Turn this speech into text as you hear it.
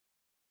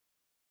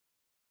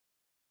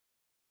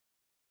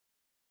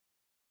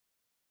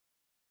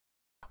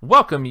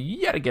Welcome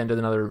yet again to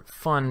another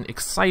fun,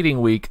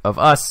 exciting week of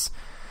us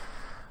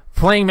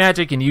playing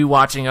Magic and you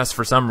watching us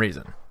for some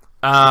reason.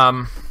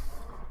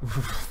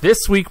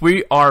 This week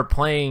we are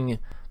playing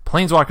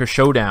Planeswalker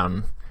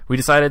Showdown. We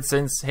decided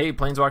since, hey,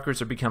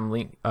 Planeswalkers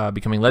are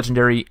becoming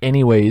legendary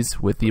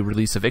anyways with the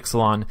release of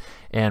Ixalan,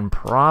 and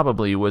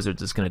probably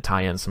Wizards is going to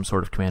tie in some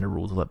sort of commander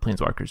rule to let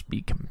Planeswalkers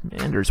be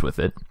commanders with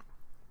it.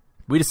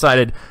 We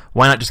decided,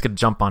 why not just get a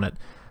jump on it?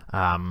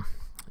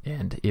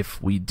 And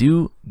if we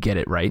do get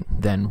it right,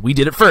 then we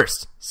did it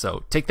first.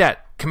 So take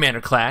that,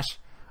 Commander Clash.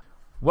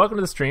 Welcome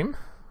to the stream.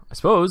 I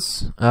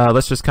suppose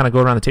let's just kind of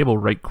go around the table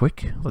right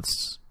quick.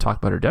 Let's talk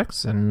about our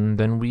decks, and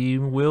then we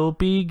will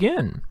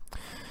begin.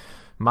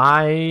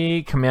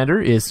 My commander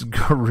is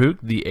Garruk,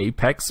 the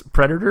Apex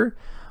Predator.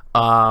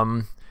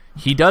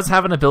 He does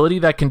have an ability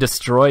that can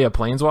destroy a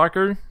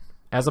Planeswalker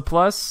as a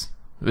plus,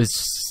 which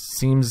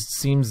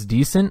seems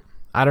decent.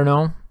 I don't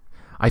know.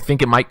 I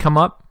think it might come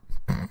up.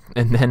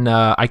 And then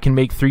I can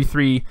make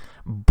 3/3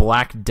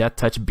 black Death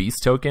Touch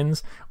Beast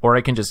tokens, or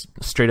I can just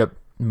straight up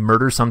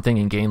murder something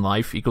and gain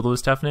life equal to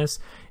his toughness.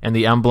 And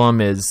the emblem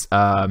is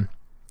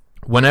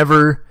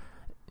whenever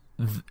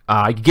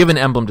I give an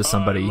emblem to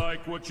somebody,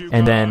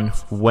 and then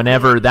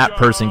whenever that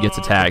person gets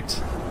attacked,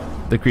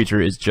 the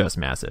creature is just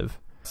massive.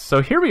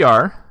 So here we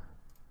are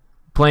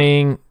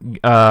playing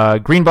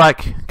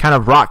green-black kind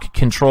of rock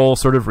control,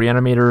 sort of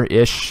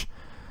reanimator-ish.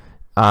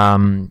 I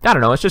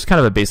don't know, it's just kind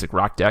of a basic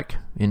rock deck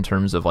in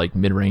terms of like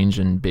mid-range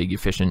and big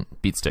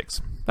efficient beat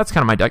sticks. That's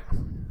kind of my deck.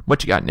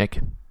 What you got, Nick?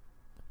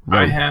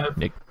 I have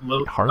Nick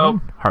Harlan.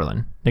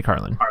 Nick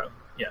Harlan.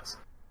 Yes.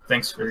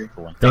 Thanks for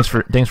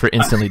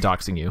instantly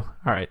doxing you.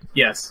 All right.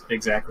 Yes,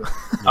 exactly.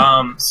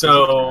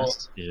 So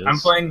I'm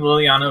playing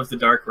Liliana of the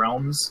Dark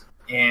Realms,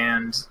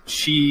 and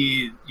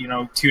she,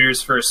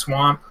 tutors for a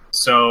swamp.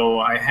 So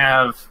I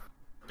have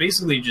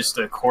basically just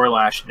a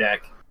Corlash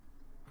deck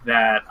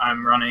that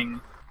I'm running.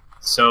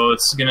 So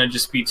it's going to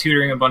just be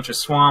tutoring a bunch of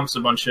swamps, a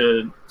bunch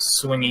of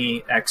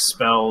swingy X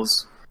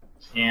spells,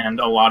 and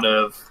a lot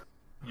of,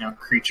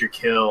 creature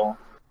kill,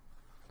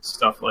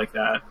 stuff like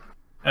that.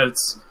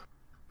 It's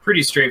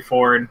pretty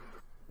straightforward.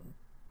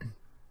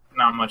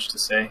 Not much to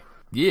say.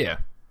 Yeah.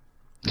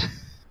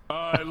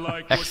 I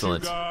like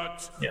excellent.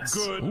 Yes.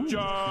 Good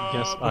job.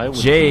 Yes, I would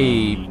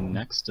Jay, be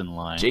next in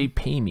line. Jay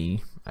pay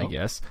me, I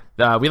guess.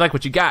 We like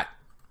what you got.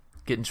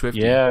 Getting swifty.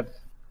 Yeah.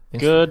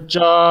 Good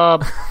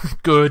job.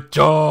 Good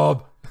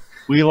job.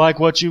 We like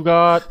what you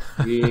got.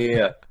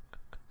 Yeah.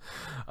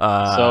 So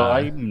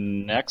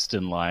I'm next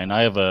in line.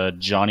 I have a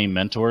Johnny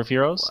Mentor of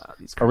Heroes. Wow,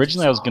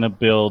 Originally, I was going to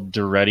build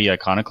Duretti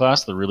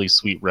Iconoclast, the really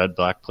sweet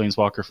red-black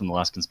Planeswalker from the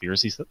last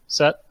Conspiracy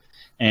set.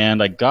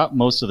 And I got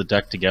most of the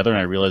deck together, and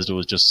I realized it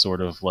was just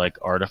sort of like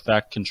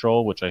artifact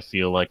control, which I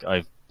feel like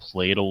I've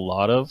played a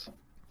lot of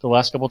the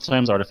last couple of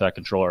times. Artifact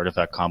control,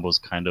 artifact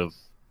combos, kind of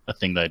a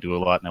thing that I do a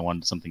lot, and I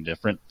wanted something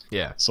different.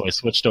 Yeah. So I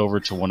switched over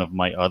to one of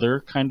my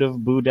other kind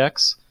of boo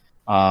decks.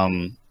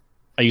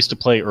 I used to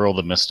play Earl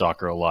the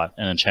Miststalker a lot,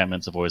 and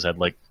enchantments have always had,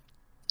 like,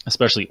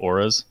 especially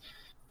auras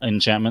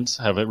enchantments,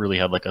 have it really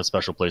had, like, a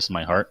special place in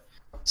my heart.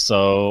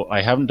 So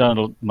I haven't done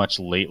it much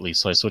lately,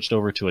 so I switched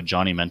over to a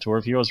Johnny Mentor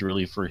of Heroes,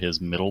 really for his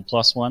middle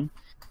 +1,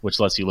 which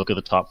lets you look at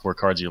the top 4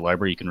 cards of your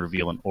library. You can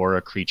reveal an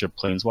aura, creature,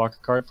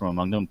 planeswalker card from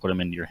among them and put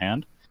them into your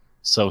hand.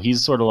 So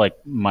he's sort of like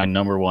my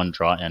 #1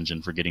 draw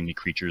engine for getting me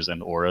creatures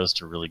and auras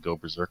to really go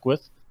berserk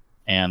with.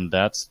 And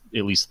that's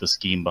at least the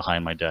scheme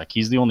behind my deck.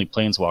 He's the only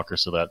Planeswalker,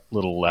 so that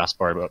little last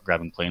part about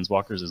grabbing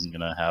Planeswalkers isn't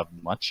going to have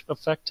much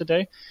effect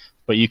today.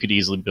 But you could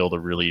easily build a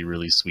really,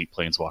 really sweet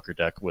Planeswalker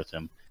deck with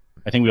him.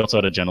 I think we also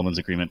had a gentleman's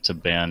agreement to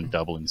ban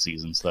doubling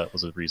seasons. So that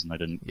was the reason I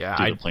didn't do the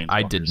Planeswalkers.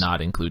 I did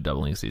not include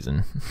doubling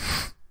season.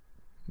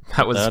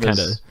 That was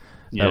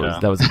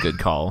that was a good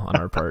call on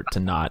our part to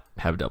not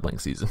have doubling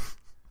season.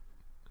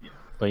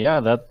 But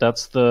yeah,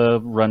 that's the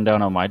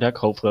rundown on my deck.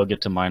 Hopefully I'll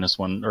get to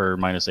 -1 or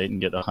 -8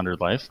 and get 100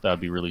 life. That'd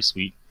be really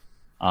sweet.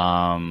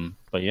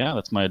 But yeah,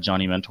 that's my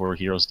Johnny Mentor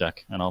Heroes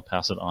deck, and I'll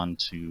pass it on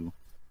to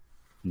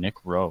Nick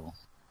Rowe.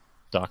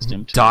 Doxed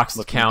him too.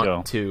 Doxed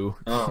count 2.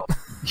 Oh.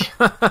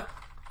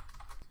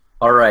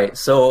 All right,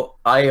 so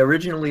I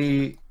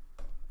originally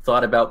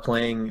thought about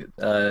playing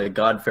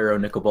God Pharaoh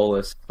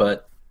Nicobolus,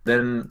 but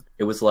then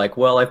it was like,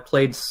 well, I've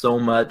played so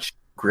much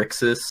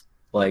Grixis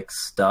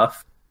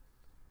stuff,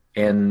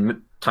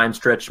 and Time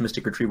Stretch,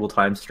 Mystic Retrieval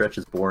Time Stretch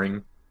is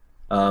boring.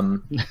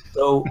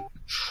 So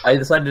I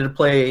decided to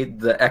play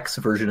the X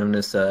version of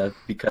Nissa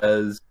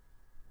because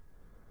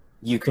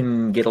you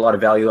can get a lot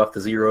of value off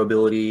the 0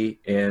 ability,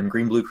 and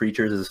green-blue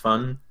creatures is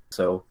fun.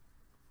 So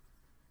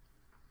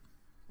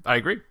I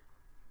agree.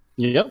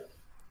 Yep.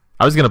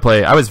 I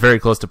was very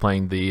close to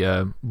playing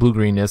the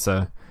blue-green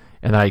Nissa,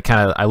 and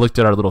I looked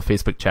at our little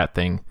Facebook chat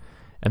thing,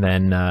 and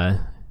then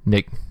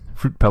Nick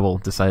Fruit Pebble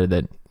decided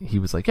that he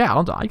was like,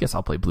 yeah, I guess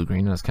I'll play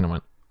blue-green, and I just kind of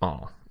went,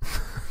 oh.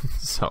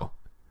 So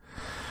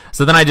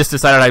then I just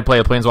decided I'd play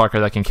a Planeswalker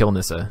that can kill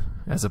Nissa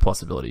as a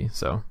plus ability,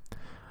 so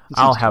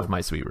I'll have my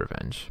sweet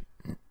revenge.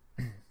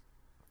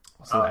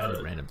 So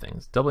added random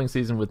things. Doubling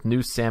season with new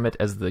Samut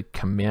as the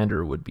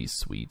commander would be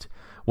sweet.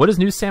 What is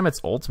new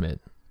Samut's ultimate?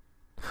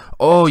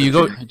 Oh, you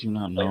go. I do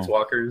not know.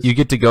 Planeswalkers. You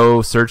get to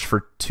go search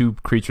for 2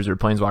 creatures or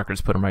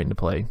planeswalkers, put them right into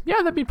play. Yeah,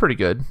 that'd be pretty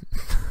good.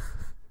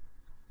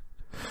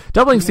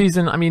 Doubling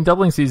season. I mean,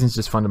 doubling season is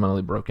just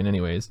fundamentally broken,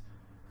 anyways.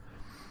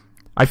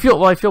 I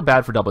feel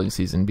bad for doubling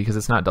season because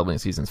it's not doubling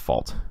season's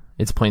fault.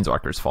 It's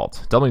planeswalker's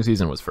fault. Doubling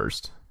season was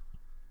first.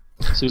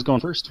 So who's going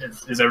first?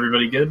 Is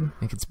everybody good? I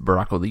think it's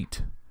Barack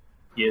Elite.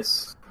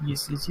 Yes.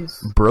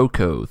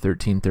 Broco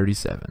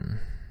 1337.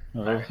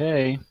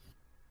 Okay.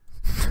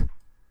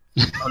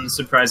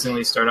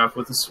 Unsurprisingly, start off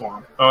with a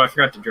swamp. Oh, I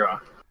forgot to draw.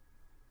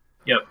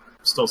 Yep,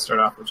 still start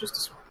off with just a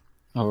swamp.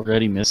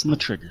 Already missing the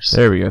triggers.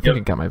 There we go. I think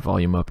Yep. I got my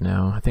volume up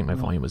now. I think my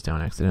volume was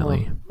down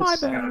accidentally. Oh, My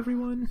it's- bad,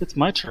 everyone. It's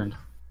my turn.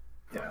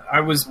 Yeah,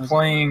 I was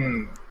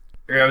playing.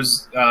 I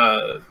was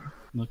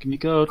Look at me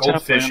go. gold tap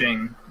land.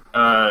 fishing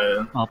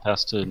I'll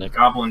pass to Nick.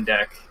 goblin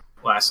deck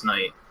last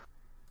night,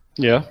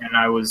 Yeah. and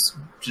I was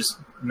just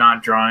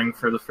not drawing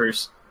for the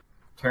first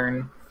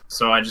turn,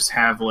 so I just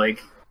have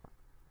like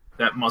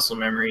that muscle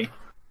memory.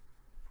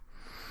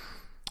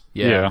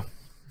 Yeah.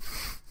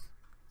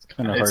 It's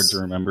kind of hard It's- to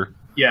remember.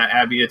 Yeah,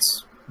 Abby,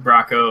 it's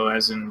Brocco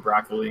as in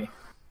broccoli.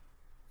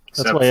 That's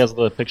Except why he has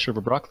the picture of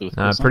a broccoli. With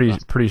I'm this on pretty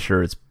it. pretty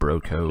sure it's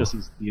Broco This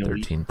is the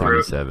elite.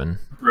 1337.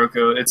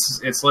 Rocco,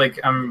 it's like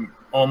I'm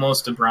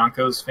almost a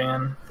Broncos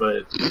fan,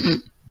 but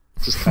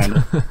Just kind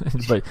of.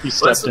 It's like, He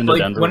stepped into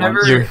like, Denver whenever-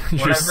 once. you're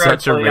whenever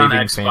such I a play on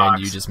raving fan, Xbox-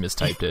 you just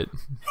mistyped it.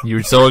 You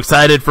were so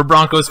excited for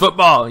Broncos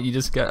football. You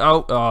just got,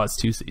 oh, it's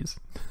 2 C's.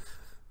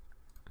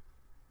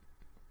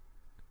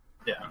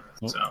 yeah.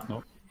 Nope, So,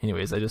 nope.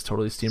 Anyways, I just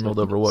totally steamrolled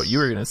over what you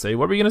were going to say.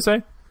 What were you going to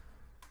say?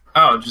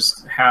 oh,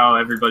 just how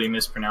everybody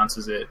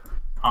mispronounces it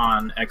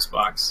on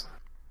Xbox.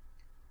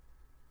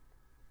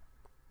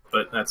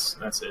 But that's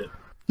it.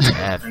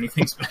 F.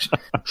 Anything special?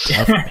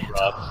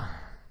 Rob.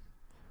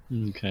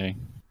 Okay.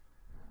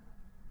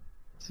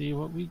 See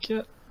what we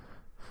get.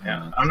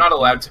 Yeah, I'm not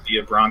allowed to be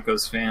a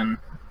Broncos fan,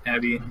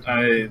 Abby.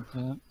 I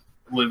Uh,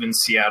 live in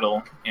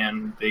Seattle,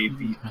 and they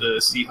beat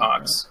the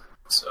Seahawks.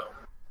 So,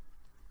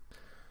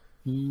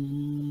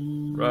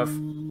 Rough.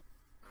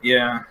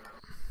 yeah.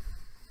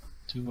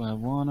 Do I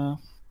wanna?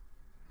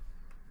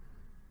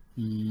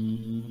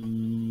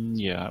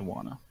 Yeah, I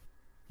wanna.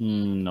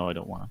 No, I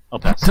don't wanna. I'll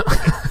pass.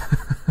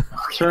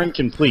 Turn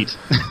complete.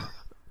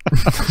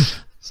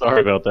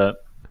 Sorry about that.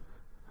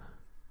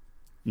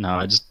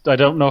 No, I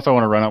don't know if I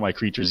want to run out my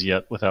creatures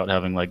yet without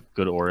having like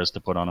good auras to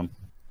put on them.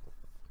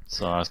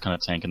 So I was kind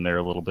of tanking there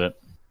a little bit.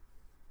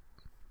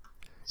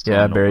 Still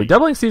Yeah, annoying. Barry.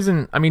 Doubling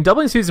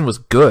season was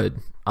good,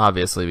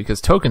 obviously,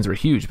 because tokens were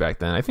huge back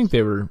then. I think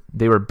they were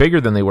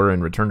bigger than they were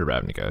in Return to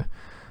Ravnica.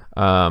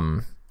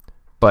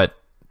 But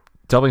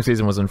doubling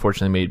season was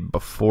unfortunately made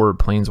before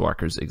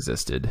Planeswalkers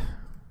existed,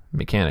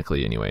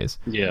 mechanically, anyways.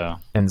 Yeah.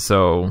 And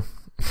so,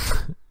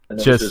 And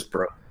that was just-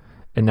 broke.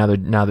 and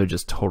now they're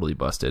just totally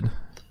busted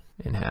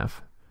in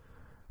half,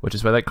 which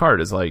is why that card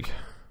is like,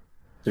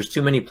 There's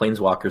too many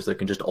planeswalkers that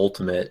can just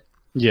ultimate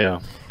Yeah.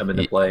 come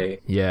into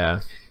play.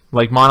 yeah.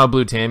 Like Mono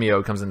Blue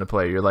Tameo comes into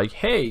play. You're like,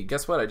 hey,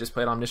 guess what? I just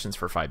played Omniscience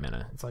for 5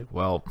 mana. It's like,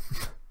 well,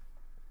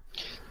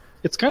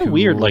 It's kind of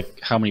weird, like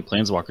how many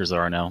planeswalkers there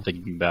are now.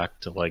 Thinking back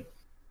to like,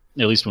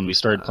 at least when we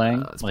started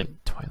playing, it's like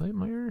Twilight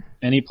Mire.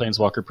 any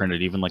planeswalker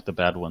printed, even like the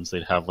bad ones,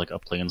 they'd have like a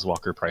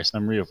planeswalker price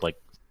memory of like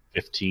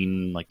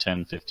 15, like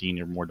 10, 15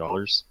 or more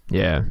dollars.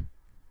 Yeah.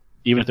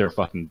 Even if they're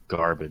fucking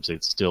garbage,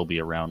 they'd still be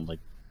around like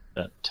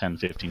that $10,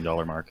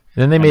 $15 mark.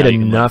 And then they And made now you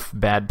can, enough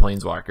bad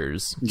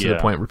planeswalkers to the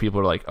Yeah. point where people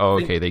are like,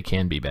 oh, okay, they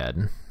can be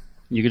bad.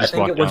 You could I just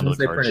think walk it was down to once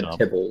the they card printed shop.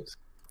 Tybalt.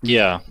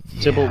 Yeah,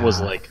 Tybalt was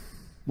like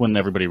when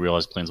everybody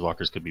realized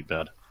planeswalkers could be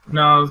bad.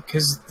 No,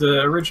 because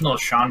the original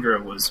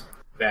Chandra was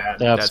bad.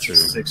 That's true.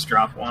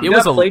 6-drop one. It It was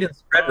was a- played in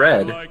Spread I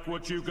Red like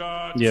what you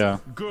got. Yeah.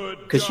 Good.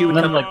 because she would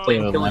job. come like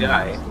playing The Kill lemon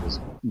Guy. was,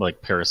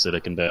 like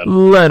parasitic and bad.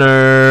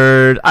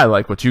 Leonard, I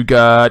like what you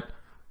got.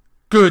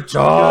 Good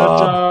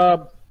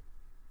job.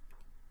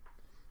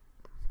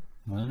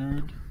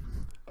 Leonard.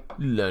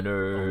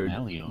 Leonard.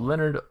 O'Malley.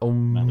 Leonard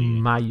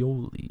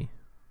O'Malley.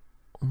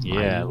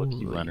 Yeah, look at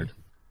you, O'Malley. Leonard.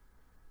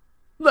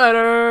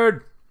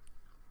 Leonard!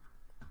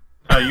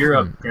 Oh, you're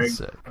up, Greg.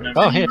 Sick. Whenever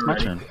Oh, hey, you're it's my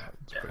ready. turn.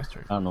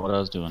 I don't know what I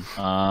was doing.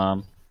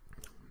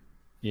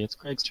 Yeah, it's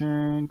Greg's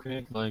turn.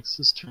 Greg likes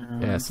his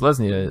turn. Yeah,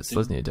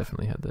 Selesnya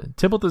definitely had the.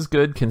 Tybalt is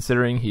good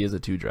considering he is a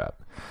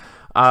 2-drop.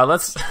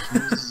 Let's.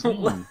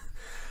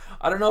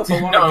 I don't know if I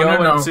want to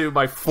go into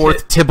my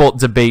 4th Tybalt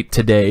debate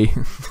today.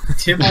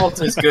 Tybalt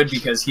is good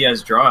because he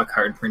has draw a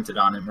card printed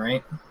on him,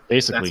 right?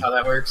 Basically, That's how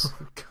that works.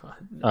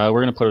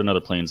 we're gonna put another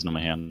planes into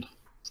my hand.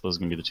 So those are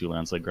gonna be the 2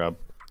 lands I grab,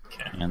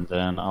 Okay. and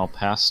then I'll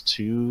pass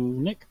to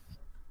Nick.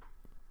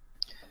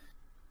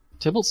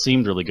 Tybalt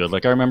seemed really good.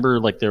 Like I remember,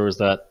 like there was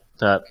that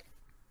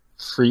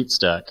Freets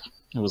deck.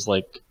 It was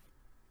like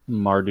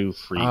Mardu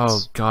Freets. Oh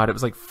god, it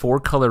was like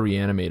 4-color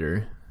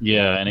Reanimator.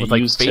 Yeah, and it with, like,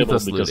 used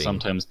Faithless Tybalt because looting.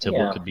 sometimes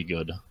Tybalt Yeah. could be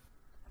good.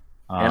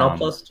 And I'll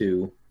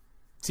 +2.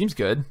 Seems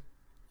good.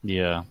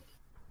 Yeah.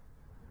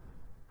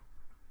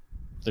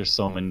 There's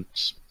so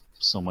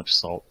much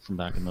salt from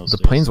back in those The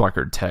days.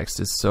 Planeswalker text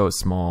is so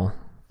small.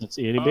 It's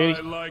itty bitty.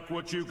 I like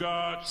what you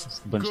got.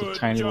 Just a bunch of Good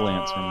tiny little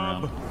ants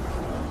job. running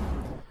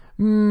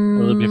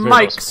around. Or they'd be afraid of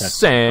Mike those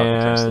text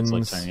that's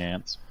like Sands. tiny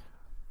ants.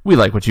 We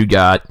like what you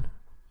got.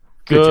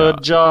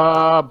 Good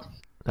job.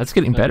 That's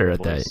getting better at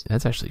voice. that.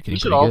 That's actually getting We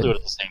should pretty all good. do it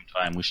at the same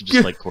time. We should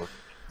just like court.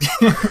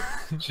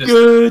 Just,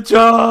 Good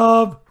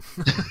job.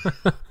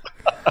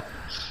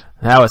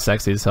 That was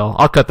sexy as hell.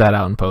 I'll cut that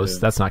out in post. Yeah.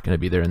 That's not going to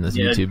be there in this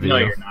yeah, YouTube no, video.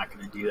 you're not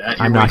going to do that.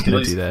 I'm You're not way too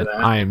going to lazy do for that.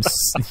 I am.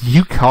 that.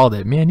 You called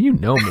it, man. You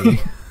know me.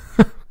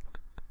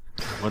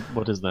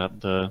 What is that?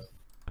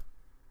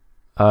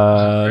 I'm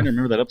trying to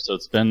remember that episode.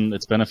 It's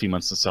been a few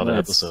months since I saw that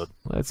episode.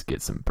 Let's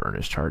get some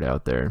burnished heart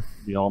out there.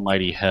 The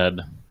almighty had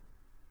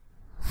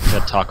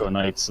taco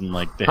nights and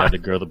like they had to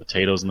grow the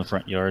potatoes in the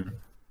front yard.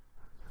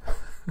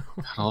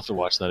 I'll have to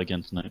watch that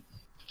again tonight.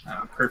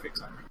 Perfect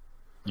timing.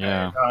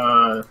 Yeah.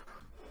 Uh,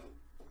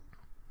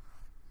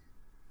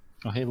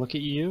 Oh hey, look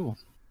at you.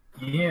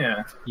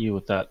 yeah. You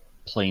with that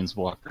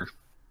planeswalker.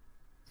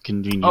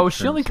 Convenient. Oh, she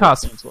term only for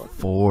costs planeswalker.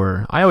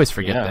 4. I always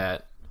forget Yeah.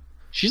 that.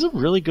 She's a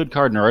really good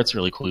card, and her art's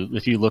really cool.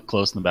 If you look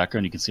close in the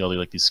background, you can see all the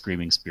like these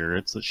screaming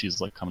spirits that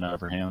she's like coming out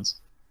of her hands.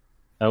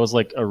 That was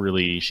like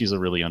she's a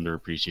really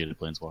underappreciated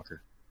planeswalker.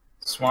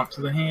 Swamp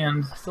to the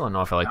hand. I still don't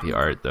know if I like the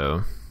art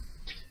though.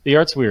 The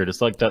art's weird. It's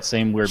like that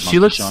same weird She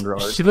monkey Chandra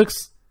art. She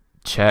looks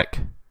check.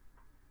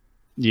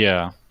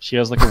 Yeah, she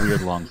has like a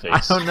weird long I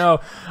face. don't know.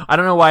 I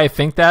don't know why I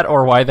think that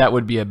or why that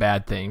would be a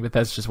bad thing, but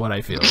that's just what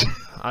I feel.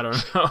 I don't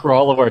know. For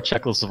all of our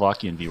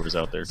Czechoslovakian viewers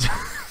out there,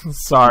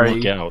 Sorry.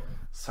 look out.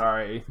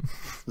 Sorry.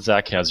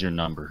 Zach has your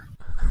number.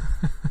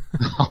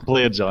 I'll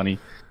play it, Johnny.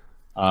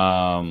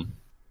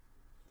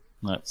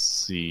 Let's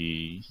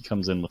see. He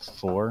comes in with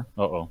 4.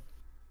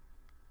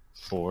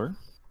 4.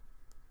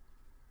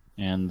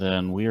 And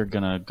then we are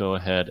going to go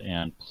ahead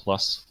and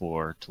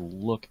 +4 to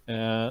look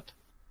at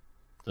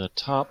the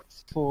top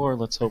 4.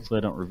 Let's hopefully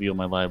I don't reveal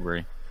my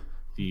library.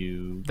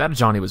 View. That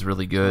Johnny was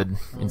really good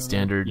in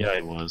standard. Yeah,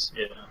 it was.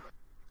 Yeah.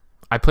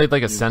 I played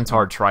like a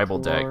Centaur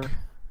tribal 4. deck.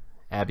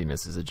 Abby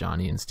misses a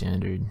Johnny in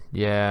standard.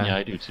 Yeah. Yeah,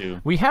 I do too.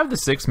 We have the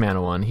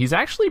 6-mana one. He's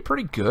actually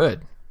pretty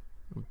good.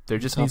 There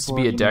just Top needs to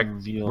be a 4, deck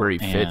reveal where he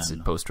fits Anne.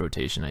 in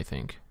post-rotation, I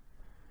think.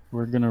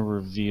 We're going to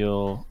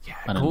reveal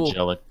an cool.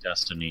 Angelic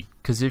Destiny.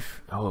 Because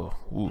if... Oh.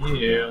 Ooh.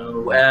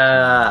 Ew.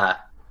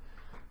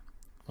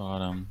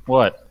 Bottom.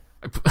 What?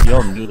 You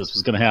all knew this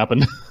was going to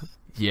happen.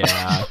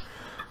 Yeah.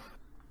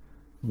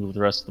 Move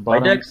the rest of the My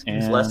bottom. deck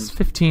seems and less-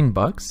 It's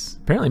 $15.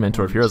 Apparently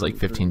Mentor of Heroes like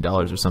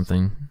 $15 or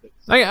something.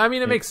 I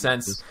mean, it makes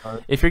sense.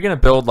 If you're going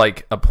to build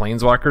like a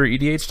Planeswalker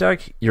EDH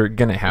deck, you're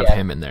going to have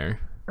him in there.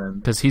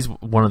 Because he's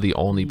one of the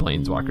only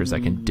Planeswalkers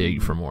that can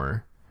dig for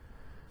more.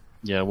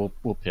 Yeah,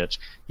 we'll pitch.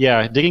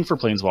 Yeah, digging for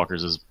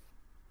Planeswalkers is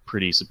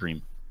pretty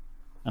supreme.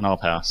 And I'll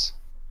pass.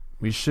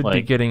 We should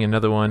be getting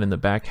another one in the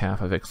back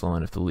half of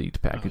Ixalan if the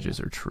leaked packages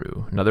are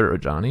true. Another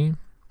Ojani?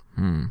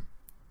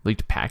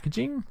 Leaked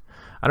packaging?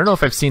 I don't know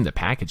if I've seen the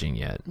packaging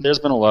yet. There's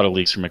been a lot of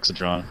leaks from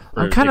Ixodron.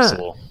 I'm kind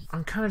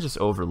of just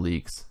over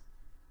leaks,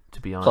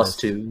 to be honest.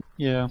 +2.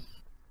 Yeah.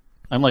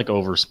 I'm like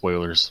over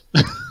spoilers.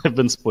 I've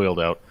been spoiled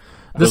out.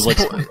 I The was like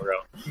spo- spoiler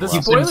out. The You've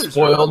been spoilers are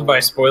spoiled by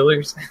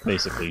spoilers.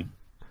 Basically.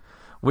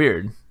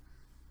 weird.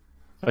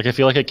 Like I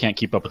feel like I can't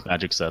keep up with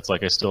Magic sets.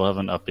 Like I still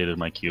haven't updated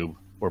my cube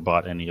or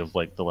bought any of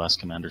like the last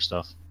Commander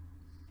stuff.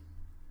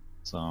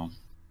 So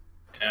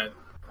Yeah,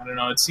 I don't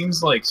know. It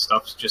seems like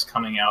stuff's just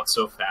coming out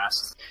so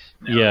fast.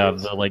 yeah,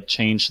 nowadays. the like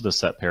change to the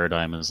set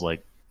paradigm is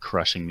like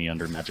crushing me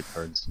under Magic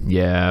cards.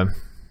 Yeah.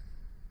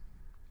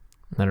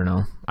 I don't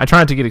know. I try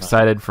not to get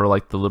excited for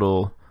like the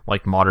little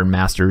like modern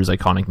masters,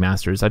 iconic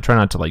masters. I try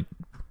not to like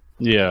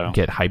Yeah.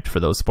 get hyped for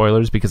those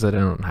spoilers because I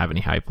don't have any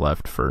hype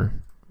left for,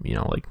 you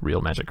know, like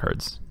real Magic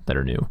cards that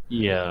are new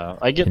Yeah.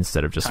 I get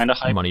instead of just kinda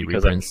hyped money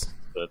because I reprints. think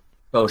that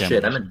Oh shit,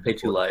 I damage meant to pay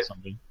 2 life.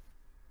 something.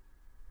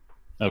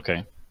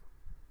 Okay.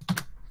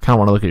 Kind of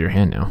want to look at your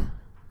hand now.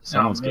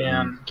 Someone's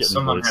man, getting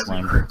someone void has a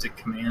slammed. cryptic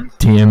command.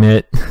 Damn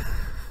it.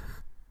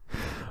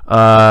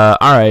 All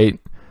right.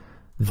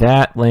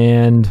 That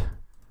land.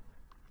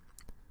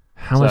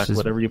 How Zach, much is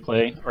whatever you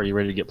play, are you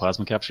ready to get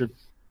plasma captured?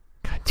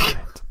 God damn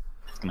it.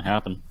 It's gonna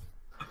happen.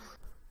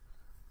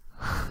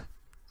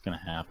 It's gonna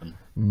happen.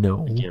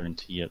 No. I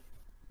guarantee it.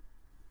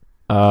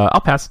 I'll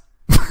pass.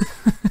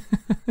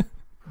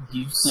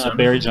 You son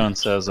Barry of a- John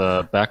says,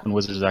 back when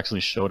Wizards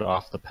actually showed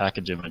off the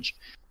package image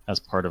as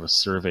part of a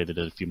survey they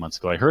did a few months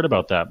ago. I heard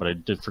about that, but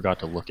I forgot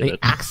to look at They it.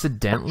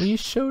 accidentally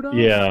showed up?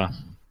 Yeah.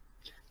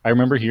 I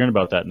remember hearing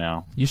about that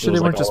now. You It sure they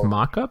was weren't like just all-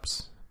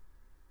 mock-ups?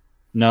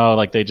 No,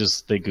 like they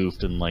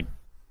goofed and like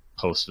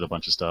posted a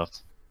bunch of stuff.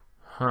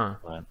 Huh.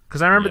 But,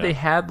 Because I remember yeah. they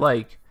had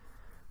like,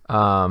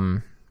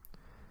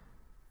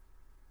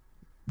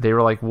 they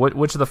were like,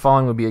 which of the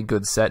following would be a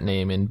good set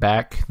name? And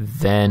back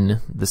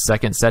then, the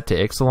second set to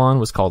Ixalan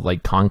was called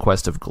like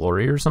Conquest of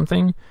Glory or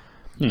something,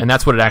 and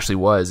that's what it actually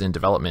was in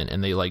development.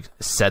 And they like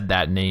said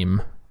that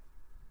name,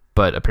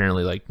 but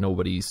apparently like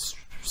nobody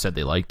said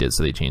they liked it,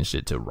 so they changed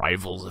it to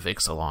Rivals of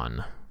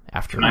Ixalan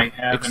after Can I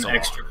have an Ixalan.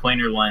 extra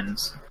planar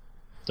lens?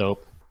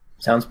 Dope.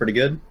 Sounds pretty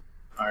good.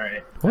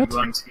 Alright. What? I'm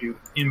going to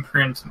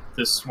imprint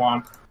the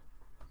swamp.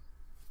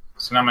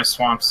 So now my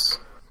swamp's...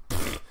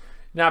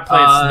 Not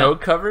playing snow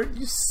covered?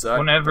 You suck.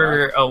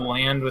 Whenever a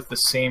land with the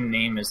same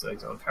name as the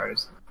exiled card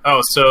is...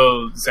 Oh,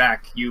 so,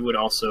 Zach, you would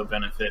also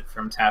benefit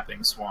from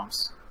tapping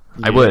swamps.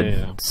 I would,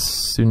 Yeah. as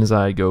soon as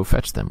I go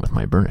fetch them with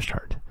my burnished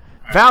heart.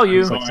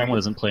 Value! It's like someone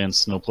isn't playing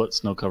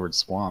snow-covered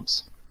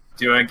swamps.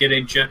 Do I get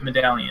a jet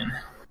medallion?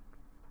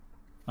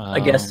 I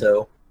guess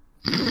so.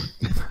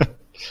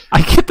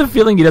 I get the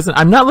feeling he doesn't...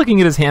 I'm not looking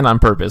at his hand on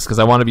purpose, because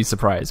I want to be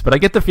surprised, but I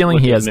get the feeling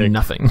Look he at has Nick.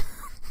 nothing.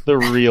 The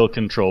real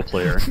control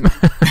player.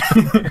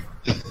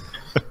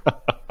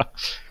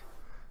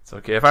 It's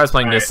okay. If I was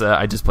playing Alright. Nissa,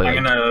 I'd just play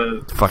I'm like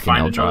gonna fucking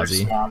find another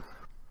Eldrazi. swamp.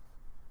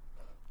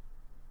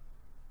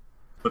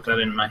 Put that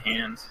in my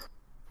hand.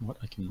 What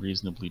I can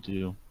reasonably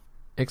do.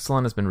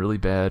 Ixalan has been really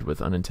bad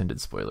with unintended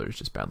spoilers,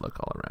 just bad luck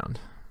all around.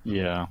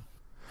 Yeah.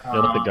 Yeah,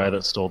 like the guy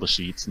that stole the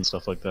sheets and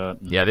stuff like that.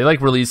 Yeah, they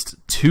like released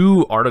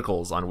 2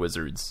 articles on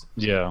Wizards,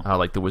 Yeah.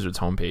 like the Wizards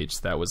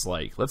homepage, that was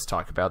like, let's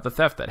talk about the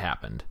theft that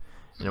happened,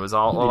 and it was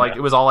all like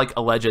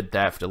alleged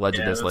theft, alleged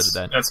Yeah, this, alleged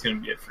that, that's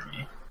gonna be it for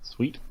me.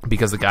 Sweet.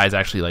 because the guy's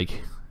actually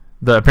like,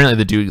 apparently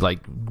the dude like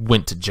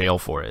went to jail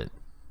for it.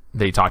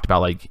 They talked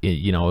about like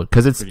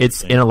because it's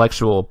insane.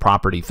 intellectual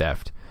property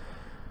theft,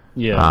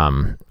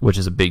 Yeah. which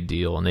is a big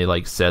deal, and they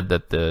like said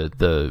that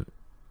the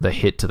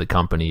hit to the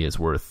company is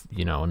worth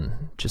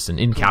just an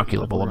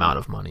incalculable amount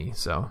of money.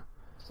 So,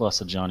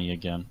 Plus a Johnny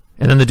again.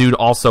 and then the dude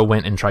also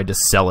went and tried to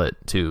sell it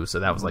too.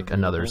 So that was like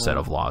another set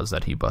of laws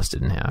that he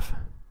busted in half.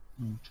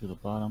 To the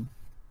bottom.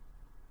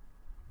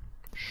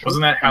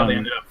 Wasn't that how they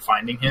ended up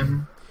finding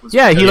him?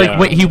 Yeah, he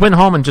Yeah. he went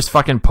home and just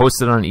fucking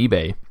posted it on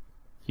eBay.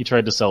 He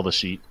tried to sell the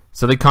sheet.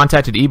 So they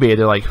contacted eBay.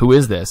 They're like, "Who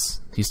is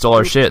this? He stole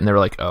our shit." And they were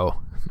like,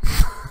 "Oh."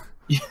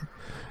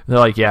 They're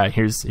like, "Yeah,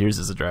 here's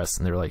his address."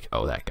 And they were like,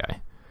 "Oh, that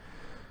guy."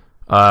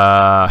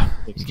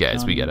 You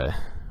guys, we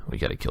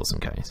gotta kill some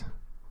guys.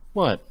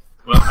 What?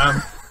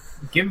 Well,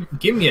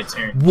 give me a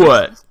turn.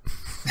 What?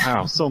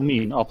 Wow, so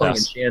mean. I'll Playing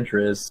pass.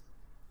 Enchantress.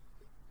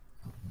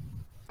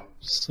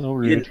 So You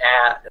rude. didn't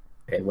add.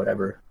 Okay,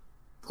 whatever.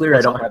 Clear,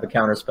 I don't have a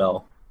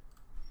counterspell.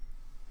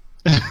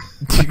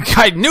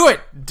 I knew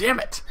it. Damn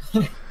it.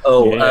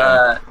 Oh,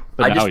 Yeah.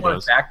 But I now just he want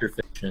does. Factor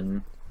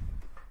Fiction.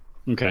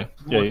 Okay.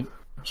 Yeah.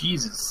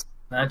 Jesus,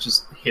 that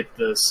just hit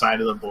the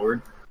side of the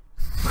board.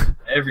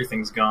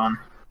 Everything's gone.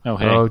 Oh,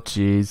 hey. Oh,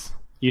 jeez.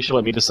 You should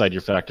let me decide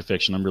your fact or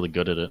fiction. I'm really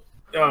good at it.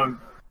 Oh,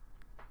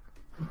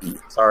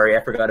 Sorry,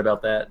 I forgot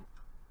about that.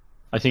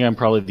 I think I'm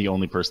probably the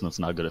only person that's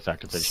not good at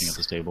fact or fiction at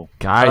this table.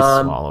 Guy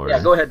swallower.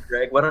 Yeah, go ahead,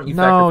 Greg. Why don't you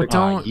No, Factor Fiction?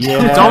 don't.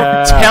 Yeah.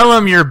 Don't tell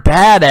him you're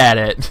bad at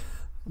it.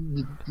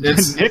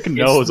 Nick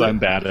knows I'm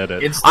bad at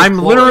it. it's the I'm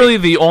ploy. literally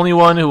the only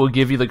one who will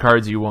give you the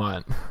cards you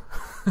want.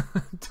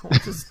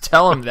 Don't just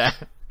tell him that.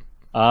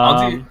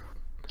 I'll do-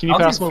 Can you I'll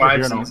pass do them over 5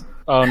 here? No. seasons.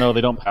 Oh no,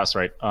 they don't pass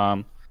right.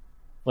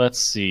 Let's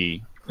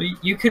see.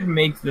 You could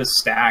make the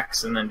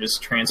stacks and then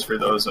just transfer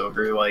those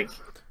over, like,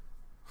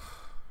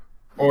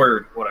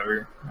 or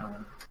whatever. I don't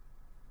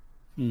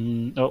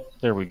know. Oh,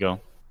 there we go.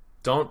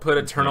 Don't put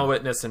Eternal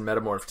Witness and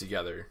Metamorph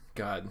together.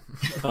 God.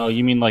 Oh,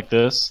 you mean like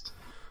this?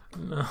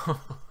 No.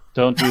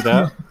 Don't do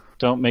that.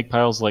 Don't make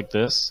piles like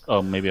this.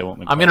 Oh, maybe I won't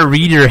make. I'm piles. gonna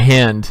read your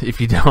hand if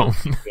you don't.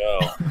 Go.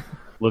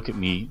 Look at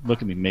me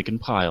making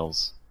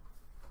piles.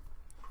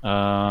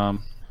 I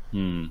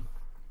mean,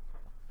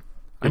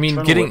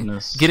 Eternal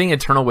Witness. getting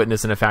Eternal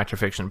Witness in a Fact or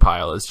Fiction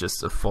pile is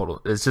just a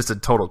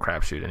total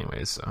crapshoot,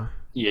 anyways. So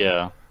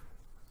Yeah.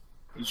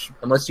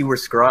 Unless you were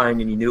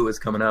scrying and you knew it was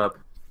coming up.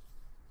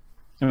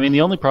 I mean,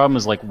 the only problem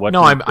is like what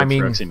No, do you I put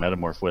mean- Phyrexian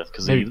Metamorph with,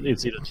 because Maybe-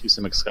 it's either 2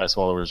 Simic Sky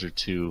Swallowers or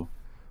 2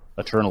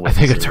 Eternal I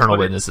Witnesses. think Eternal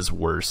Put it- Witness is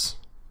worse.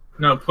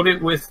 No, put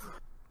it with.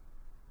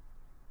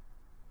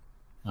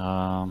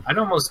 Um, I'd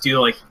almost do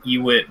like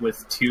Ewit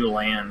with 2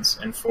 lands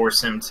and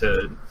force him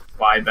to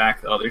buy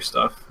back the other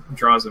stuff.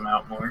 Draws him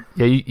out more.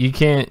 Yeah, you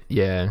can't.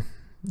 Yeah,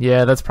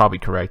 that's probably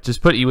correct.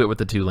 Just put Ewit with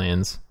the 2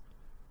 lands.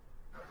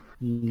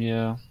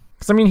 yeah.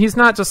 Because I mean, he's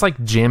not just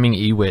like jamming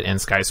Ewit and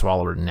Sky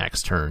Swallower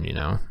next turn, you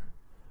know.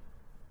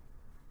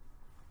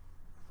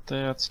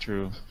 That's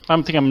true. I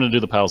think I'm going to do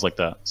the piles like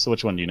that. So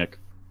which one do you, Nick?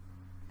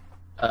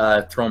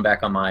 Throw them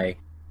back on my...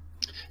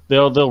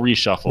 They'll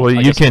reshuffle. Well, I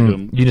you guess we'll do can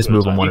 'em you just two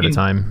move them a one time. at a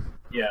time.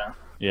 Yeah.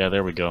 Yeah,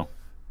 there we go.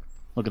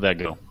 Look at that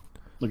go.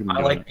 Look at me I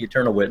doing like it. the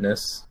Eternal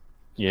Witness.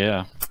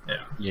 Yeah. Yeah.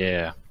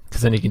 Yeah.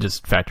 Because then you can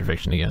just Fact or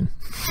Fiction again,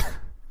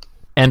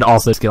 and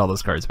also just get all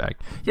those cards back.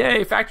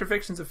 Yay! Fact or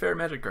Fiction's a fair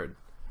Magic card.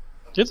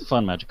 It's a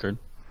fun Magic card.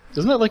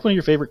 Isn't that like one of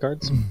your favorite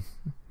cards?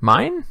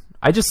 Mine?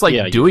 I just like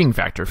Yeah, doing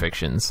Fact or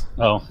Fictions.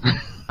 Oh.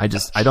 I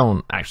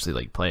don't actually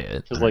like play it. I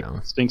Because don't like know.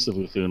 Sphinx of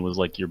Uthun was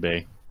like your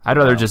bay. I'd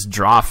rather just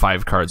draw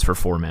 5 cards for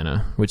 4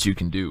 mana, which you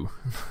can do.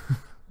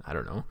 I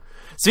don't know.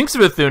 Sphinx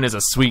of Uthun is a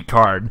sweet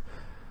card.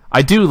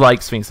 I do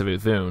like Sphinx of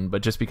Uthun,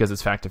 but just because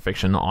it's Fact or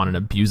Fiction on an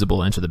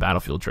abusable Enter the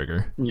Battlefield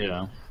trigger.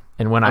 Yeah.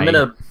 And when I'm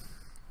gonna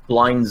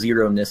blind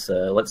 0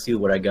 Nissa. Let's see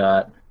what I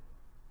got.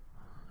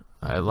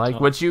 I like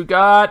what you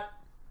got.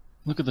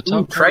 Look at the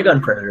Ooh, top.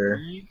 Trigun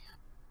Predator.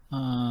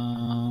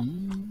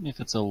 If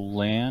it's a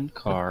land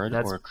card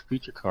That's- or a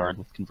creature card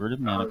with converted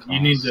mana cost. You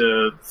need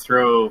to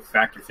throw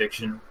Fact or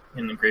Fiction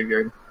in the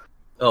graveyard.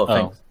 Oh,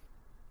 thanks.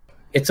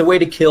 It's a way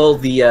to kill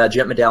the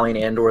Jet Medallion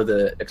and or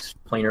the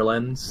Explainer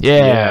Lens.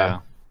 Yeah.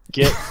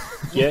 Get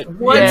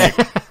What?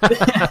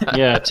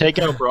 yeah. Take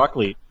out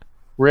Broccoli.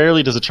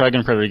 Rarely does a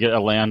Trigun Predator get a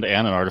land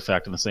and an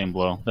artifact in the same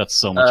blow. That's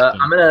so much fun.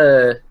 I'm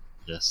gonna.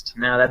 Just.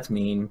 Nah, that's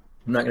mean.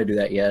 I'm not gonna do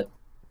that yet.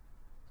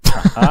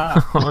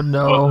 Oh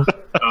no.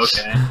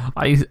 Okay.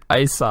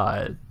 I saw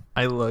it.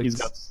 I looked. He's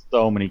got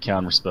so many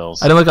counter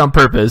spells. I didn't look on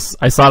purpose.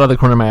 I saw it out of the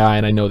corner of my eye,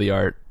 and I know the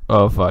art.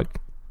 Oh fuck.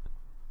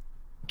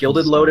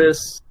 Gilded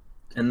Lotus,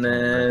 and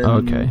then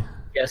Okay.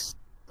 yes,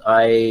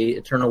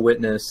 Eternal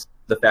Witness,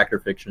 the Fact or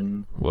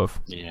Fiction. Woof.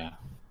 Yeah.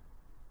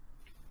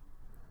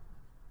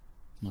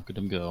 Look at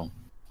him go.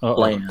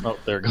 Land. Oh,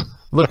 there we go.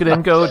 Look at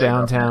him go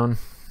downtown.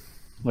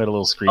 We had a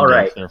little screen All death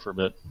right. there for a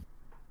bit.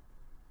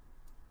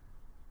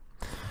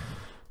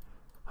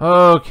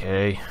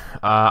 Okay.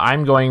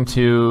 I'm going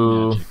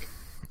to. Magic.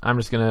 I'm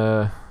just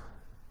gonna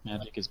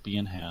Magic is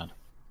being had.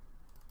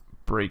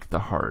 break the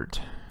heart.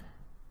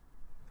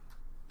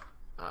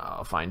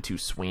 I'll find 2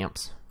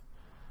 swamps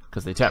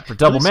because they tap for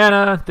double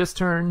mana this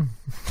turn.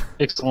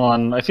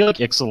 Ixalan, I feel like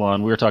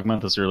Ixalan, we were talking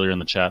about this earlier in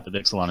the chat, that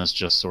Ixalan is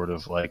just sort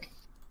of like,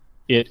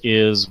 it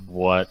is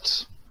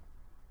what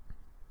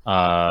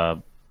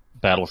Battle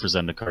for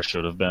Zendikar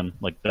should have been.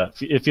 Like that,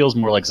 it feels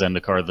more like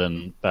Zendikar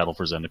than Battle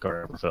for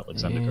Zendikar ever felt like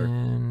Zendikar,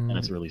 and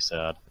it's really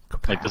sad.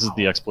 Like this is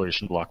the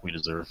exploration block we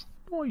deserve.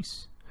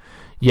 Nice.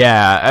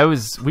 Yeah,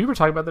 we were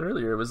talking about that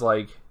earlier. It was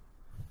like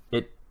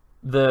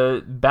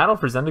the Battle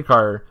for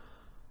Zendikar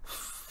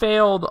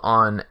failed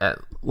on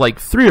like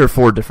 3 or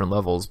 4 different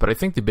levels, but I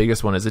think the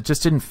biggest one is it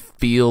just didn't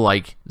feel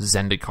like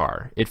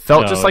Zendikar. It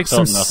felt just like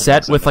some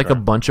set with like a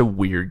bunch of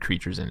weird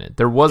creatures in it.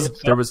 There was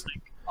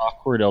Like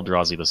awkward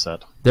Eldrazi the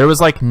set. there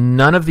was like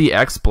none of the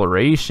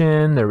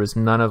exploration. There was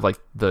none of like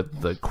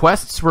the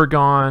quests were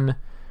gone.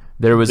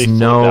 There was They flubbed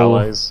no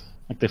allies.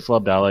 Like they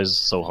flubbed allies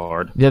so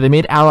hard. Yeah, they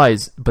made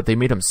allies, but they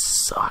made them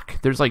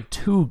suck. There's like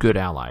 2 good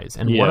allies,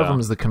 and one of Yeah. them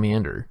is the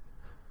commander.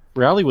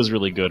 Rally was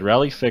really good.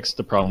 Rally fixed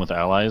the problem with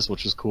allies,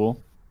 which is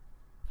cool.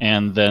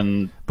 And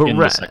then But in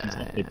the second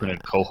set, they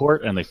printed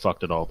Cohort, and they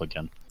fucked it all up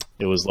again.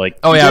 It was like,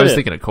 Oh you yeah, I did was it.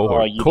 thinking of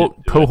cohort. Oh, you didn't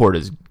do it. Cohort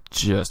is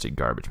just a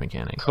garbage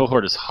mechanic.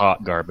 Cohort is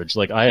hot garbage.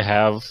 Like I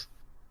have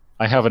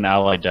an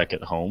ally deck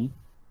at home,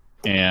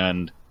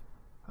 and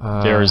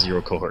there are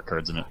 0 Cohort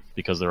cards in it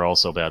because they're all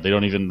so bad. They're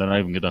not even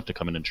good enough to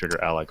come in and trigger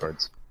ally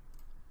cards.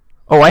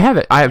 Oh, I have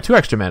it. I have 2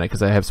 extra mana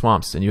because I have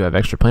swamps, and you have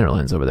extra planar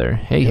lens over there.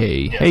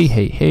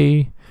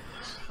 Hey.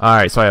 All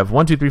right, so I have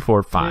 1, 2, 3,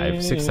 4,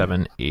 5, 6,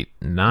 7, 8,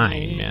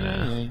 9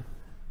 mana.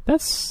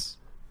 That's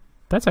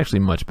actually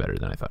much better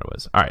than I thought it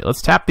was. All right,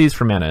 let's tap these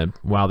for mana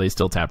while they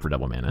still tap for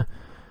double mana.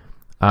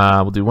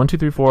 We'll do 1, 2,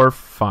 3, 4,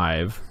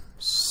 5,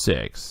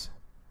 6.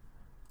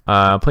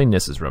 Play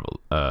Nissa's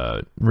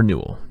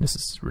Renewal.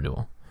 Nissa's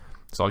Renewal.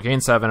 So I'll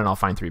gain 7 and I'll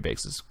find 3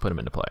 bases. Put them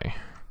into play.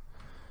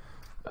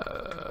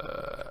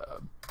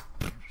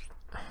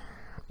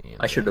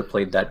 I should have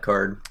played that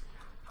card.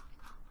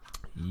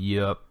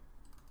 Yep.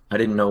 I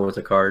didn't know it was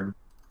a card.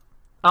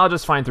 I'll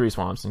just find 3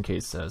 swamps in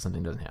case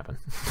something doesn't happen.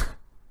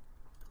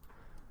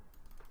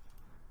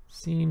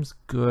 Seems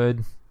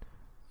good.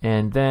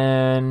 And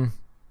then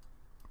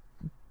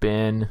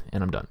bin,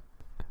 and I'm done.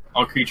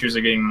 All creatures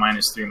are getting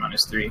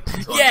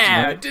 -3/-3.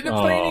 Yeah, didn't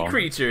play Oh. any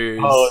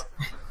creatures. Oh,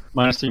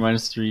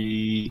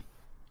 -3/-3.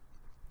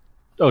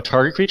 Oh,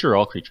 target creature or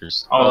all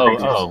creatures? All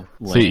creatures. Oh,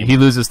 So lame. he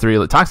loses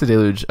 3. Toxic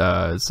Deluge.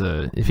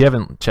 If you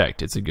haven't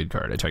checked, it's a good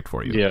card. I checked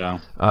for you. Yeah.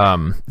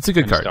 It's a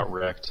good I just card. got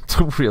wrecked. It's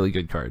a really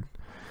good card.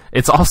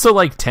 It's also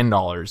like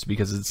 $10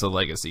 because it's a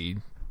legacy.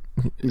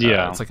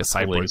 Yeah, it's like a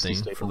sideboard legacy thing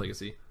staple. for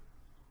legacy.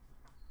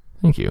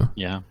 Thank you.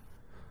 Yeah.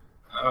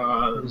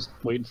 Just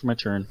waiting for my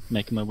turn,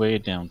 making my way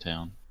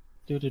downtown.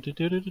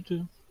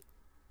 Do-do-do-do-do-do.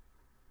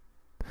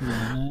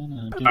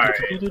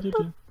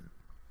 Alright.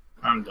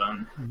 I'm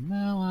done.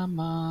 Now I'm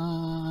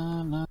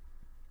on a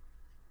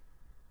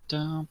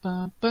down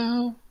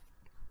bow.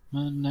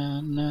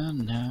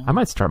 Na-na-na-na. I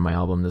might start my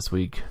album this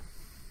week.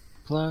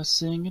 Plus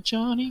sing a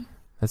Johnny,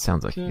 That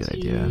sounds like a 'cause good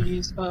idea.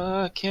 he's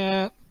a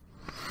cat.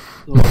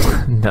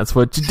 That's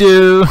what you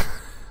do.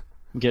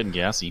 I'm getting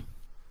gassy.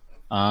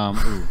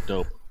 Ooh,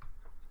 dope.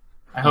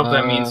 I hope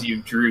that means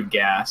you drew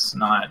gas,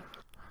 not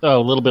Oh,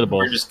 a little bit of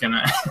we're both. just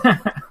gonna.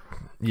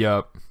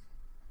 Yup.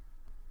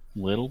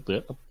 Little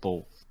bit of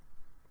both.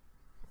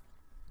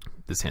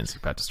 This hand's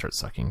about to start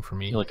sucking for I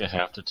me. feel like I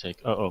have to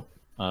take.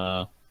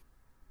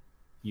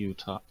 You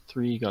top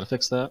 3. Gotta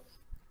fix that.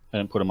 I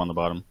didn't put him on the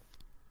bottom.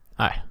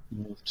 Hi.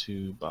 Move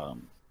to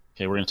bottom.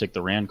 Okay, we're gonna take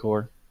the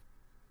Rancor.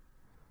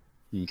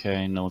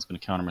 Okay, no one's gonna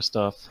counter my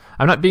stuff.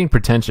 I'm not being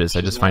pretentious.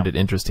 I just find it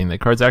interesting. The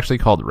card's actually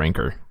called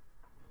Rancor.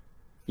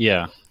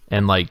 Yeah.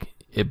 And, like,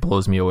 it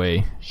blows me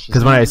away.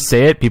 Because when I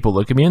say it, people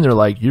look at me and they're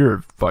like, you're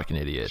a fucking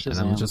idiot. And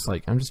I'm Shazam. just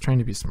like, I'm just trying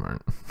to be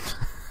smart.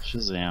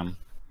 Shazam.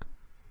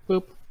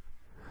 Boop.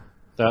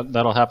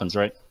 That all happens,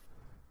 right?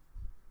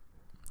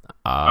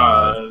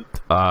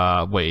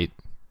 Wait.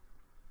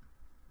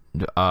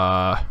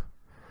 I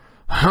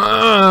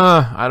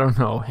don't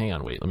know. Hang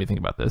on, wait. Let me think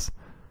about this.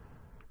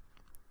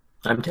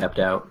 I'm tapped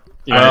out.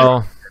 Yeah,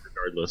 Well,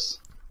 regardless.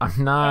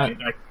 I'm not.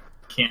 I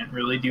can't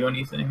really do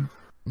anything.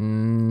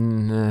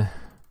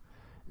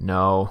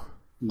 No.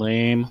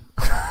 Lame.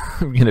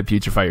 I'm gonna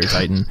putrefy your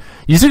Titan.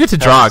 You still get to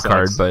draw a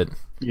card, but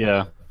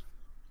Yeah.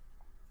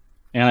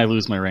 And I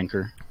lose my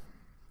rancor.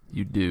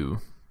 you do.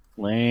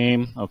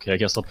 Lame. Okay, I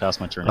guess I'll pass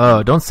my turn. Oh,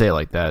 again. don't say it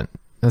like that.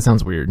 That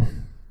sounds weird.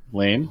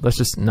 Lame. Let's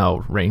just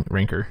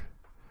rancor.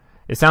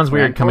 It sounds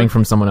weird Rancor? coming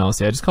from someone else.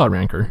 Yeah, just call it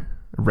rancor.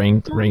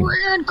 Rancor.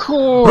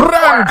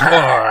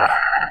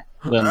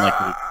 Then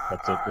like Luke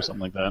cuts it or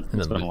something like that. And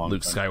It's been a then long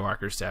Luke time.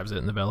 Skywalker stabs it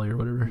in the belly or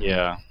whatever.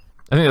 Yeah.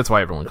 I think that's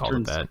why everyone called it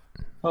turns- that.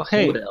 Oh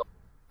hey, What else?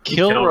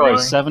 Kilroy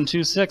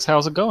 726.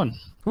 How's it going?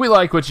 We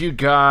like what you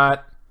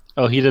got.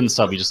 Oh, he didn't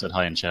sub. He just said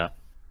hi in chat.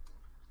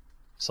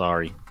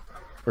 Sorry.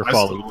 Or I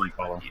follow. still You can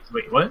follow.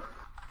 Wait, what?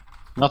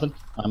 Nothing.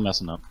 I'm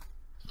messing up.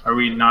 Are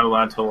we not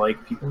allowed to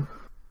like people?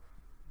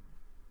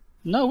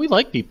 No, we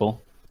like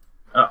people.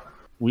 Oh,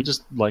 We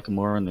just like them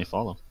more when they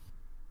follow.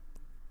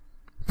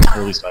 Or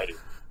at least I do.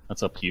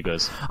 That's up to you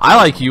guys. I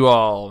like you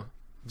all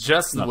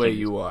just the Nothing way against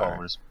you are.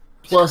 followers.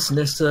 Plus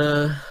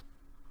Nissa.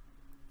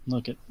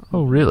 Look at.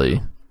 Oh,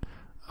 really?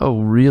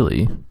 Oh,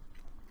 really?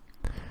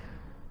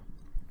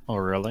 Oh,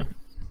 really?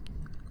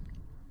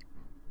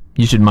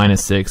 You should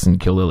 -6 and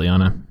kill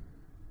Liliana.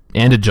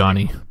 And a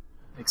Johnny.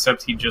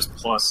 except he just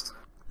plussed.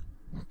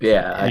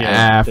 Yeah,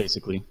 Yeah,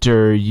 basically.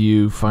 After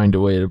you find a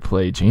way to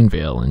play Chain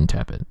Veil and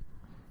tap it.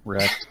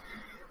 Wrecked.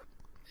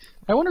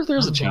 I wonder if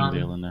there's a I'm chain done.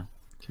 veil in there.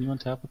 Can you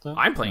untap with that?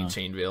 I'm playing No.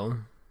 Chain Veil.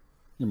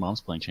 Your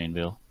mom's playing chain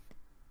veil.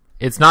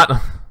 It's not...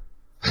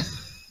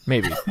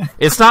 Maybe.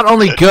 It's not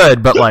only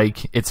good, but,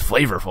 like, it's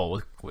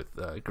flavorful with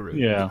Garou.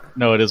 Yeah.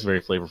 No, it is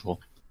very flavorful.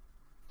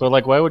 But,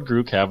 like, why would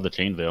Grook have the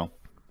chain veil?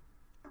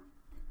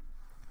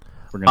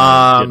 We're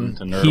gonna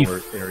get into He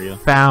nerd area.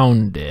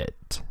 found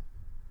it.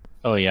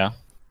 Oh, yeah?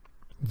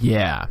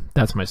 Yeah,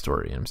 that's my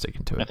story. I'm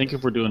sticking to I it. think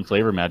if we're doing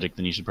flavor magic,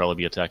 then you should probably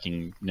be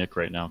attacking Nick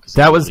right now. Cause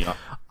That was... really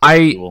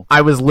I cool.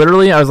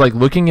 was like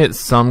looking at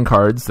some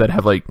cards that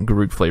have like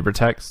Garou flavor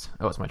text.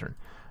 Oh, it's my turn.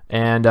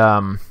 And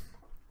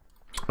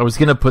I was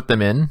gonna put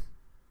them in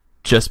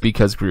just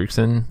because Garuk's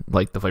in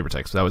like the flavor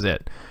text. That was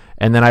it.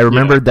 And then I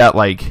remembered that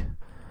like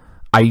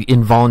I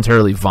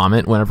involuntarily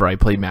vomit whenever I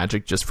play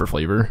Magic just for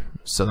flavor.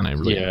 So then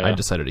I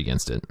decided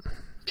against it.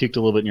 Puked a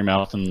little bit in your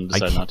mouth and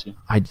decided not to.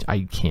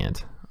 I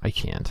can't.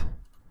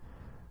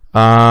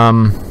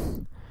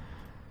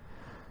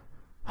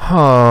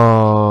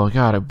 Oh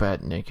god, I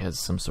bet Nick has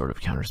some sort of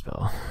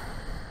counterspell.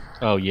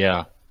 Oh,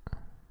 yeah.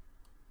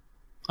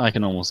 I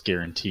can almost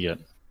guarantee it.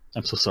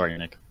 I'm so sorry,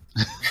 Nick.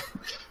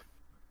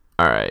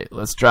 All right,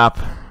 let's drop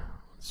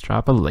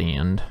a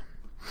land.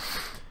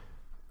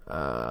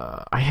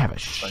 I have a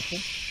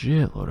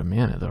shitload of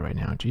mana though right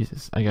now.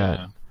 Jesus, I got.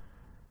 Yeah.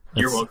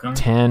 You're that's welcome.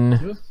 10.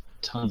 You have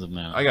tons of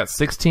mana. I got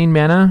 16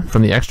 mana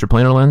from the extra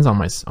planar lens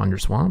on your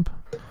swamp.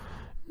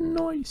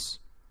 Nice.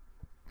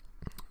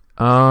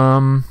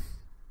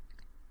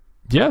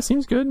 Yeah,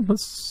 seems good.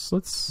 Let's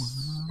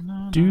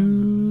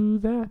do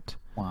that.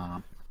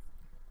 Wah.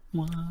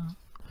 Wah.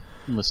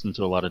 I'm listening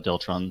to a lot of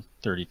Deltron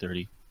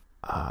 3030.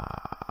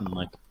 And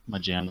like my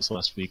jam this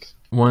last week.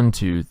 1,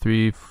 2,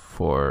 3,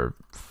 4,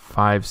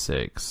 5,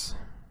 6,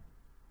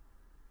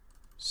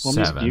 What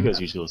music 7. do you guys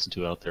usually listen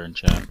to out there in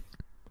chat?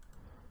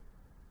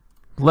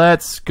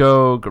 Let's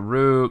go,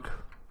 Garuk.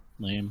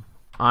 Lame.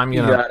 I'm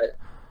you gonna got it.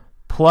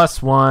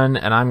 +1,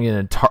 and I'm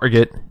gonna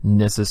target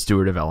Nissa,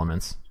 Steward of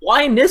Elements.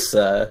 Why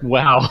Nissa?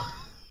 Wow.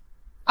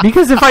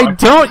 Because if I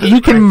don't,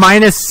 you can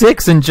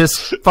 -6 and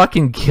just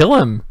fucking kill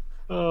him.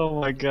 Oh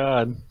my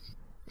god.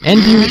 And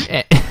you,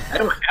 I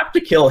don't have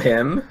to kill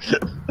him.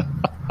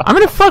 I'm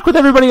gonna fuck with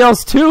everybody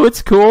else too.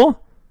 It's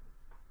cool.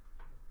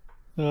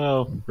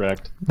 Oh,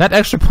 wrecked. That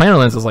extra planar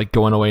lens is like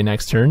going away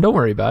next turn. Don't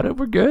worry about it.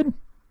 We're good.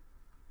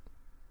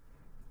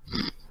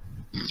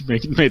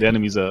 Made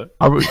enemies. Are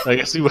we? I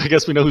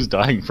guess we know who's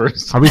dying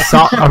first. Are we?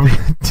 Are we?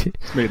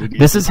 Made it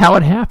This is how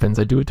it happens.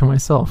 I do it to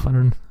myself. I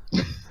don't.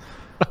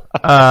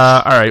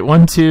 All right.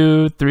 1,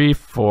 2, 3,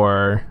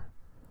 4.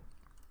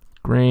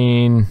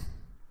 Green.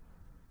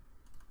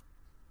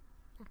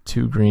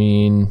 2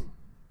 green.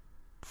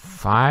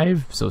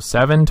 5. So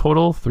 7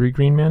 total. 3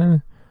 green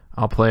mana.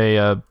 I'll play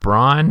a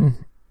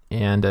Brawn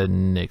and a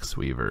Nyx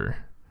Weaver.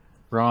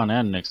 Braun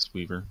and Nyx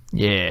Weaver.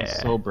 Yeah.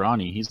 He's so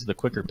brawny. He's the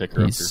quicker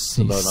picker. He's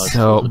up here.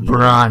 so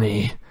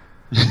brawny.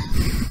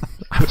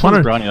 Which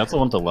one's brawny? That's the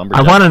one with the lumber.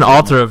 I want an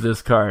altar of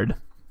this card.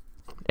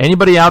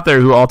 Anybody out there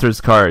who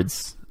alters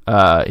cards,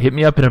 hit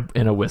me up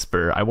in a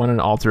whisper. I want an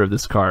altar of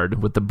this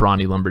card with the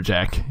brawny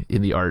lumberjack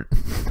in the art.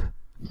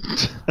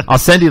 I'll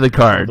send you the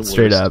card The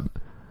straight worst. up.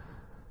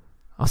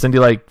 I'll send you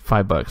like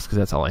 $5 because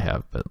that's all I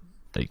have. But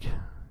like,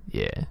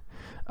 yeah.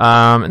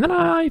 And then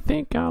I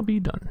think I'll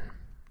be done.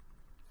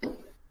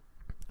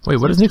 Wait,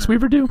 what does Nyx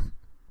Weaver do?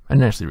 I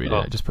didn't actually read it.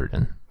 I just put it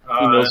in.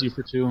 He knows you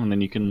for 2, and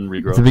then you can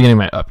regrow. At the beginning of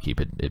my upkeep,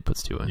 it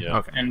puts 2 in. Yeah.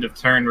 Okay. End of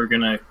turn, we're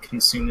gonna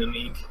consume the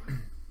meek.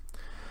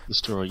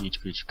 Destroy each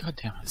creature. God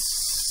damn it.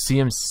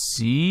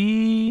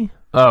 CMC.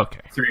 Okay.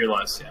 3 or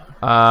less,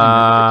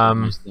 yeah.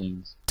 Those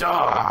things.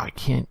 I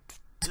can't.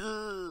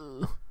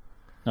 Duh.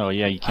 Oh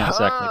yeah, you can't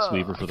sack Next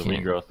Weaver for the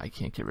regrowth. I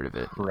can't get rid of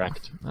it.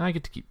 Correct. I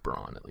get to keep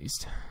Brawn at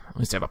least. At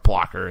least I have a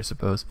blocker, I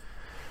suppose.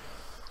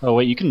 Oh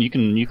wait, you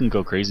can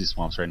go crazy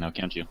swamps right now,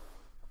 can't you?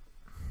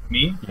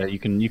 Me? Yeah, you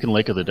can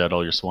Lake of the Dead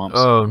all your swamps.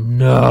 Oh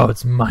no,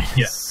 it's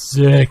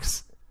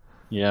 -6.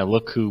 Yeah,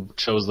 look who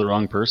chose the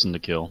wrong person to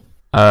kill.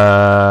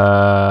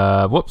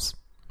 Whoops.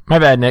 My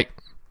bad, Nick.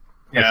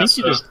 Yeah, I think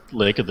you just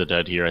Lake of the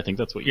Dead here. I think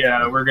that's what you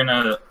Yeah, we're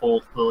gonna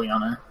ult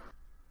Liliana.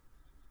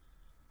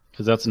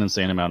 Because that's an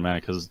insane amount of mana,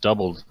 because it's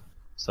doubled.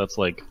 So that's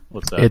like,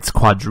 what's that? It's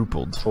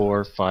quadrupled.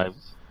 4, 5,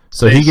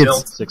 So he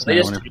gets 6 They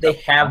mana. they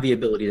have the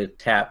ability to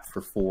tap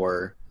for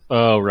 4.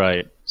 Oh,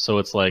 right. So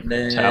it's like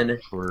Then- tap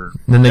for...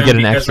 then they get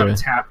an Because extra. I'm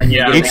tapping,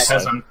 yeah, Each-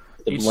 because I'm...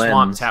 The Each blend.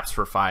 swamp taps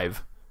for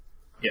 5.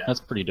 Yeah.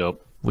 That's pretty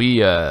dope. We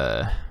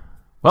well,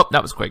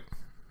 that was quick.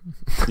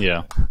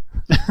 Yeah.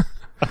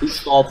 Whose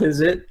fault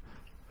is it?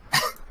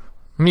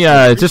 Let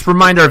me just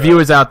remind our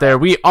viewers out there,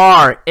 we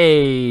are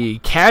a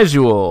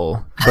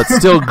casual but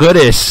still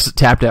goodish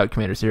tapped out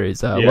commander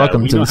series. Yeah,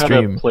 Welcome we to know the how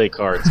stream. to play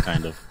cards,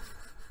 kind of.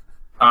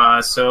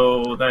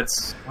 So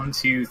that's 1,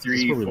 2, This is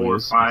 3, where we 4,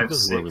 lose. I think 5, this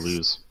is where we 6.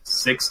 lose.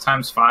 6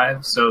 times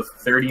 5, so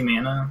 30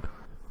 mana.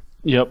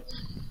 Yep.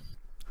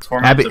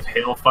 Torment Abby- of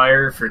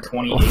Hailfire for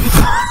 28.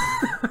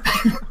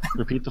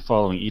 Repeat the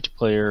following. Each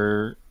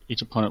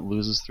opponent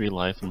loses 3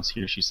 life unless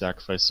he or she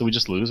sacrifices. So we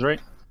just lose, right?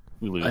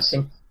 We lose.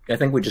 I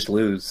think we just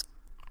lose.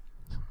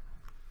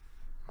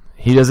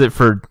 He does it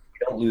for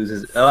We don't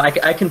lose. I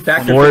can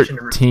factor fiction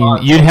in 14.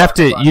 response.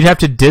 You'd have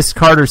to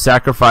discard or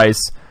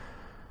sacrifice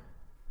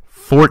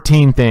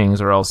 14 things,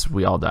 or else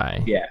we all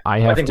die. Yeah, I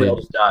have think we all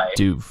to just die.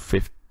 do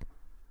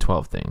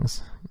 12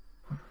 things.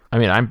 I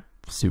mean, I'm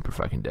super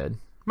fucking dead.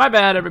 My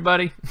bad,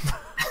 everybody.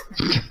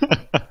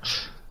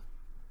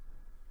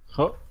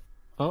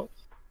 Oh.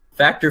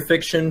 Factor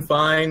fiction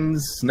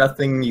finds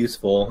nothing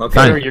useful. Okay.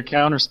 Fine. Your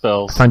counter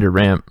spells. Find your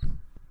ramp.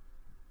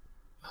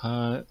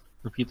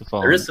 Repeat the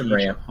following. There is some Each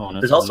ramp.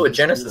 opponent There's also a loses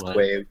 3 Genesis life.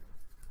 wave.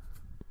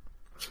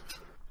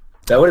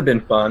 That would have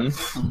been fun.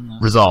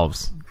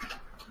 Resolves.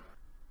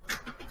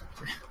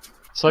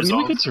 So I mean, we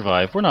Resolve. could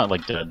survive. We're not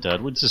like dead.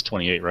 It's just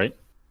 28, right?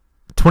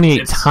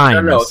 28 It's-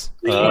 times.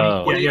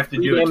 Oh. Yeah, you have to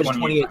do it damage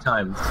 28 28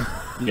 times.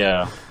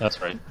 Yeah,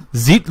 that's right.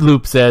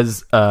 Zeetloop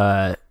says,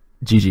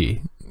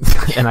 GG.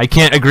 And I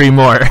can't agree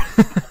more.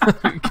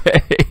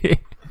 Okay.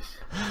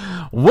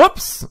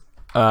 Whoops.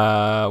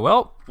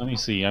 Well, Let me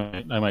see.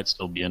 I might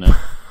still be in it.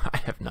 I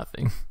have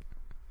nothing.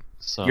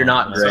 So, You're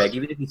not, Greg.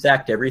 Even if you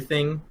sacked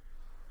everything,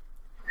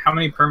 How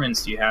many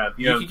permanents do you have?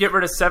 You could get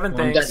rid of 7 One,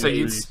 things, two, so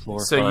you three, four,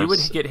 so you five, would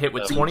six, get hit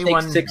with seven,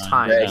 21 take 6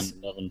 times. Greg. 10,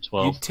 11,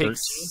 12, You'd take 13.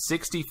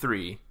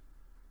 63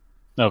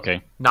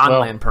 Okay.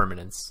 non-land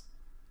permanents.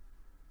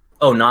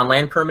 oh,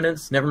 non-land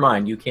permanents. Never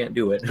mind. You can't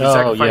do it. You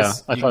Oh, yeah.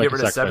 sacrifice, I you thought I get could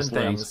rid of 7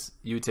 sacrifice lands. things.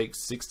 You would take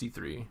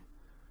 63.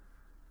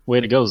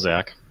 Way to go,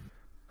 Zach.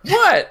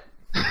 What?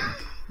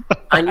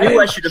 I knew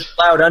I should have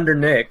plowed under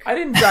Nick. I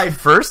didn't die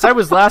first. I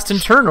was last in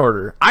turn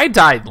order. I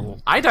died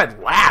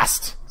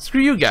last. Screw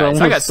you guys.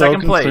 Someone I was got so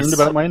second place. concerned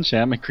about my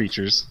enchantment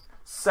creatures.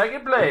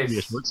 Second Maybe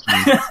a place. short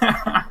stream.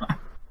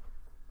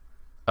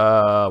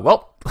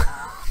 Well,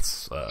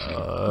 let's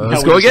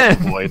Now go we just have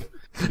again. Void.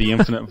 The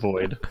infinite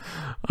void.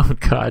 Oh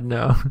God,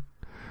 no!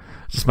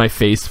 Just my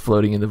face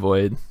floating in the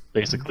void,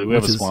 Basically, we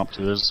have a Which is- swamp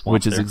too. There's a swamp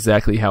which is there.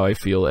 exactly how I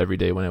feel every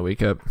day when I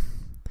wake up.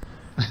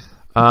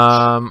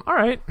 All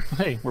right,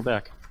 Hey, we're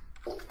back.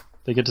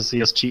 They get to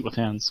see us cheat with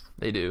hands.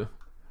 they do.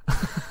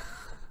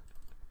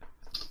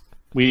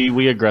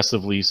 We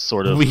aggressively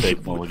sort of We-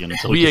 fake mulligan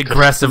until We get cut.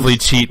 aggressively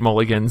cheat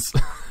mulligans.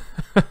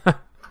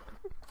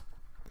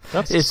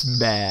 That's It's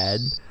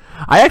bad.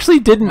 I actually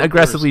didn't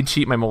aggressively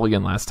cheat my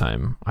mulligan last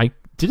time. I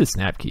did a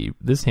snap keep.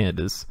 This hand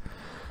is...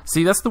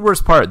 See, that's the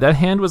worst part. That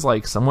hand was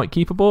like somewhat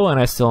keepable, and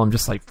I still am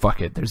just like, fuck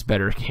it. There's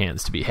better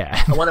hands to be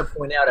had. I want to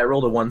point out I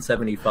rolled a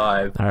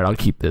 175. All right, I'll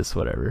keep this.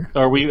 Whatever.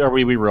 Are we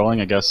re-rolling?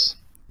 I guess.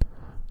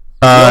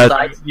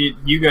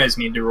 You guys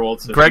need to roll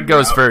to. Greg figure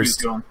goes out who's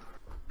first. going.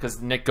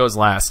 Because Nick goes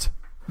last.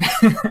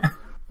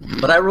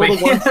 But I rolled a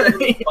Wait.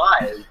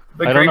 175.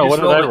 But I Greg don't know,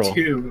 just what did I rolled a roll?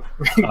 2.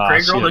 Ah,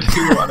 Greg rolled a shit.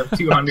 2 out of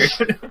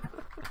 200.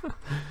 I'm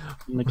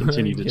gonna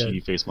continue to Yeah.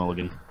 cheat face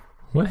mulligan.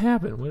 What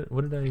happened?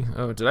 What did I...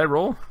 Oh, did I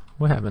roll?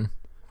 What happened?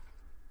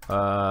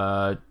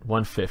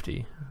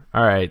 150.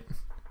 All right.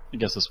 I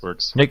guess this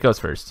works. Nick goes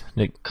first.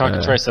 Nick.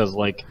 Cockatrice has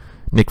like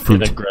Nick an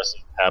Foot.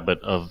 aggressive habit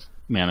of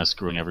mana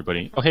screwing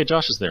everybody. Oh, hey,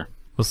 Josh is there.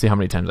 We'll see how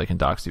many times I can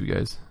dox you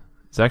guys.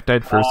 Zach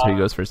died first, so he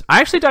goes first. I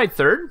actually died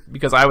third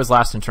because I was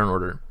last in turn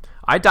order.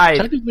 I died...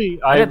 Technically,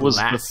 I I had was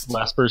last. the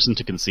last person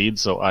to concede,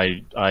 so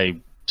I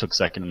took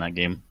second in that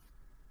game.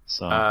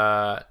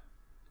 So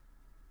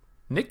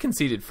Nick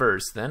conceded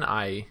first, then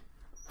I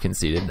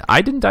conceded.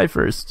 I didn't die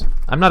first.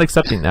 I'm not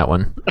accepting that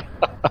one.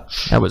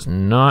 That was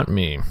not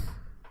me.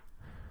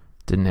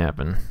 Didn't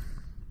happen.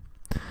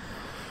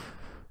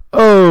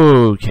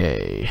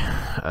 Okay.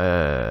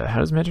 How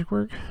does magic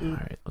work?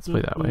 Alright, let's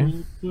play that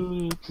way.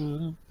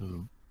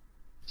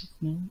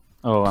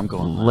 Oh, I'm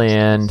going last.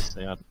 Land.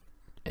 Sad.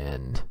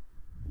 And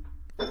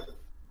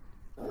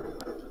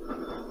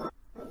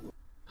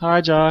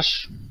Hi,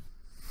 Josh.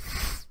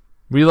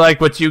 we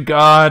like what you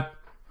got.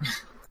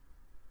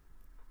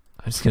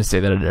 I'm just gonna say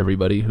that to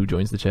everybody who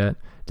joins the chat.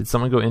 Did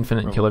someone go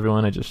infinite and kill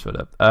everyone? I just showed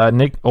up.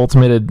 Nick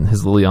ultimated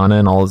his Liliana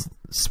and all his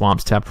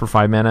swamps tapped for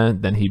 5 mana.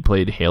 Then he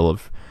played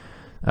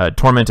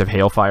Torment of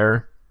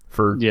Hailfire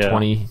for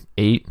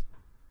 28.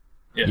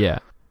 Yeah.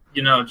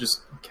 You know,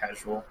 just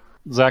casual.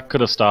 Zach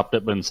could have stopped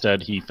it, but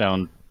instead he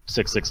found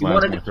 6/6 He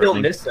lands. wanted to kill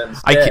Nissa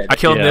I instead.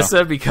 killed Yeah.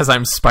 Nissa because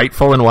I'm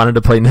spiteful and wanted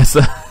to play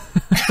Nissa.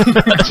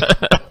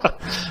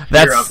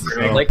 You're up,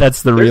 Greg. Like,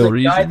 that's the there's real a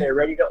reason. guy there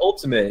ready to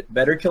ultimate.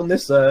 Better kill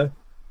Nissa.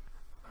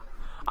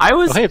 I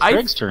was. Oh, hey, it's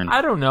Greg's turn.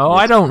 I don't know.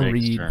 It's I don't Greg's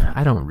read. turn.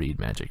 I don't read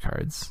Magic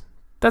cards.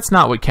 That's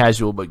not what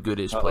casual but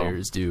goodish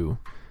players do.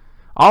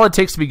 All it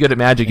takes to be good at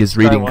Magic is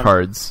reading one.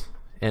 cards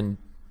and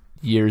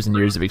years and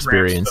years of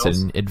experience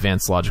spells. and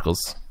advanced logical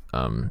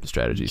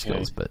strategy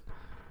skills. But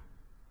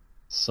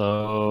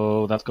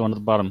So that's going to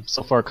the bottom.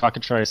 So far,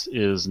 Cockatrice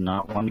is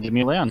not wanting to give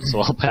me a land, so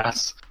I'll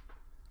pass.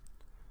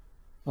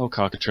 Oh,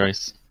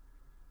 Cockatrice.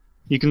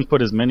 You can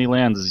put as many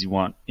lands as you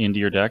want into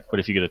your deck, but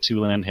if you get a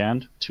 2-land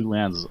hand, 2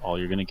 lands is all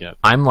you're going to get.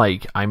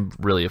 I'm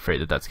really afraid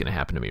that that's going to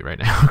happen to me right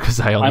now because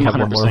I only I'm have 100%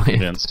 one more land.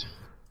 convinced.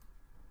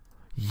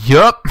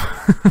 Yup.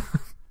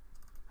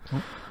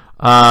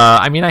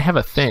 I mean, I have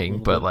a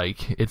thing, but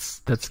like,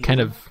 that's kind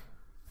of.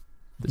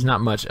 There's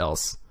not much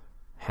else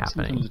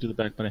happening. Sometimes I do the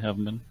back, but I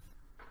haven't been.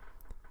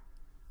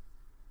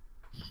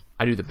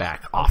 I do the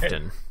back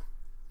often.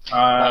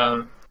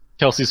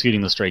 Kelsey's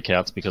feeding the stray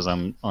cats because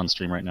I'm on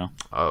stream right now.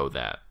 Oh,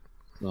 that.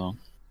 So,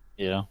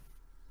 yeah. I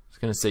was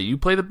gonna say you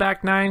play the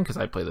back 9 because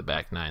I play the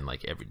back 9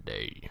 like every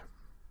day.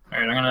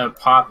 Alright, I'm gonna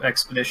pop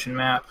Expedition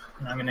Map,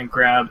 and I'm gonna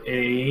grab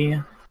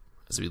a...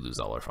 As we lose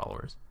all our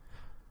followers.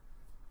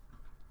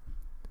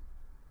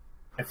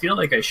 I feel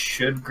like I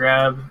should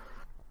grab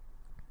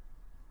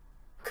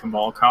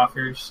Cabal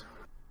Coffers.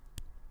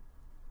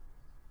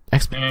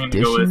 Expedition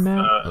go with,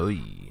 map?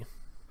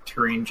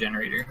 Terrain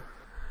Generator.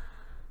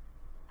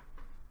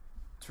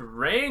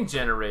 Terrain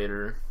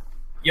generator?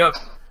 Yup.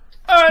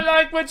 I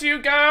like what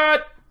you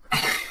got!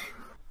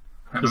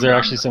 Is there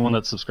actually someone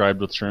that's subscribed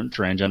with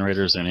Terrain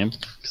Generator as their name?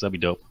 Because that'd be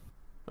dope.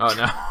 Oh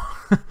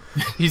no.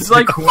 He's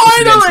like,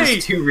 coincidence finally!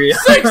 is too real.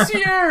 6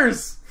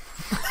 years!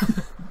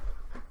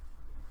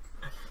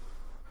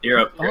 You're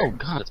up. Oh,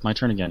 God, it's my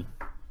turn again.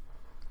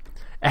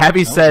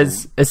 Abby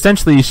says,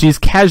 essentially, she's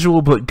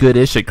casual but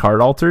goodish at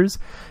card alters.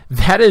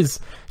 That is,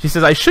 she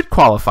says, I should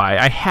qualify.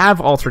 I have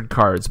altered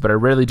cards, but I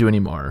rarely do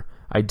anymore.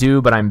 I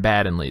do, but I'm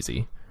bad and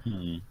lazy.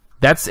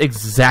 That's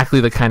exactly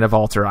the kind of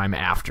alter I'm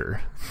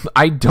after.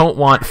 I don't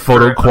want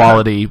photo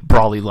quality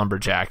Brawly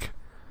Lumberjack.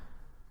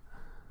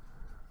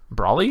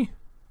 Brawly?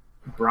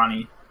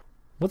 Brawny.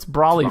 What's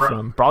Brawly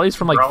from? Brawly's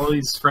from like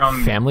Brawly's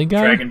from Family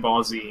Guy? Dragon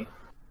Ball Z.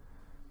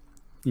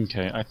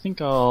 Okay, I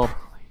think I'll...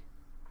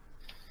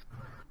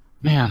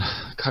 Man,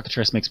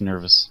 Cockatrice makes me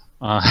nervous.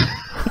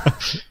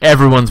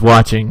 Everyone's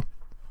watching.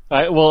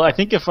 I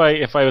think if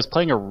I was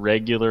playing a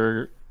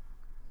regular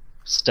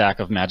stack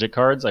of Magic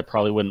cards, I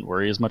probably wouldn't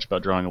worry as much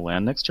about drawing a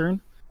land next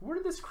turn. Where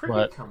did this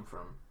But- come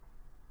from?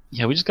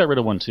 Yeah, we just got rid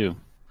of one too.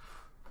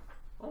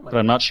 Oh my But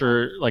I'm not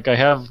sure. Like, I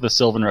have the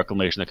Sylvan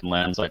Reclamation that can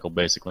land cycle,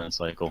 basic land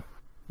cycle.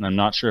 And I'm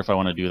not sure if I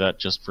want to do that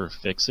just for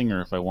fixing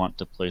or if I want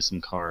to play some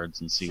cards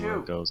and see where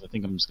it goes. I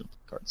think I'm just going to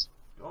play cards.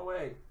 Go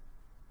away.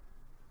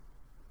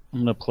 I'm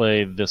going to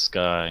play this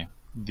guy,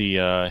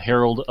 the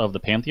Herald of the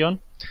Pantheon.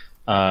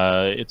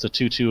 It's a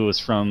 2/2. It's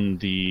from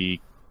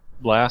the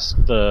last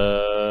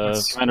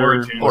That's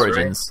Commander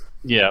Origins.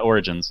 Yeah,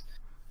 Origins.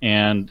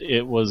 And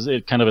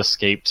it kind of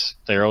escaped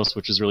Theros,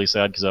 which is really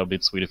sad because that would be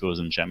sweet if it was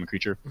an enchantment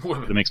creature.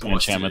 It makes my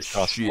enchantments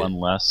cost 1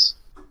 less,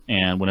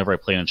 and whenever I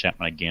play an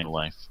enchantment, I gain a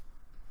life.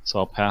 So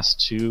I'll pass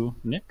to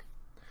Nick.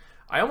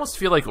 I almost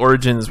feel like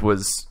Origins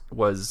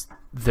was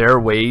their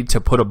way to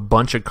put a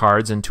bunch of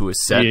cards into a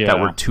set that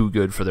were too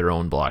good for their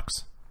own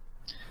blocks.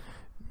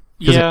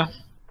 Yeah.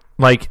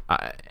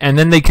 And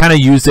then they kind of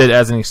used it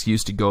as an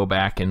excuse to go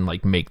back and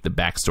like make the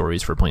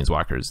backstories for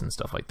Planeswalkers and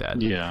stuff like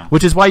that. Yeah.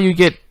 Which is why you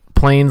get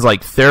planes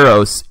like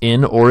Theros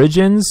in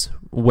Origins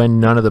when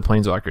none of the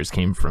Planeswalkers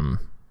came from...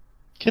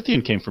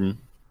 Kithian came from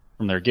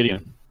there.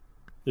 Gideon.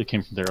 It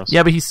came from Theros.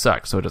 Yeah, but he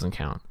sucks, so it doesn't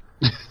count.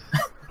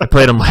 I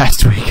played him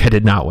last week. I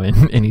did not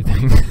win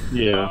anything.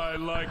 Yeah. I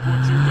like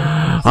what you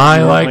got.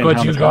 I like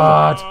what you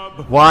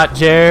got.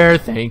 Watcher,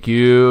 thank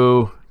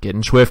you.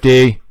 Getting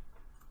swifty.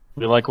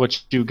 We like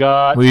what you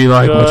got. We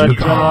like what you Good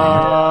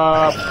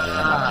got.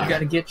 job. You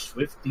gotta get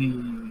swifty.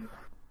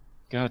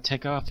 Gotta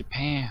take off your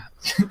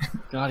pants.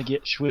 Gotta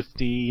get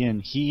swifty in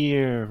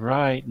here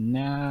right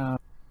now.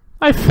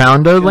 I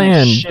found a Gonna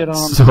land, shit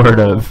on the sort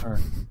of. floor.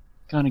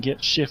 Gonna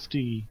get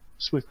shifty,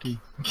 swifty.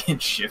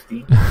 Get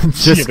shifty.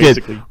 Just Yeah, get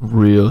basically.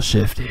 real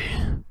shifty.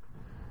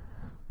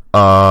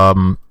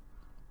 I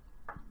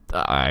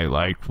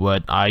liked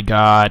what I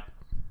got.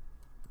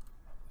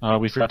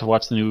 We forgot to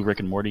watch the new Rick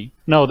and Morty.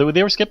 No,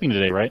 they were skipping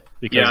today, right?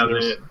 Because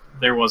Yeah,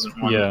 there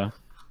wasn't one. Yeah,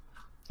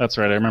 that's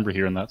right. I remember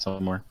hearing that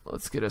somewhere.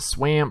 Let's get a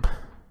swamp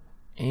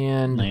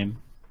and Name.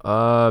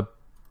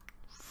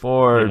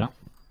 for Yeah.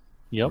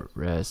 Yep.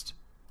 rest.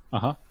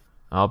 Uh-huh.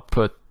 I'll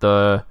put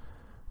the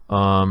hang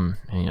on,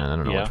 I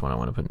don't know Yeah. which one I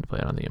want to put into play.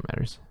 I don't think it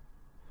matters.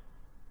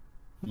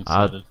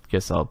 I I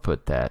guess I'll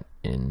put that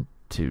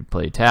into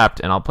play tapped,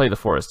 and I'll play the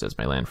forest as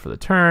my land for the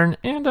turn,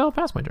 and I'll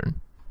pass my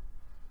turn.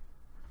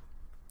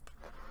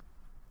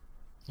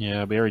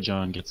 Yeah, Barry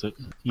John gets it.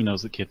 He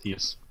knows that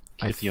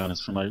Kithion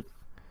is from my...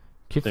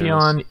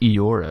 Kithion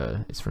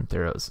Eora is from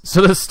Theros.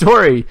 So the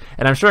story,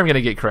 and I'm sure I'm going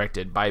to get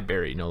corrected by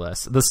Barry, no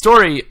less. The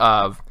story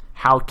of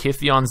how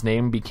Kithion's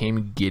name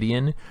became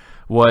Gideon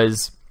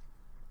was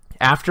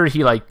after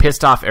he like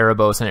pissed off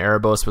Erebos, and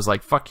Erebos was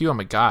like, "Fuck you, I'm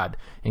a god,"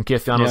 and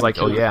Kithion was like,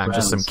 "Oh yeah, I'm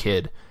just some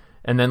kid."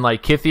 And then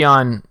like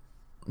Kithion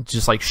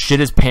just like shit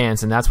his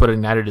pants, and that's what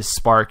ignited his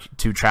spark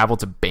to travel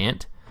to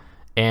Bant.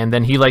 And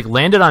then he like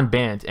landed on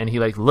Bant, and he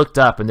like looked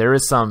up, and there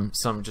is some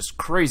just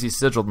crazy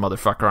sigiled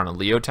motherfucker on a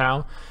Leotau,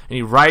 and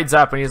he rides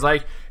up, and he's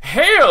like,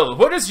 "Hail!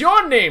 What is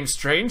your name,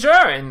 stranger?"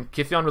 And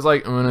Kithion was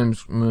like, my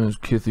name's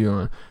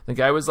Kithion." The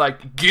guy was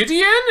like,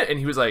 "Gideon?" And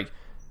he was like,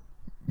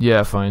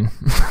 "Yeah, fine."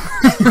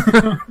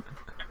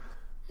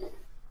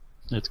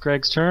 It's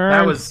Greg's turn.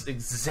 That was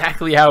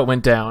exactly how it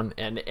went down,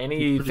 and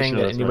anything sure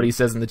that that's anybody right.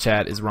 says in the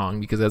chat is wrong,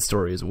 because that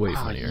story is way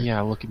funnier. Yeah,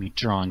 look at me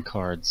drawing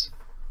cards.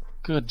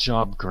 Good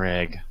job,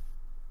 Greg.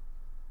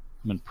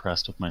 I'm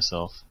impressed with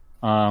myself.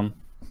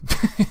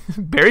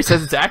 Barry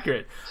says it's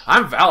accurate.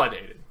 I'm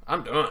validated.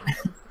 I'm done.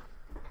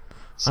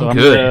 So I'm I'm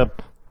good. gonna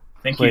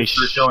Thank play you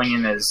for filling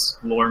in as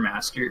lore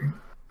master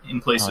in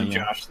place Oh, of yeah.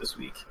 Josh this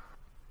week.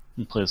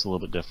 play this a little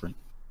bit different.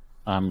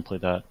 I'm gonna play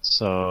that.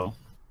 So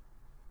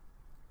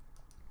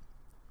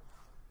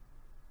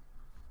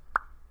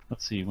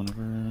let's see.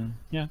 Whenever,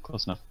 yeah,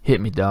 close enough.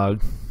 Hit me,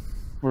 dog.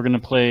 We're gonna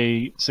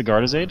play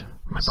Sigardazade.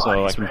 My So I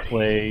body's can ready.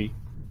 play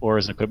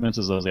auras and equipments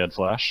as though they had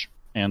flash.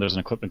 And there's an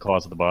equipment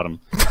clause at the bottom,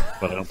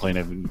 but I don't play any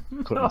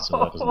equipment, so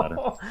that doesn't matter.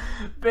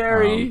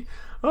 Barry.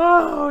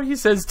 He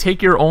says,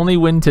 "Take your only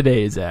win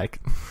today, Zach."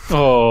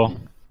 Oh,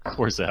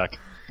 poor Zach.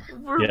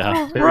 We're,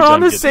 Yeah, we're Barry on John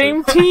the gets same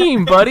it.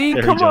 team, buddy.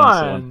 Barry Come John's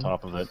still on.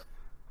 top of it.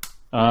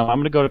 I'm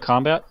gonna go to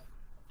combat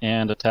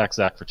and attack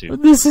Zach for 2.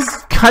 This is,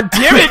 God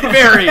damn it,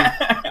 Barry.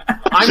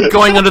 I'm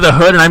going under the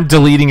hood, and I'm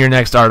deleting your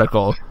next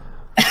article.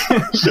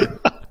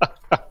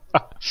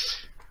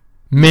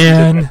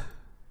 Man.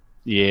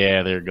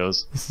 Yeah, there it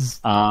goes. This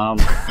is...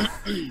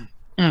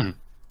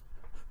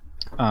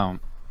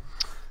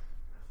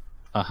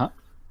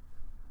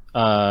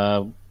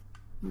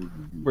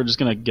 We're just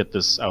gonna get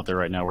this out there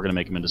right now. We're gonna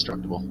make him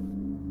indestructible.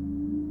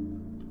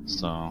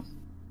 So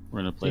we're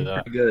gonna play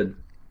that. Pretty good.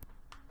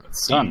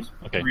 Done. Seems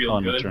Okay, real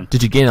on my good. turn.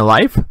 Did you gain a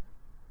life?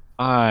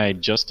 I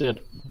just did.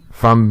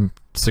 From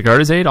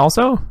Sigardazade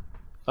also?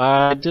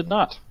 I did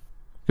not.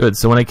 Good,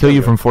 so when I kill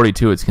you from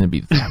 42, it's going to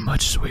be that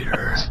much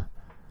sweeter.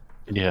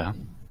 Yeah.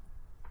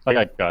 I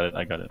got it.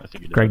 I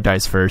figured Greg it.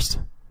 dies first.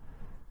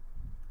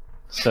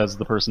 Says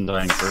the person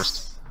dying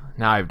first.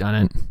 Now I've done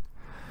it.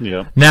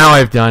 Yeah. Now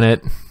I've done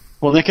it.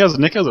 Well, Nick has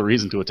a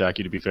reason to attack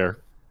you. To be fair,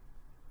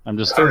 I'm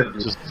just following. I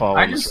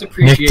the just trend.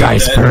 appreciate Nick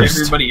dies that first.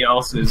 everybody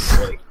else is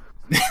like,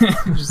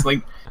 just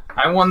like,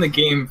 I won the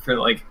game for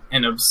like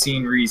an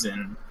obscene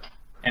reason,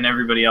 and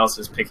everybody else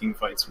is picking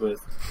fights with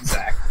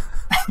Zach.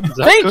 Zach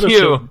Thank could've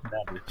you. been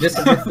better. This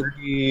is a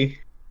 30.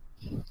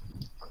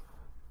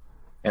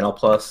 And I'll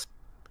plus.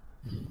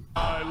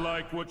 I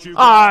like what you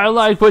I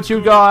like what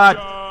you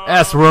got.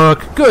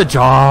 S-Rook, good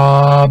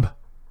job.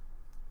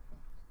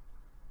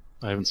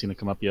 I haven't seen it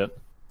come up yet.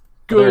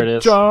 There it Good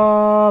is.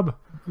 job.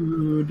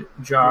 Good We'll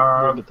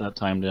job. get that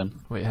timed in.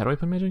 Wait, how do I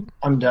play Magic?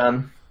 I'm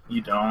done.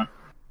 You don't.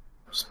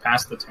 Just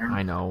pass the turn.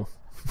 I know.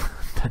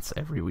 That's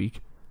every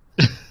week.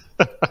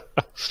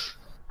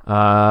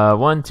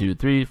 1, 2,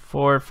 3,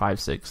 4, 5,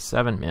 6,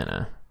 7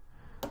 mana.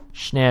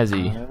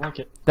 Schnazzy. I like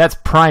it. That's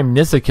prime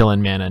Nissa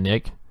killing mana,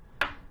 Nick.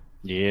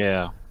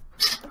 Yeah.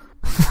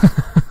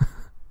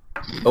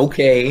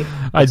 Okay.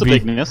 That's a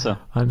big Nissa.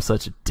 I'm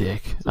such a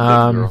dick. It's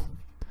a big girl.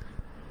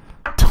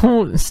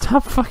 Don't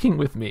stop fucking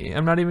with me.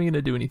 I'm not even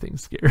gonna do anything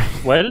scary.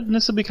 Why did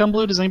Nissa become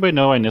blue? Does anybody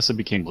know why Nissa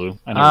became blue?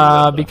 I never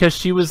read that. Because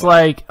she was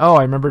like, "Oh,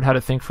 I remembered how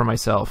to think for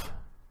myself."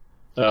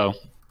 Oh,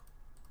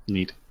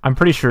 neat. I'm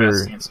pretty sure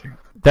Best answer.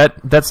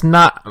 that's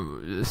not.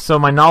 So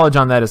my knowledge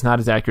on that is not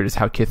as accurate as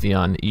how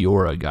Kithion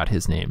Eora got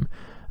his name.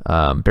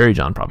 Barry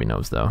John probably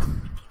knows though.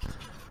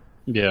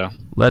 Yeah.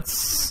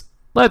 Let's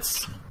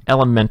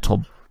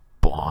elemental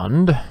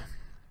bond,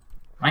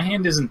 My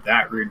hand isn't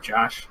that rude,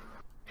 Josh.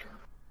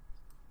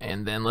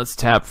 and then let's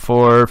tap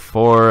for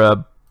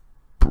a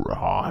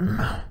Brawn,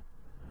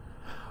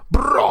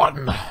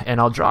 and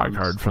I'll draw a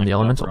card from the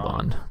elemental Brawn.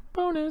 bond.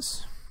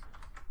 Bonus.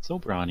 So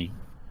brawny.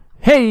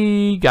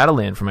 Hey, got a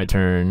land for my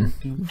turn.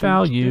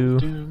 Value.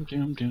 Doom,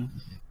 doom,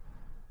 doom.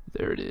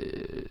 There it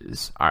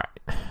is. All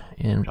right,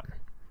 and I'm done.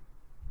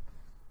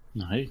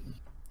 Nice.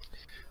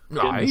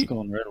 Getting this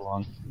going right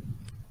along.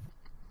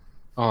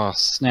 Oh,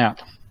 snap.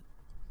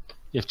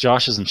 If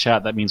Josh is in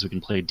chat, that means we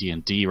can play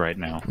D&D right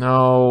now.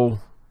 No,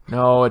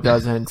 it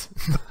doesn't.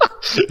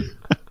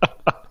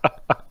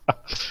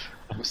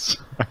 I'm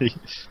sorry.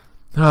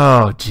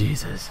 Oh,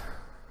 Jesus.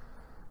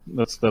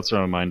 That's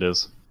where my mind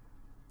is.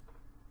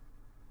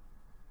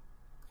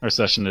 Our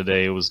session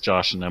today was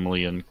Josh and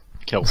Emily and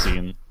Kelsey,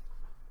 and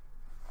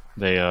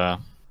they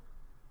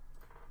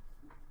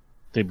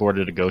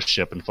boarded a ghost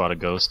ship and fought a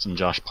ghost, and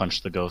Josh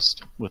punched the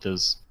ghost with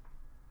his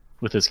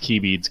key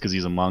beads because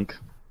he's a monk.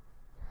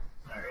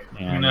 Alright,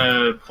 I'm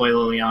gonna play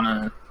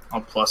Liliana.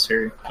 I'll plus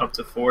her up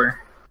to 4.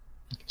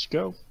 Let's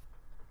go.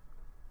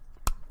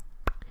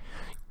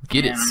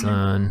 Get it,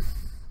 son.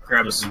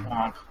 Grab a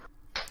swamp.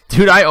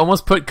 Dude, I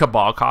almost put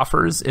Cabal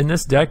Coffers in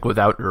this deck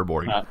without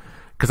Urborg.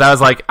 Because I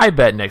was like, I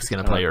bet Nick's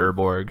going to play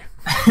Urborg.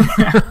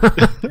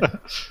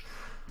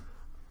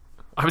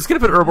 I was going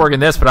to put Urborg in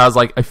this, but I was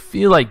like, I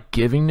feel like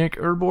giving Nick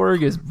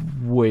Urborg is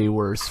way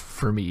worse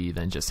for me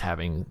than just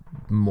having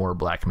more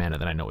black mana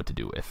than I know what to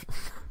do with.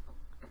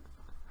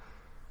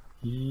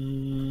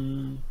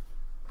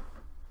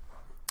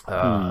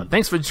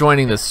 Thanks for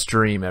joining the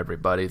stream,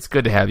 everybody. It's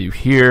good to have you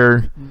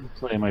here.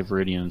 Play my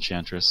Viridian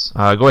Enchantress.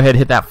 Go ahead and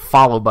hit that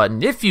follow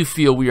button if you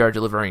feel we are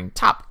delivering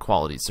top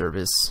quality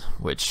service,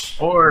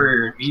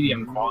 or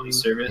medium quality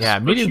service. Yeah,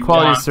 medium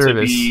quality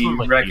service to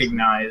be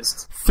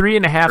recognized.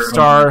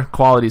 3.5-star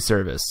quality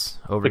service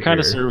over the kind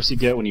here. of service you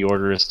get when you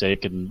order a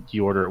steak and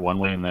you order it one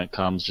way and that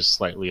comes just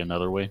slightly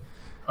another way.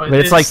 But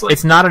it's like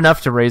it's not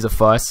enough to raise a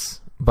fuss.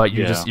 But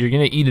you're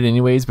gonna eat it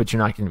anyways, but you're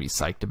not gonna be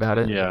psyched about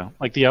it. Yeah,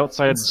 like the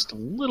outside's just a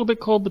little bit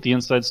cold, but the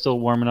inside's still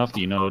warm enough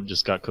that you know it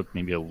just got cooked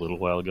maybe a little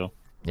while ago.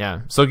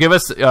 Yeah, so give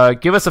us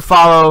a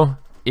follow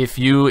if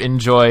you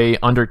enjoy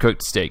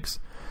undercooked steaks.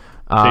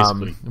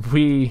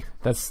 Basically,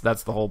 that's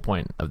the whole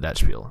point of that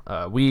spiel.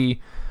 I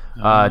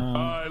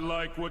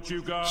like what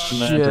you got.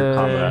 Enter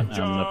combat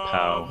and the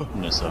POW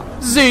Nissa.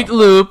 Zoot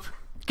Loop,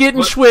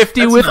 getting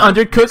swifty with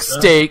undercooked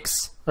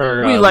steaks.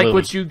 We like Lily.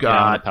 what you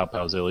got. Yeah,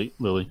 POW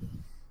Lily.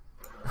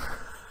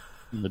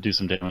 I'm gonna do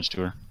some damage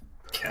to her.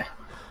 Okay.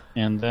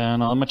 And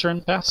then on my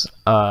turn, pass.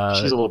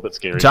 She's a little bit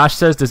scary. Josh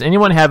says, does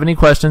anyone have any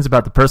questions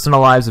about the personal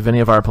lives of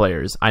any of our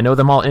players? I know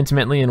them all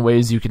intimately in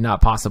ways you could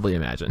not possibly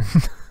imagine.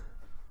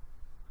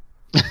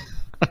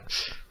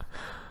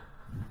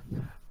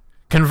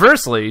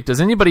 Conversely, does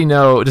anybody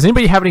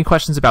have any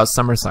questions about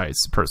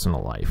Summersight's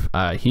personal life?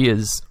 He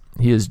is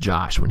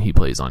Josh when he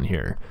plays on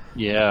here.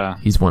 Yeah.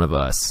 He's one of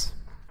us.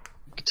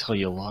 I could tell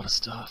you a lot of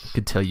stuff. I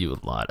can tell you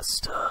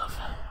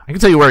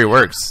where he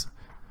works.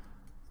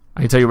 I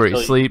can tell you where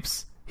he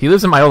sleeps. He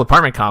lives in my old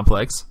apartment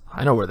complex.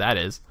 I know where that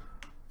is.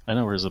 I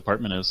know where his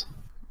apartment is.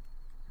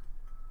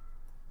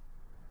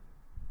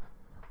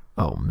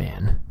 Oh,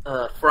 man.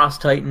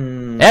 Frost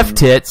Titan.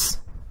 F-tits.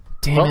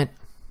 Damn it.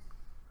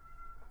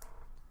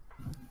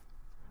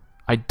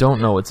 I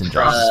don't know what's in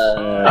Josh.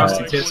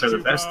 Frosty tits are the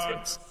best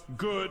tits.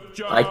 Good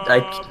job.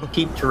 I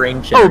keep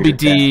terrain generator.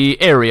 OBD,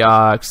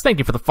 Ariox, thank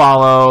you for the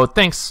follow.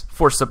 Thanks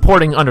for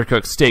supporting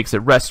undercooked steaks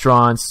at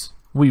restaurants.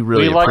 We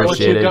really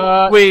appreciate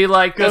it. We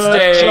like the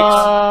steaks.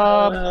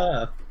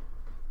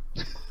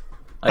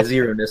 I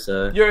zero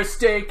Nissa. Your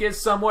steak is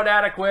somewhat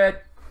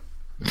adequate.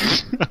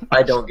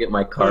 I don't get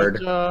my card.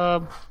 Good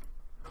job.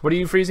 What are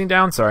you freezing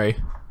down? Sorry.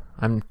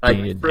 I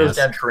froze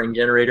down terrain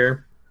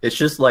generator. It's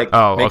just like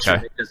make sure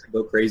it doesn't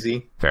go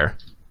crazy. Fair.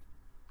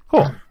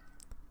 Cool.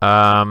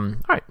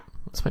 Alright.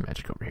 Let's play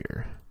Magic over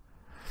here.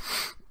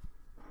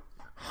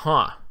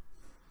 Huh.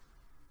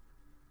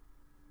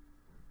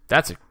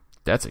 That's a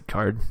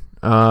card.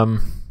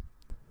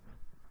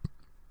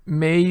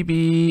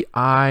 Maybe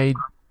I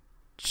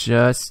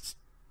just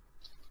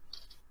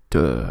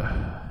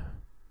 1,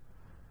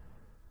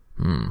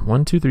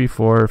 2, 3,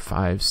 4,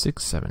 5,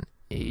 6, 7,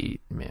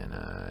 8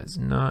 mana is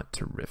not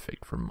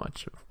terrific for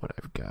much of what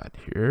I've got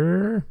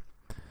here.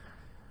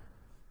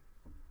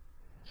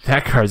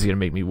 That card's gonna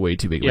make me way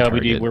too big of a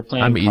target. We're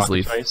playing I'm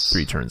easily Cockatrice.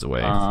 3 turns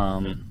away.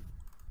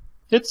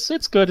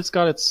 It's good. It's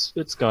got its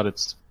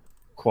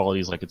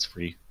qualities, like it's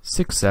free.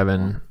 6,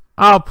 7.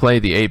 I'll play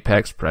the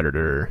Apex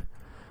Predator,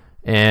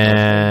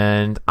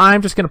 and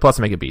I'm just gonna plus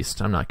make a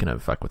beast. I'm not gonna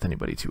fuck with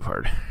anybody too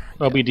hard.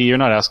 OBD, you're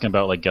not asking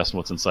about like guessing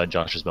what's inside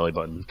Josh's belly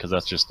button, because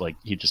that's just like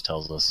he just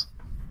tells us.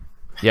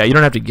 Yeah, you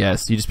don't have to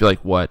guess. You just be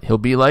like, "What?" He'll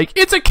be like,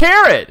 "It's a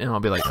carrot," and I'll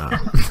be like,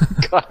 "Oh."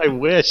 God, I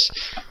wish.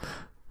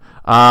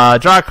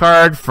 Draw a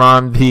card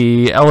from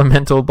the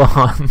Elemental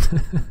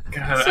Bond.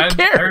 God,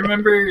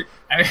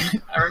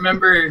 I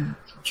remember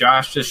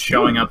Josh just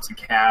showing up to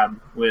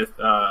cab with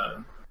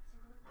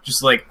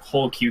just like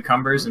whole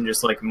cucumbers and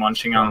just like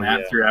munching on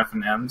that through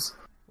F&Ms.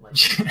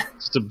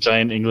 Just a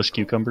giant English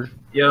cucumber.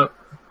 Yep.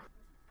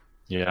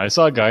 Yeah, I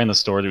saw a guy in the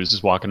store that was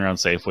just walking around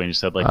Safeway and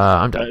just had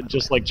like,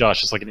 just like Josh,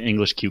 just like an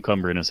English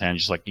cucumber in his hand,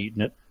 just like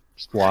eating it,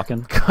 just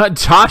walking. God,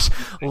 Josh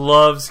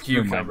loves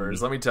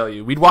cucumbers. Let me tell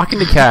you, we'd walk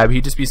into cab,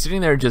 he'd just be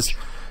sitting there just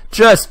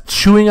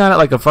chewing on it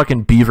like a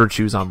fucking beaver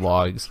chews on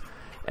logs,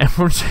 and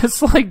we're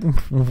just like,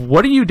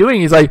 "What are you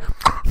doing?" He's like,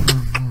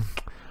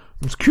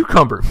 It's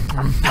cucumber.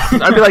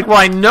 I'd be like, well,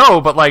 I know,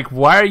 but like,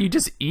 why are you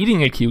just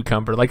eating a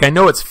cucumber? Like, I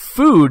know it's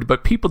food,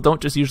 but people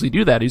don't just usually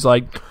do that. He's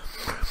like,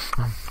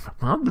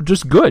 well, they're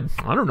just good.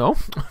 I don't know.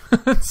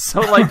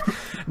 So like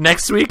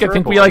next week, I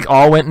think we like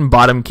all went and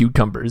bought him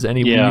cucumbers, and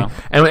and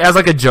as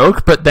like a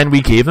joke, but then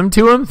we gave them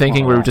to him,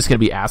 thinking we were just gonna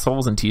be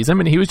assholes and tease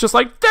him, and he was just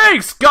like,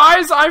 "Thanks,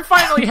 guys, I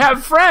finally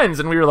have friends,"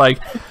 and we were like,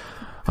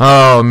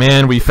 "Oh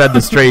man, we fed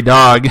the stray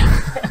dog."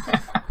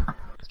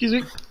 Excuse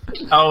me.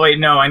 Oh wait,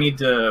 no, I need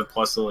to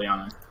plus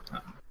Liliana.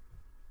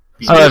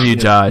 I love you,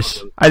 Josh.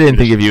 I didn't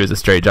think of you as a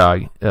stray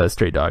dog.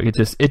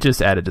 It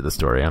just added to the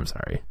story. I'm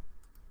sorry.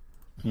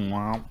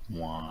 Wah,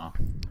 wah.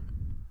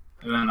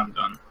 And then I'm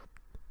done.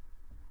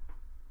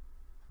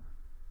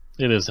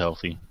 It is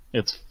healthy.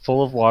 It's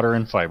full of water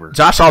and fiber.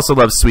 Josh also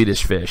loves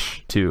Swedish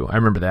fish too. I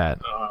remember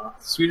that.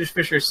 Swedish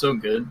fish are so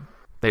good.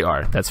 They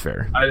are. That's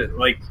fair. I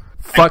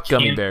Fuck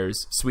gummy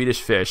bears.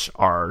 Swedish fish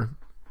are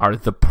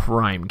the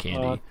prime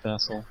candy.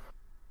 Vessel.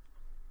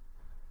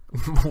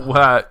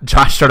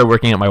 Josh started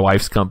working at my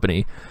wife's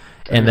company,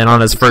 and then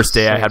on his first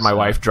day, I had my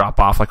wife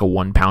drop off like a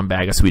 1-pound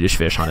bag of Swedish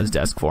fish on his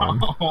desk for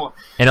him,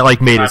 and it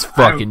like made his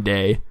fucking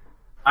day.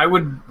 I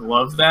would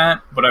love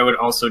that, but I would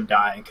also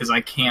die because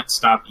I can't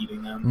stop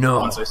eating them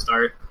once I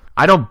start.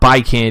 I don't buy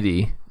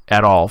candy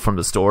at all from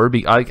the store.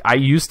 I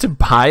used to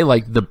buy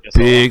like the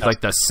big,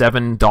 like the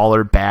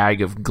 $7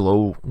 bag of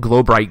Glow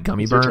Bright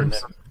gummy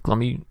worms.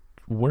 Glummy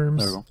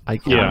worms?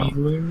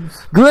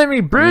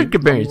 Glummy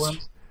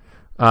worms.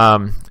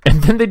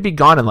 And then they'd be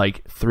gone in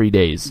like 3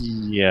 days.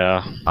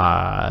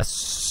 Yeah.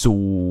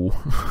 So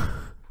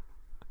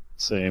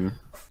Same.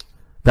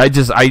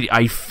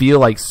 I feel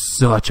like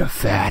such a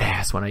fat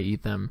ass when I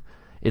eat them.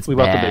 We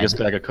bought the biggest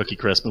bag of Cookie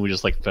Crisp, and we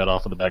just like fed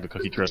off of the bag of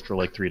Cookie Crisp for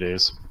like 3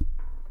 days.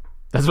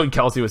 That's what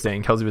Kelsey was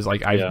saying. Kelsey was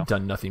like, I've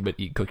done nothing but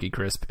eat Cookie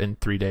Crisp in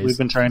 3 days. We've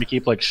been trying to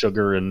keep like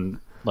sugar and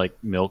like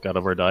milk out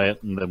of our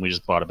diet, and then we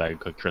just bought a bag of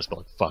Cookie Crisp, but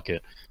like fuck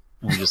it,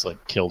 and we just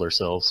like killed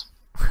ourselves.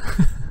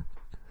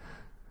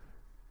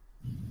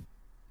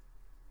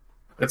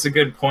 That's a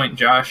good point,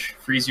 Josh.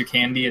 Freeze your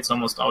candy; it's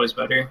almost always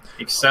better,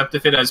 except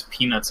if it has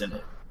peanuts in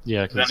it.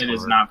 Yeah, then it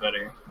is not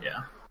better.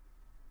 Yeah.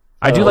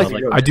 I do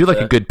like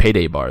a good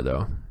payday bar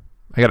though.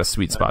 I got a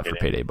sweet spot for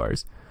payday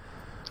bars.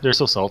 They're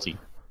so salty.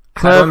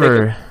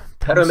 Clever.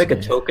 How do I make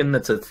a token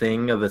that's a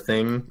thing of a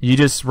thing? You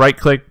just right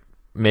click,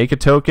 make a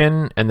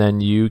token, and then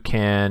you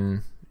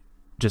can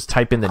just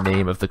type in the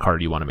name of the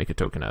card you want to make a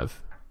token of.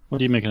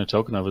 What are you making a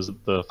token of? Is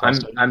it the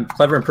Frost Titan? I'm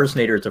Clever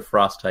Impersonator. It's a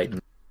Frost Titan.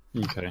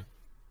 Okay.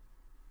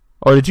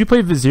 Oh, did you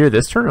play Vizier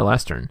this turn or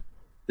last turn?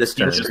 This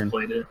turn. I just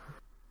played it.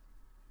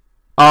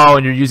 Oh,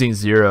 and you're using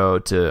 0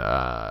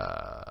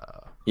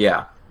 to...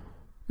 Yeah.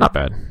 Not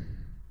bad.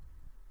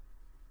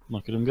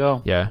 Look at him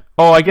go. Yeah.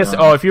 Oh, I guess...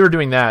 if you were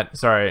doing that,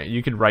 sorry,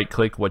 you could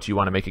right-click what you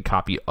want to make a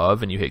copy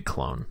of, and you hit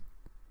clone.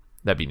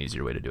 That'd be an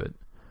easier way to do it.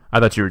 I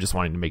thought you were just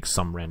wanting to make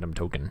some random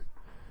token.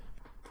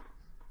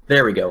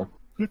 There we go.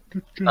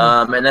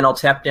 And then I'll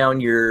tap down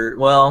your...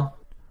 Well,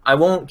 I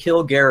won't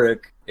kill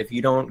Garrick if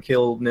you don't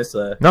kill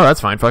Nissa. No, that's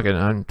fine. Fuck it.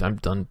 I'm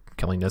done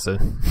killing Nissa.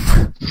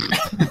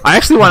 I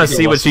actually want to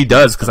see what she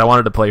does because I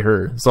wanted to play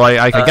her. So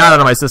I got it out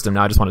of my system.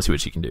 Now I just want to see what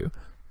she can do.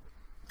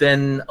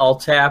 Then I'll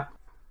tap...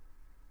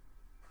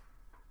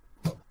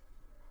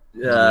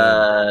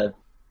 I'll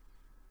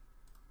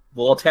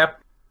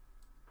tap...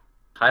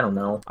 I don't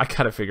know. I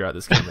gotta figure out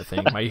this camera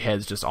thing. My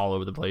head's just all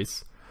over the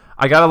place.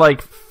 I gotta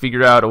like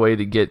figure out a way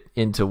to get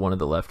into one of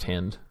the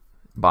left-hand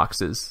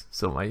boxes.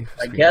 So I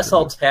guess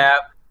I'll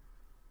tap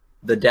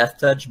the Death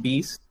Touch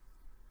Beast.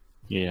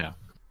 Yeah.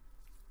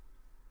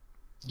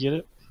 Get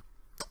it?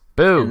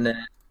 Boom. And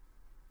then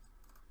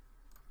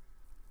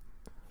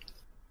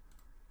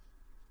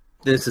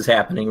this is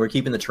happening. We're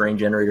keeping the terrain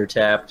generator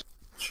tapped.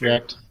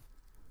 Correct.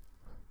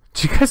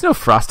 Do you guys know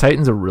Frost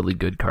Titan's a really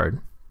good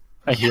card?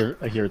 I hear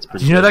it's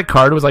pretty. Did you know that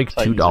card was like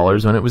Titans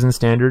 $2 when it was in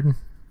Standard?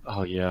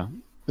 Oh yeah,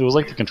 it was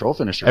like the control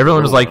finisher.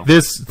 Everyone was like,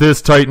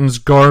 "This Titan's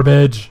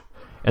garbage,"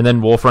 and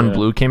then Wolf Run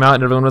Blue came out,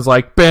 and everyone was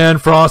like, "Ban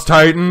Frost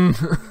Titan."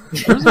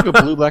 There was like a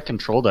blue-black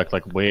control deck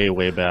like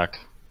way back,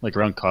 like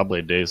around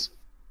Cobblade days.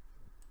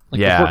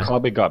 Like before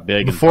Cobblade got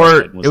big. It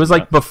was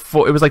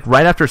like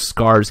right after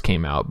Scars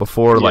came out.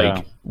 Before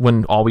like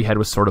when all we had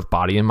was sort of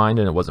Body in Mind,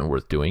 and it wasn't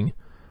worth doing.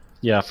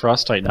 Yeah,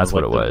 Frost Titan. That's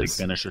what like it the was.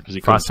 Big finisher, because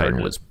Frost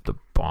Titan was the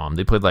bomb.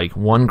 They played like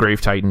one Grave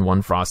Titan,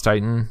 one Frost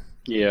Titan.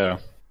 Yeah.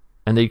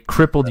 And they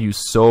crippled you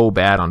so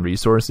bad on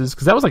resources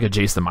because that was like a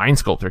Jace the Mind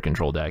Sculptor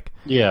control deck.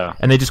 Yeah.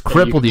 And they just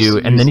crippled you,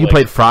 and then you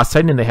played Frost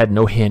Titan, and they had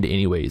no hand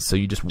anyways, so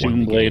you just won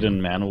the Doomblade game.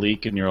 and Mana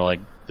Leak, and you're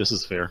like, this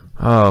is fair.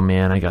 Oh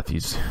man, I got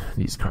these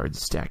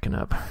cards stacking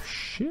up.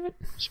 Shit.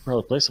 Should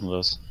probably play some of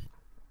those.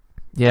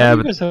 Yeah,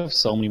 but you guys have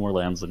so many more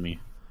lands than me.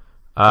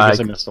 I guess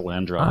I missed a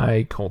land drop.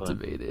 I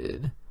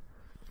cultivated. But...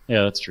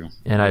 Yeah, that's true.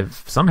 And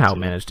I've somehow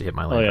managed to hit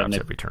my land drops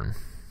every turn.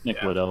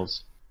 Nick Wood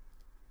Elves.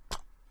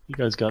 You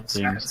guys got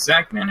things.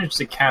 Zach managed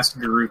to cast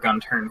Garruk on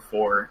turn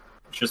 4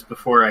 just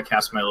before I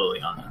cast my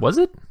Liliana. Was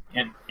it?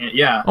 And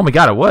yeah. Oh my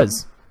god, it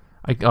was.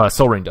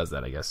 Soul Ring does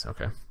that, I guess.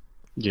 Okay.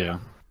 Yeah,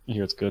 I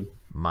hear it's good.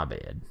 My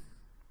bad.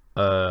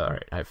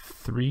 Alright, I have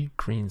 3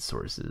 green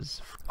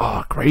sources.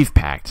 Oh, Grave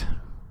Pact.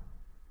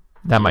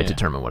 That might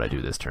determine what I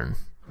do this turn.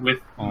 With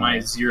my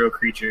 0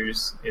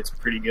 creatures, it's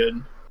pretty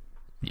good.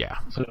 Yeah.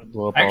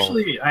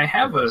 Actually, I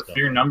have a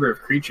fair number of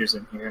creatures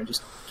in here. I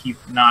just keep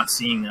not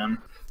seeing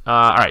them.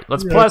 Alright,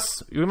 let's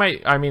plus... We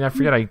might... I mean, I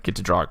forget I get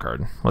to draw a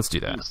card. Let's do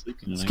that.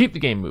 Let's keep the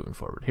game moving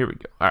forward. Here we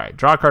go. Alright,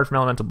 draw a card from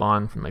Elemental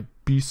Bond from my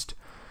Beast.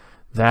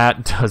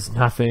 That does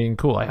nothing.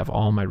 Cool, I have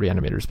all my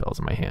Reanimator spells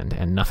in my hand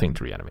and nothing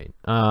to reanimate.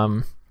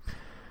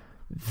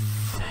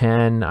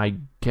 Then I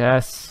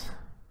guess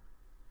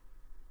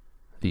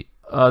the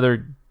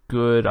other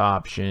good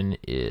option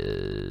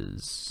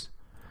is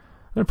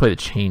I'm gonna play the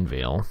Chain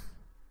Veil.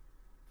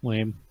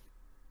 Lame.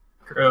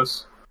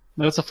 Gross.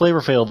 That's a flavor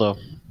fail, though.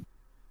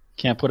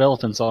 Can't put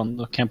elephants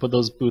on. Can't put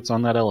those boots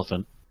on that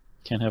elephant.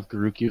 Can't have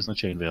Garuk using the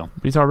Chain Veil.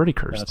 But he's already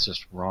cursed. That's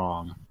just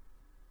wrong.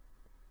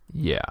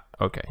 Yeah.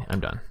 Okay, I'm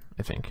done.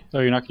 I think. Oh,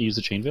 you're not gonna use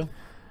the Chain Veil?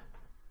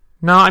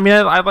 No, I mean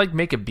I like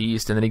make a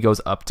beast and then he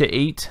goes up to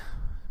 8,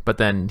 but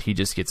then he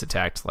just gets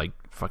attacked like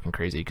fucking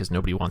crazy because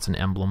nobody wants an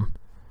emblem.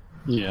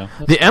 Yeah.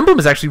 The emblem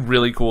is actually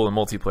really cool in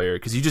multiplayer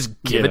because you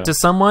just give it to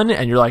someone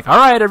and you're like, all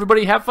right,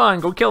 everybody have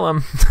fun, go kill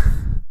him.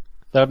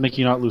 That would make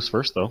you not lose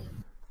first, though.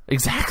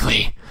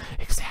 Exactly.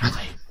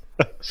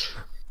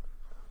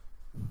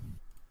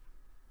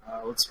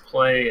 Let's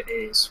play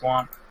a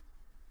swamp.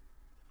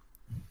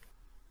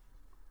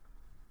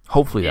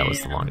 Hopefully that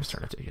was the longest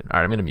turn I've taken. All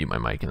right, I'm going to mute my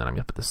mic and then I'm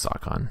going to put the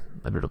sock on.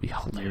 I bet it'll be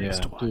hilarious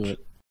to watch. Do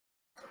it.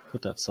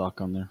 Put that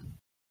sock on there.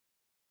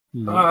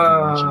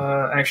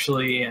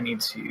 Actually, I need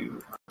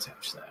to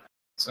attach that.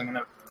 So I'm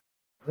gonna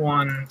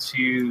 1,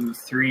 2,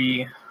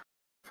 3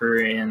 for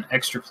an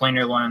extra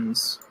planar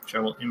lens, which I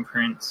will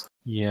imprint.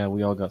 Yeah,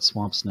 we all got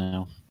swamps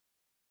now.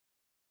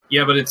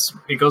 Yeah, but it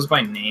goes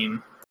by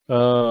name.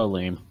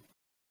 Lame.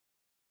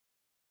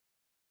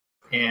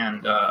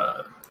 And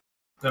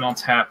then I'll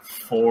tap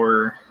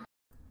 4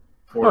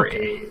 for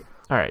a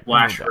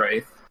Lash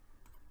Wraith.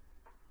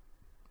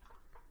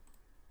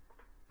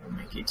 We'll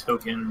make a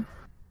token.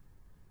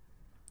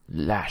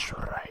 Lash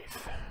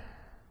Wraith.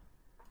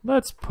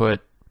 Let's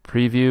put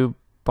preview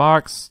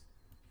box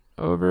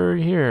over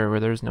here where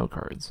there's no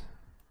cards.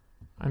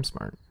 I'm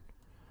smart.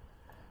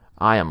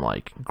 I am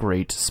like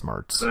great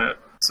smarts.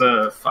 It's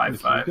a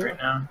 5/5 right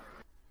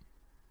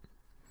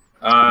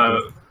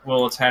now.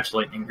 We'll attach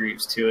Lightning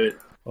Greaves to it.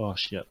 Oh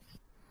shit.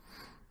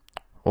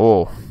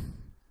 Oh.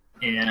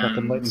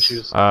 And lightning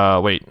shoes.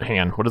 Wait, hang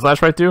on. What does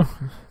Lash Wraith do?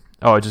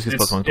 Oh, it just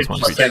gets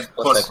 +1/+1 creature.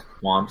 Plus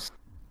swamps.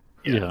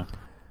 Yeah.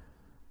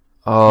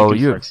 Oh,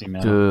 you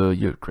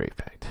you have Great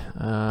Pact.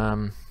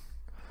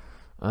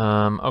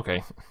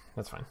 Okay,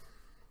 that's fine.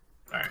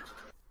 All right.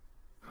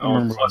 I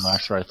remember when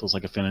Lash Wraith was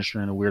like a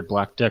finisher in a weird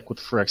black deck with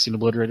Phyrexian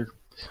Obliterator.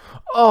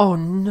 Oh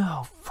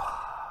no!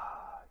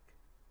 Fuck!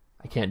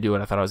 I can't do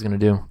what I thought I was gonna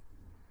do.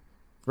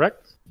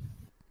 Correct?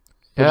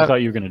 What you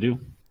thought you were gonna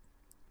do?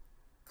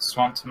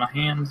 Swamp to my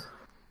hand.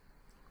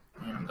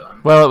 And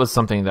well, it was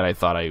something that I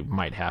thought I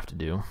might have to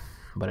do,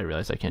 but I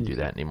realized I can't do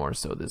that anymore.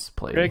 So this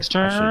play, Greg's I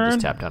should have just turn.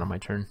 tapped out on my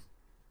turn.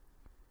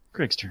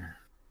 Greg's turn.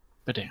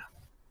 Badam.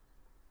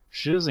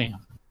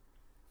 Shazam.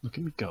 Look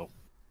at me go.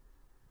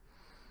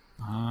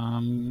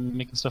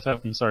 Making stuff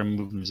happen. Sorry, I'm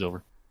moving these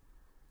over.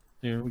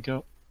 There we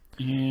go.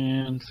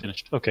 And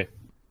finished. Okay.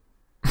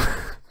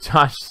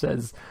 Josh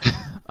says,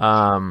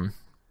 Spork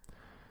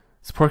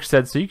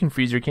said, so you can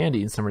freeze your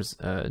candy. And Summers,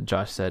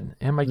 Josh said,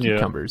 and my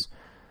cucumbers.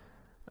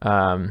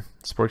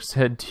 Spork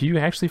said, do you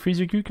actually freeze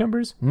your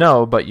cucumbers?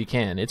 No, but you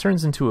can. It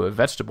turns into a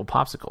vegetable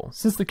popsicle.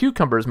 Since the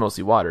cucumber is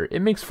mostly water,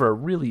 it makes for a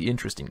really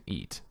interesting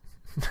eat.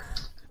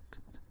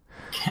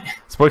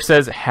 Spork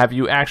says, have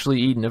you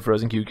actually eaten a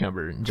frozen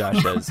cucumber? And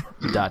Josh says, ...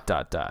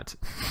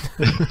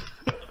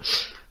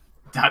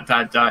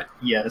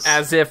 Yes.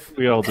 As if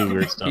we all do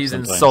weird stuff. He's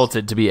sometimes.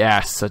 insulted to be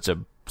asked such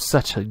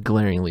a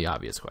glaringly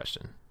obvious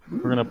question.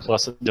 We're gonna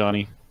plus it,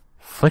 Donnie.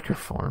 Flicker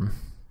form.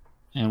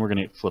 And we're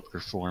gonna get Flicker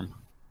form.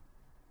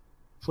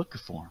 Flicker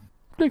form.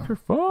 Flicker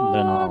form. And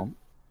then I'll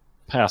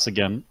pass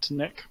again to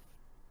Nick.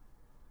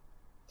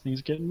 Things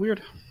are getting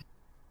weird.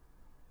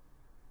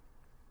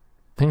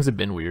 Things have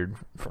been weird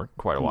for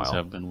quite a while. Things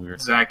have been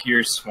weird. Zach,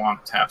 your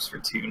swamp taps for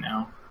 2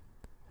 now.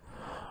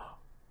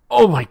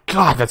 Oh my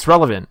god, that's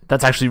relevant.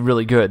 That's actually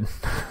really good.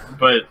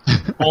 But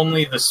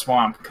only the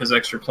swamp, because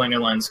extra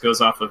planar lens goes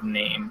off of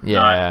name.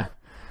 Yeah,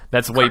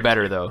 that's way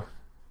better though.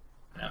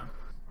 Yeah.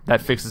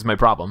 That fixes my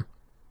problem.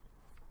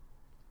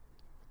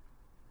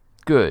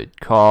 Good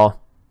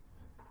call.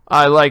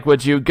 I like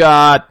what you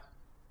got.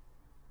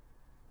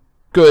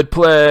 Good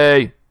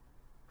play.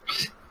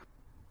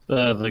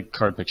 The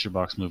card picture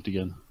box moved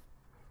again.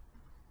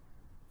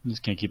 I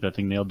just can't keep that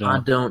thing nailed I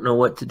down. don't know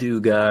what to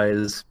do,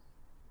 guys.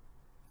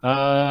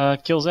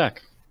 Kill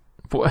Zach.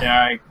 What?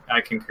 Yeah,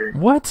 I concur.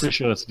 What? Pretty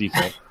sure that's the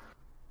default.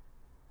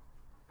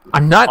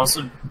 I'm not.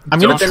 Also, I'm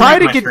gonna don't try make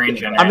to my get. terrain I'm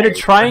generator. gonna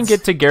try and That's-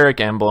 get to Garrick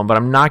Emblem, but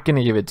I'm not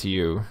gonna give it to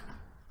you.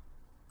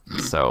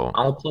 So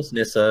I'll plus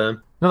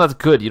Nissa. no, that's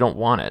good. You don't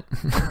want it.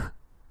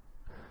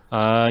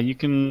 You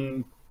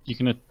can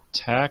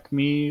attack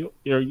me?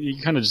 You're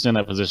kind of just in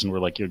that position where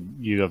like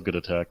you have good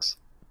attacks.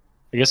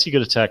 I guess you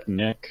could attack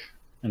Nick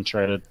and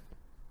try to.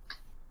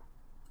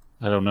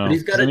 I don't know. But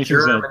he's got a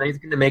germ, and he's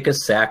going to make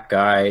us sack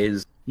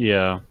guys.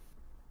 Yeah.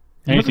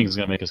 Anything's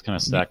going to make us kind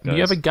of stack guys.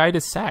 You have a guy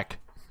to sack.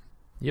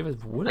 You have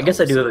a wood I guess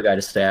I elves. do have a guy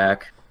to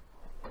stack.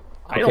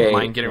 I don't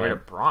mind getting rid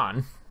of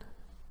Braun.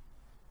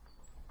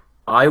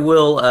 I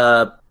will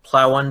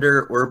plow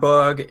under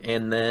Urbog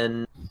and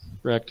then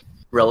Wrecked.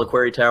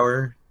 Reliquary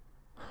Tower.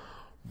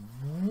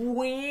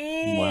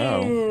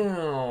 Wow.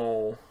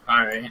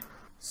 Alright.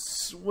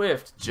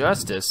 Swift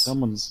justice.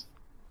 Someone's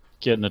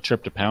getting a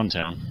trip to Pound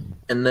Town.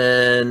 And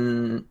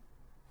then...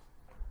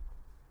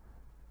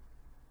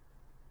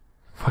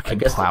 Fucking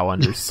guess plow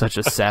under such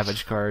a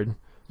savage card.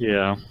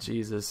 Yeah.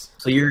 Jesus.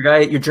 So your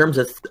germ's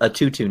a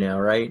 2/2 now,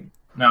 right?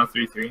 No,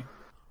 3/3.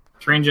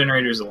 Terrain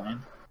generator's a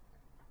land.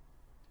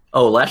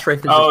 Oh, Lash Wraith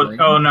is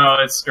Oh no,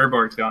 it's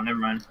Urborg's gone. Never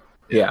mind.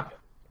 Yeah.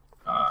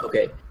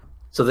 Okay.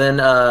 So then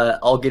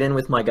I'll get in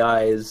with my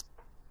guys,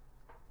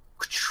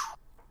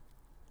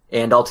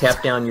 and I'll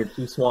tap down your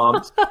 2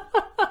 swamps.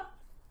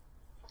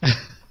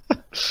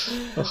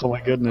 Oh my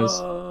goodness.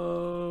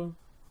 All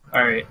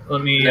right,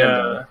 let me.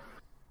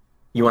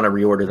 You want to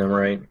reorder them,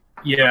 right?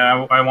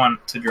 Yeah, I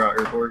want to draw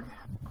Urborg.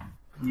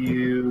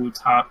 You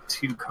top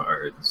 2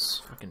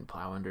 cards. Fucking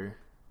plow under.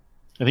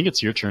 I think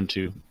it's your turn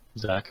too,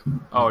 Zach.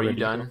 Oh, are you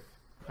done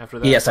after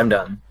that? Yes, I'm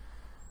done.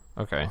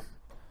 Okay.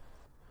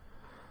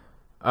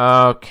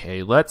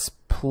 Okay, let's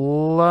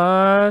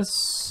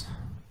plus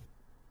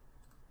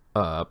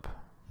up.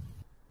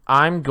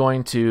 I'm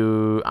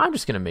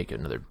just going to make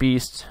another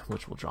beast,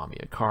 which will draw me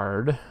a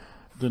card.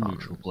 The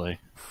neutral play.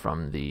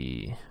 From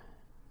the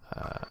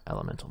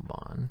Elemental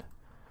Bond.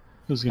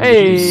 Who's gonna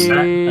Hey!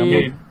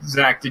 Hey,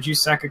 Zach, did you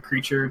sack a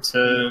creature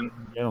to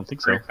Yeah, I don't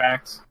think so. Great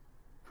Pact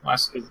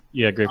last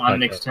Yeah, great on pact.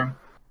 Nick's turn?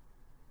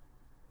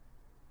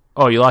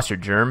 Oh, you lost your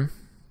germ?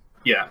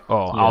 Yeah.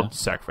 Oh, Yeah. I'll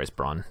sacrifice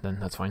Braun, then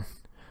that's fine.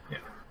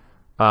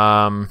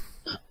 Yeah.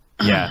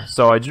 Yeah,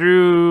 so I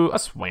drew a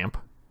swamp.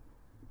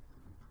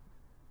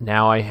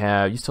 Now I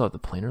have... You still have the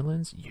planar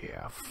lens?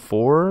 Yeah,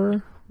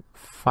 4,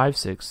 5,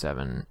 6,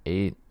 7,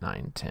 8,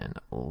 9, 10,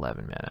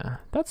 11 mana.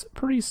 That's a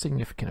pretty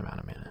significant amount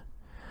of mana.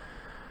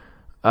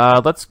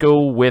 Let's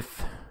go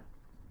with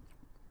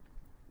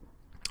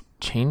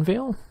Chain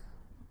Veil.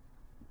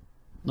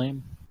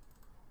 Lame.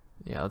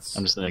 Yeah, let's...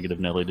 I'm just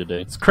negative Nelly today.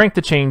 Let's crank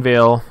the Chain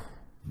Veil,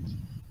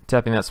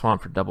 tapping that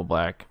swamp for double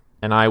black,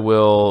 and I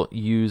will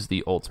use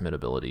the ultimate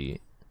ability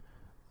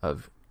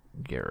of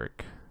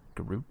Garruk.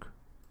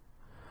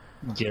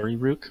 Gary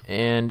Rook.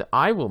 And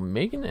I will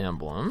make an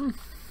emblem.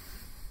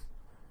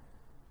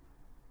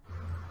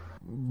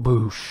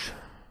 Boosh.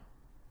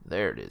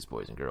 There it is,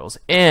 boys and girls.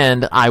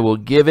 And I will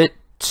give it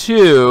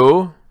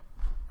to...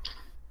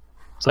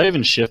 So I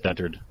even shift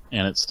entered,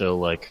 and it's still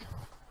like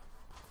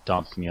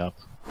domped me up.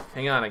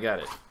 Hang on, I got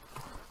it.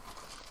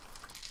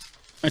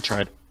 I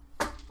tried.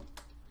 I'm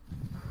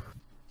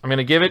going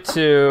to give it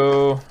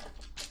to...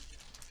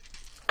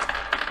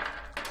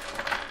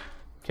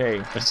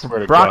 Okay. I swear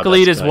to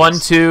Broccoli God, is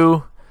that's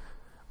 1/2.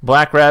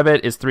 Black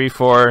Rabbit is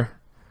 3/4.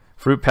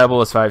 Fruit Pebble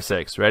is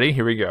 5/6. Ready?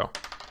 Here we go.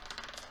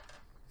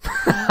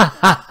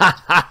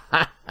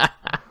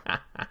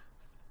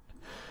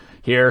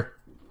 Here.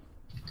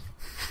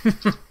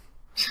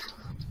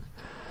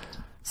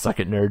 Suck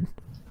it, nerd.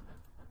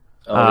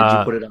 Oh, did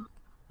you put it on?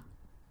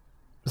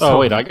 Oh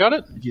wait, I got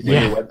it. Did you zoom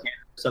your webcam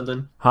or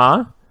something?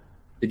 Huh?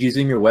 Did you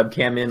zoom your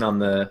webcam in on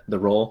the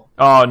roll?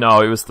 Oh,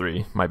 no, it was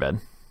 3. My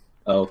bad.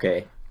 Oh,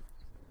 okay.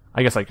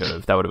 I guess I could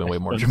have. That would have been way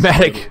more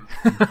dramatic.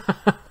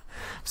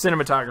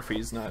 Cinematography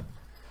is not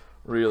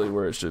really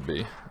where it should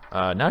be.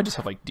 Now I just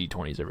have like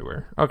D20s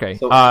everywhere. Okay,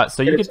 so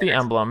you get the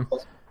emblem.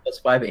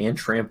 +5 and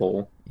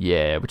trample.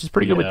 Yeah, which is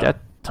pretty good with Yeah.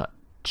 that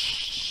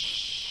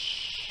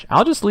touch.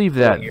 I'll just leave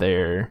that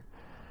there.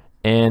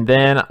 And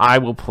then I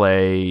will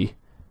play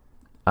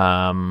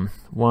 1,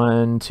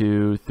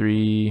 2,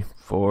 3,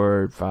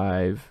 4,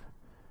 5,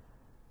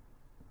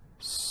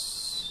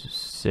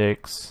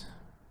 6,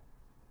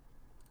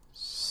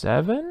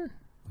 7?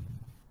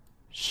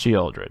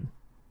 Shieldred.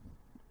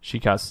 She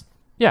got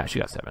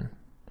 7.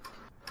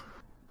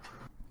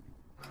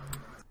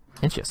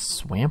 And she has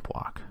Swamp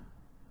Walk.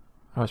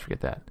 I always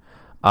forget that.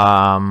 Well,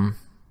 I'm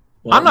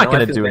not now I going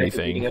to feel do bad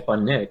anything. beating up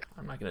on Nick.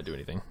 I'm not going to do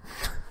anything.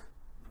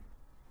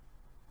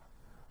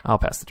 I'll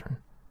pass the turn.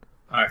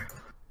 Alright.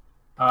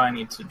 I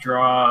need to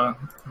draw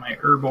my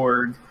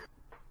Urborg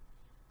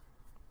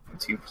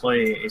to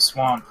play a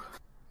swamp.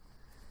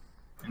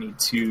 I need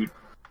to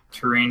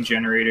terrain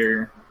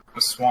generator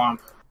a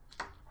swamp.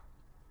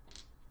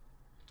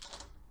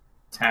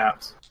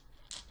 Tapped.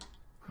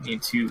 I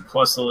need to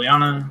plus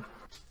Liliana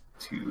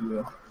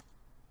to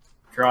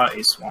draw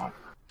a swamp.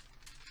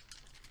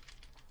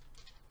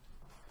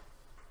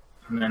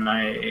 And then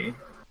I'm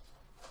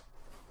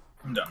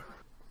done.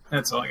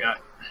 That's all I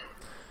got.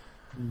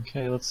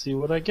 Okay, let's see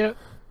what I get.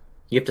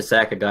 You have to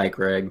sack a guy,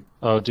 Craig.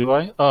 Oh, do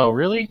I? Oh,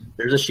 really?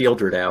 There's a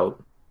Shieldred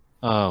out.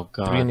 Oh If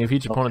god.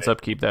 each opponent's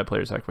upkeep, that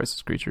player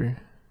sacrifices creature.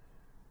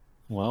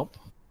 Well,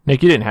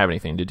 Nick, you didn't have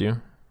anything, did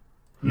you?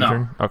 No.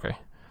 Turn? Okay.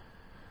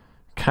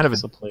 Kind of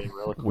Also a play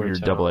Reliquary weird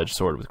Tower. double-edged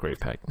sword with Great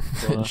Pact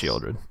and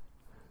Shieldred.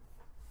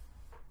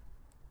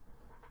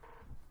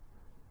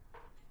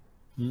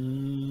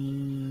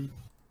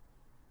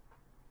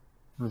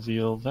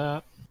 Reveal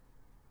that.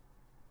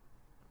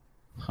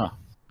 Huh.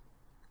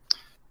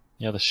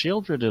 Yeah, the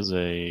Shieldred is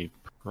a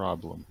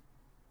problem.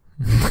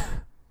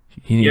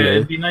 Yeah,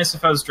 it'd be nice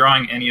if I was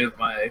drawing any of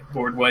my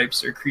board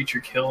wipes or creature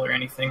kill or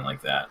anything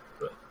like that.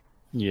 But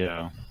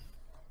Yeah.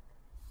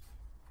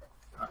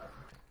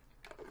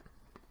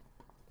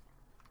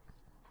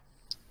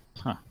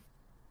 Huh.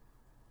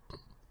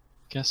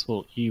 Guess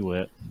we'll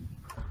Ewit.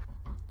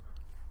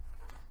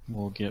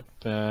 We'll get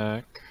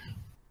back.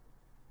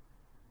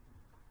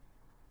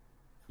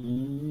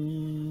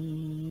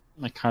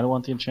 I kind of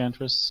want the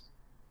Enchantress.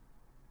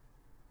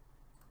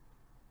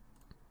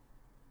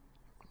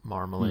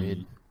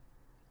 Marmalade.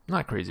 I'm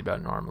not crazy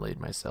about Marmalade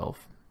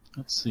myself.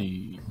 Let's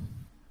see.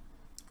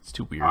 It's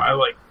too weird. I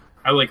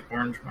like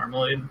orange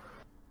marmalade.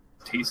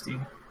 Tasty.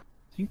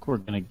 I think we're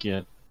gonna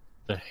get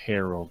the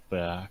Herald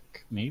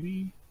back.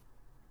 Maybe?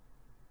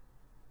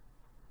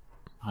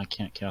 I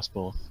can't cast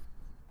both.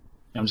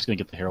 I'm just gonna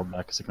get the Herald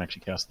back because I can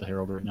actually cast the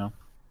Herald right now.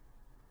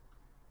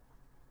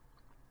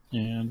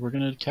 And we're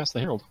gonna cast the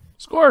Herald.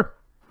 Score!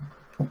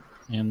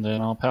 And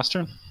then I'll pass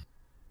turn.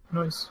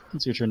 Nice.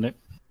 It's your turn, Nick.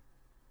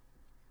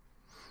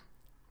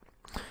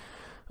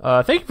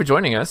 Thank you for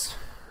joining us.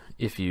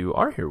 If you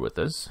are here with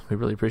us, we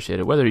really appreciate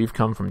it. Whether you've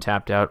come from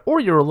Tapped Out,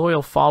 or you're a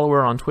loyal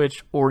follower on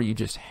Twitch, or you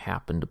just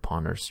happened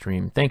upon our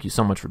stream, thank you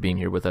so much for being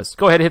here with us.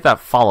 Go ahead and hit that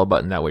follow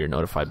button. That way you're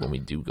notified when we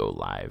do go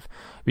live.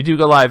 We do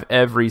go live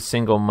every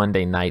single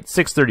Monday night,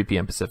 6:30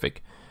 p.m.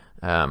 Pacific,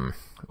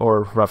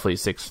 or roughly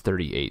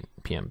 6:38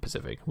 p.m.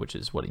 Pacific, which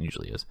is what it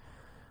usually is,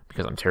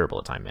 because I'm terrible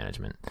at time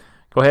management.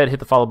 Go ahead, hit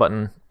the follow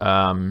button.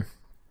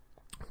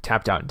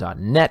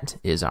 TappedOut.net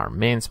is our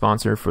main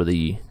sponsor for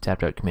the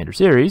Tapped Out Commander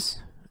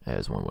series,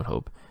 as one would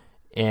hope.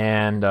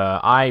 And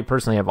I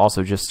personally have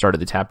also just started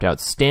the Tapped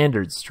Out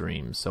Standard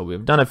stream, so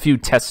we've done a few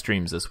test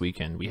streams this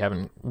weekend. We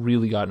haven't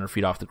really gotten our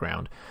feet off the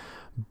ground,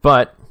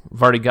 but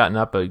we've already gotten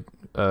up a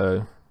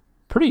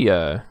pretty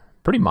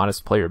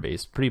modest player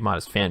base, pretty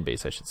modest fan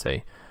base, I should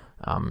say,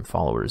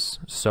 followers.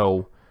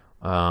 So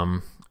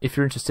if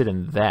you're interested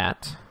in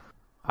that,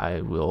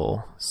 I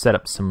will set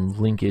up some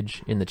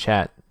linkage in the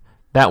chat.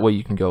 That way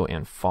you can go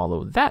and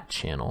follow that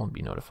channel and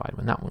be notified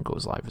when that one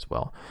goes live as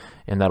well.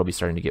 And that'll be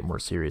starting to get more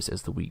serious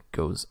as the week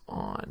goes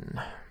on.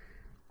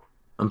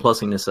 I'm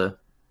plussing Nissa.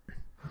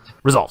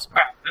 Results. Wow,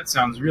 that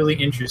sounds really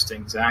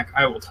interesting, Zach.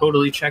 I will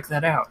totally check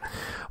that out.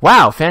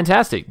 Wow,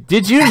 fantastic.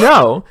 Did you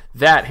know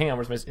that... Hang on,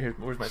 where's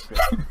my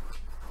script?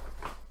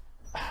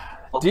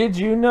 Did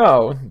you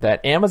know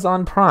that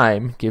Amazon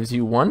Prime gives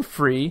you one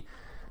free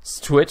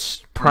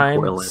Twitch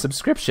Prime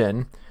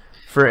subscription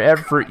for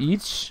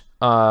each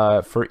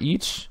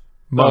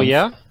month? Oh,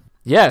 yeah?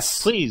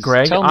 Yes, Please,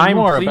 Greg. tell me I'm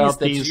more pleased about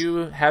that these you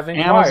have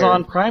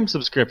Amazon inquired. Prime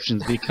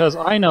subscriptions, because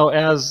I know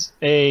as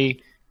a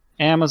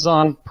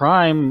Amazon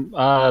Prime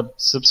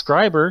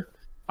subscriber,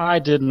 I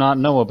did not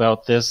know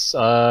about this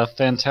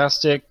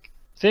fantastic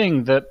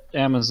thing that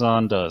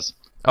Amazon does.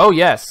 Oh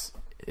yes,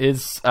 it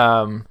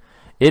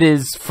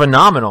is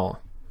phenomenal.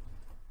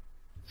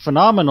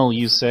 Phenomenal,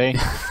 you say?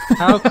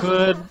 How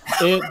could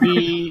it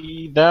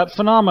be that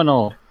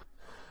phenomenal?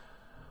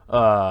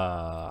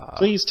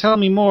 Please tell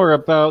me more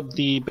about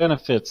the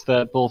benefits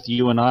that both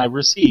you and I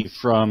receive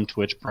from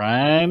Twitch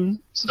Prime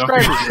Don't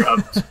forget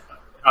subscribers. your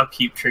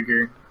upkeep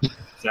trigger,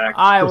 Zach.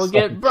 I will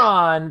get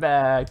Braun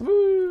back.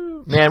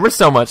 Woo! Man, we're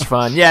so much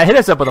fun. Yeah, hit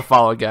us up with a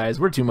follow, guys.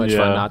 We're too much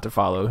fun Yeah. not to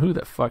follow. Who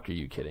the fuck are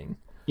you kidding?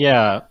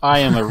 Yeah, I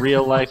am a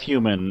real-life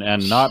human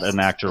and not an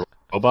actor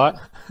robot.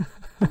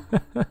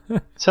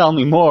 Tell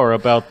me more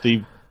about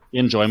the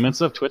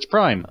enjoyments of Twitch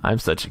Prime. I'm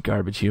such a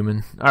garbage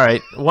human. All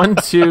right, 1,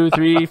 2,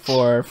 3,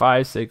 4,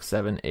 5, 6,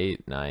 7,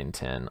 8, 9,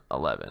 10,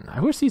 11. I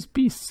wish these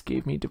beasts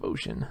gave me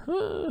devotion.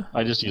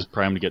 I just use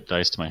Prime to get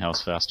dice to my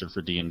house faster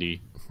for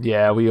D&D.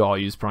 Yeah, we all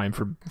use Prime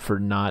for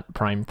not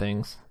Prime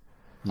things.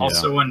 Yeah.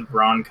 Also, when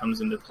Braun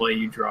comes into play,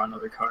 you draw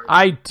another card.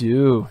 I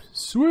do.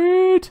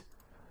 Sweet.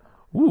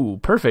 Ooh,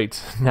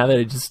 perfect. Now that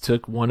I just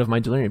took one of my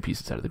Delirium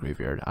pieces out of the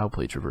graveyard, I'll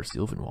play Traverse the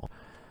Ilvenwall.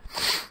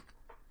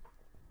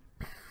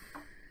 I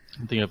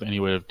don't think I have any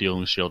way of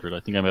dealing with Shieldred. I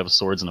think I have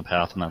swords and a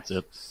path, and that's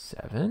it.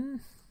 7.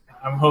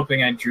 I'm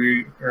hoping I'm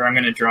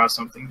going to draw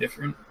something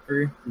different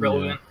or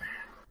relevant.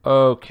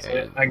 Okay,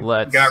 So I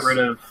let's got rid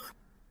of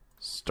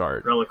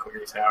start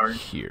Reliquary Tower.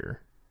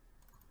 here.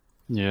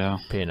 Yeah.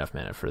 Pay enough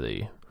mana for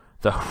the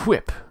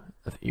whip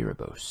of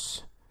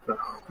Erebos. The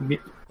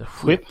The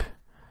whip.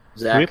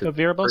 Zach Whip is of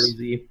Erebos?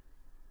 crazy.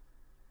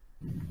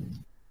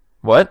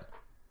 What?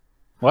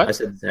 What? I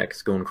said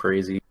Zach's going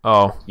crazy.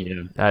 Oh,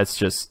 Yeah. that's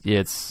just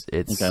it's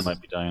I think I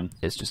might be dying.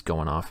 it's just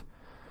going off.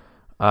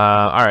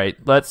 All right,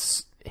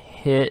 let's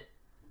hit.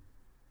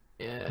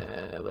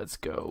 Let's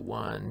go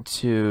 1,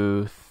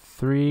 2,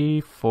 3,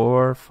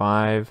 4,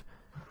 5,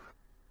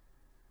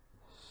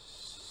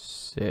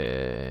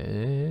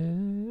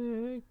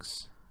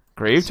 6.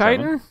 Grave 7,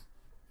 Titan?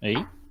 8.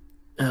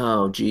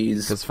 Oh,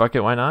 jeez. Because fuck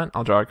it, why not?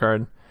 I'll draw a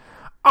card.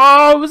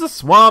 Oh, it was a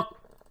swamp.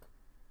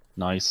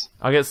 Nice.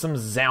 I'll get some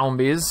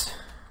zombies.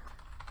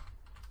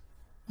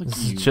 This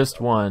is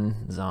just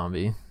one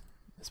zombie,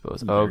 I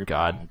suppose. Oh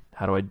god,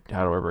 how do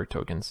I work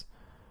tokens?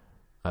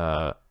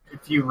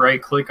 If you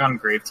right-click on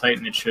Grave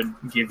Titan, it should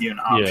give you an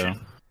option. Yeah.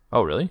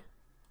 Oh really?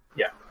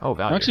 Yeah. Oh,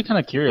 value. I'm actually kind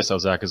of curious how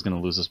Zach is going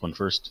to lose this one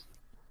first.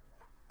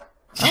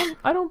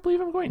 I don't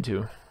believe I'm going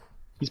to.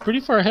 He's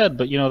pretty far ahead,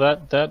 but you know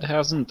that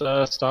hasn't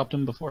stopped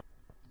him before.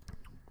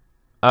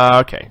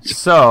 Okay,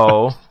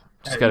 so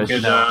just You gotta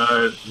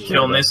could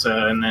kill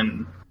Nissa and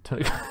then...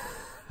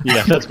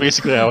 Yeah, that's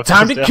basically how it's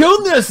time to down.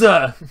 kill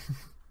Nissa.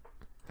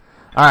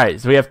 All right,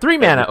 so we have 3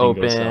 mana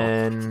Everything goes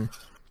open.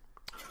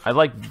 I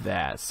like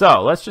that.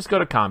 So let's just go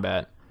to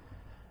combat,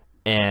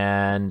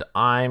 and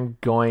I'm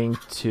going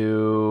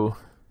to.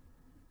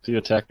 If you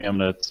attack me, I'm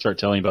going to start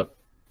telling you about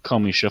Call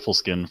Me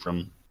Shuffleskin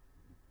from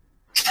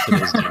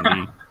today's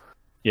D&D.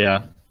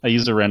 Yeah, I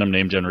used a random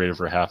name generator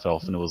for half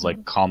elf, and it was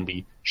like Call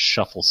Me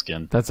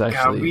Shuffleskin. That's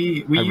actually.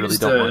 Yeah, we I really used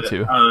don't want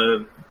to.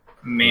 a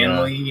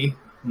manly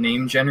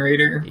name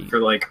generator for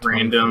like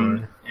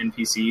random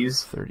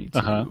NPCs. 32.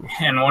 Uh-huh.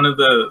 And one of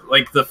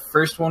the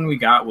first one we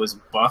got was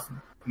Buff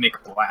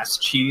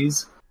McBlast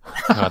Cheese.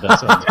 God, that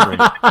sounds great.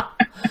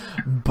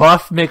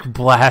 Buff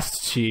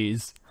McBlast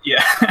Cheese.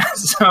 Yeah,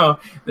 so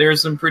there are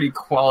some pretty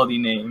quality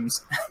names.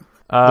 The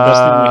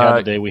best thing we had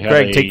today, we had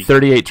Greg, take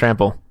 38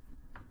 trample.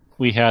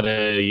 We had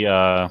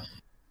a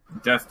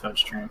Death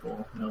Touch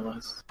Trample, no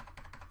less.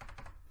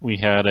 we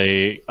had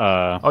a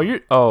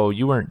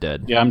You weren't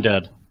dead. yeah, I'm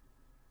dead.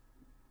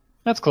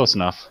 That's close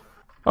enough.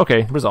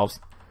 Okay, resolves.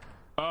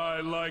 I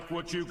like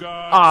what you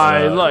got.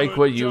 I like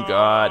what you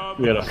got.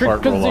 We had a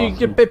fart roll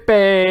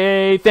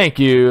off. Thank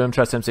you. I'm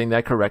trust I'm saying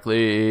that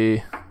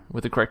correctly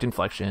with the correct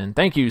inflection.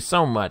 Thank you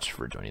so much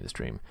for joining the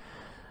stream.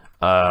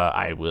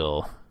 I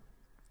will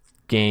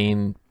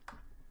gain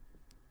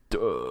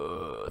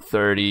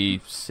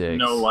 36.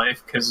 No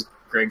life because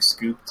Greg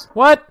scooped.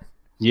 What?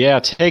 Yeah,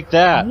 take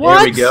that. What?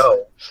 There we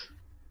go.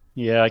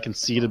 Yeah, I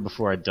conceded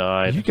before I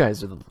died. You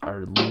guys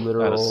are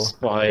literal. Out of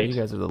spite. You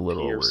guys are the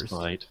literal Pure worst.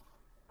 spite.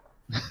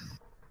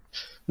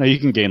 No, you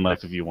can gain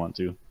life if you want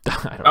to.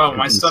 I don't Oh, know.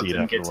 my stuff concede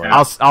didn't get after a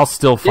tapped. I'll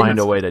still find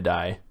Yes. a way to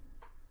die.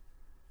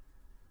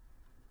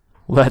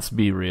 Let's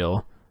be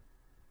real.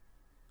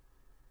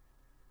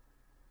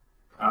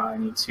 I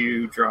need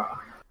to draw.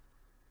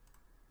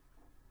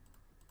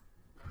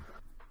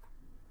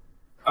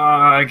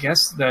 I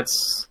guess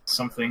that's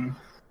something.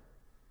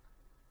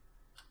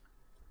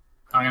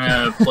 I'm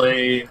gonna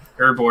play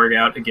Urborg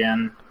out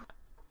again.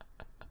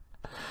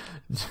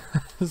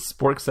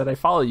 Spork said, I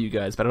follow you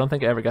guys, but I don't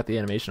think I ever got the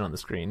animation on the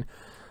screen.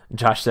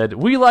 Josh said,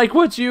 we like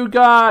what you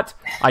got!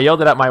 I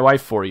yelled it at my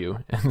wife for you.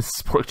 And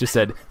Spork just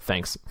said,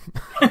 thanks.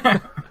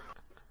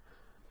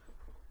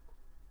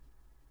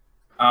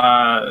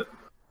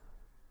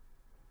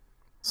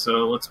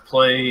 So let's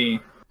play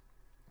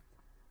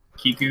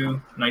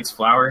Kiku, Knight's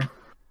Flower.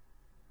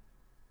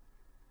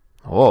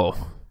 Whoa.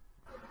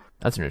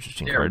 That's an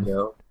interesting There we card.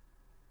 go.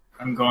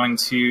 I'm going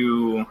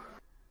to...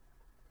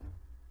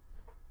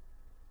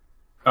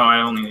 Oh,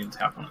 I only need to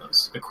tap one of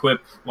those. Equip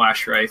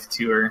Lash Wraith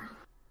to her.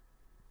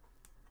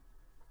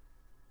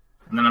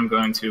 And then I'm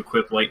going to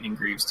equip Lightning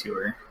Greaves to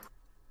her.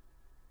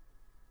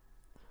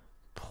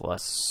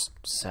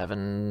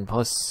 +7,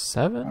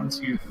 +7? 1,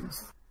 2,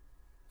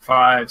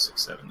 5,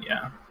 6, 7,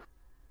 yeah.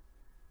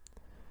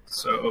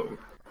 So,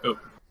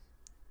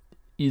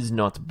 Is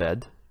not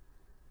bad.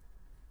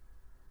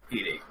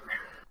 8, 8.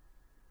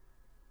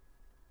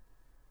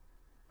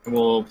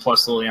 We'll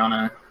plus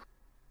Liliana.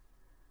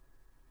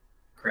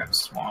 Grab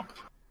Swamp.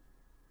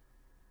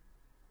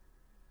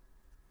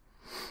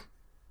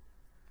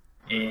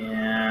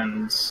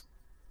 And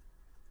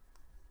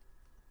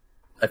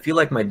I feel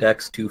like my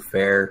deck's too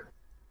fair.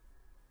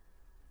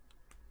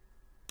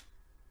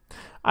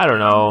 I don't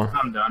know.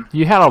 I'm done.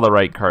 You had all the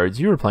right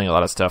cards. You were playing a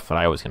lot of stuff that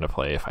I was going to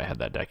play if I had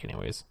that deck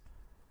anyways.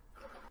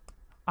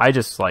 I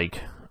just, I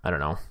don't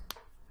know.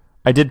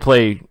 I did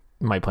play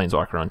my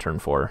Planeswalker on turn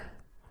 4.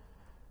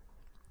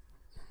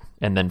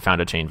 And then found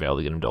a Chain Veil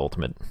to get him to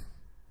ultimate.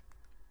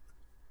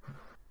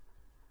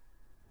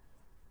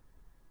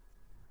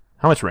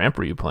 How much ramp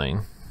were you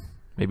playing?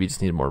 Maybe you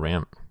just needed more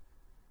ramp.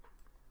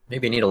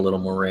 Maybe I need a little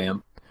more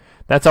ramp.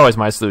 That's always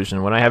my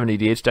solution. When I have an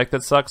EDH deck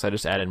that sucks, I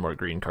just add in more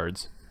green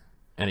cards.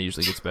 And it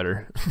usually gets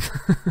better.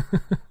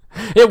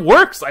 It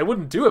works! I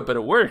wouldn't do it, but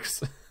it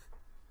works.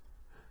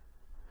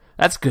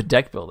 That's good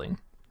deck building.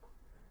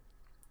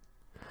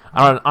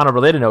 On a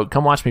related note,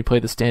 come watch me play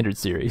the Standard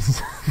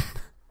Series.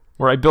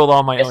 Where I build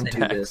all my Yes, own I do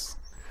decks. this.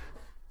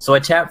 So I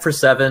tap for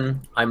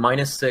 7. I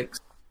 -6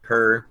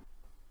 her.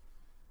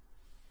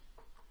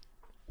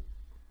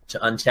 To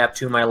untap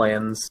 2 of my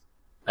lands.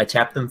 I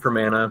tap them for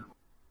mana.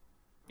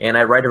 And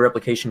I write a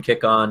replication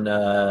kick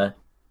on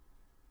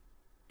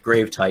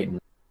Grave Titan.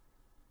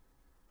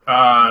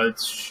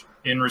 It's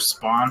in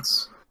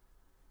response.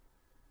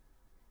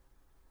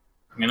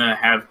 I'm gonna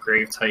have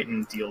Grave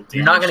Titan deal damage.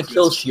 You're not gonna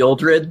kill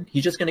Shieldred.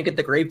 He's just gonna get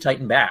the Grave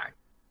Titan back.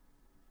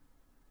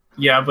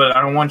 Yeah, but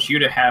I don't want you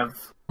to have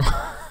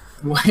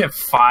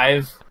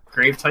 5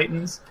 Grave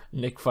Titans.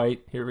 Nick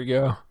fight. Here we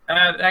go.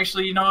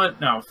 Actually, you know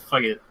what? No,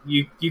 fuck it.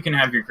 You can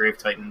have your Grave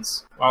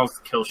Titans. I'll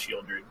kill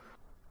Shieldred.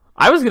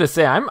 I was gonna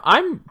say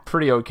I'm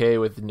pretty okay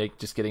with Nick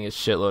just getting a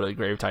shitload of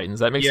Grave Titans.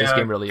 That makes this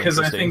game really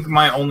interesting. Because I think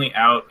my only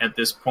out at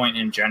this point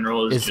in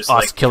general is just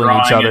us like killing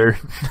each other,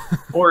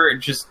 or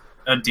just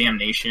a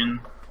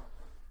damnation.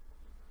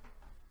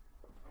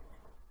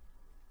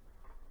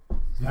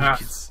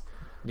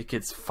 Nick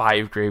gets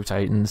 5 Grave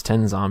Titans,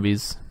 10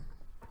 zombies.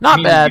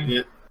 Not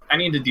bad. I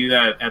need to do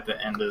that at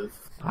the end of.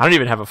 I don't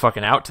even have a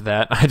fucking out to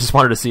that. I just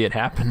wanted to see it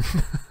happen.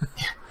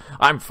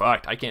 I'm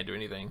fucked. I can't do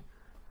anything.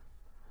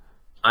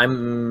 I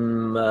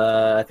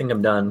think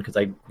I'm done because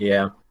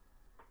yeah.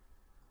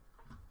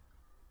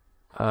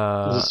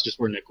 Is this just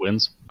where Nick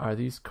wins? Are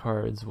these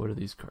cards? What are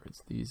these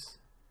cards? These.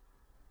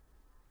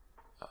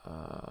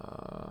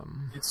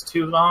 It's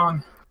too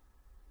long.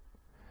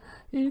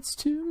 It's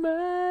too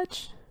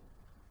much.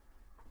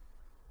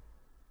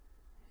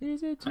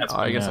 Is it?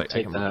 I guess I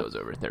can move those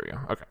over. There we go.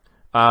 Okay.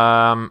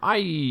 I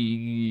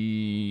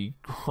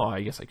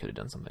guess I could have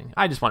done something.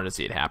 I just wanted to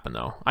see it happen,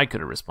 though. I could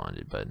have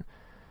responded, but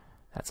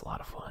that's a lot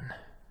of fun.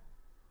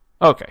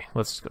 Okay,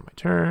 let's just go to my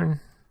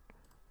turn.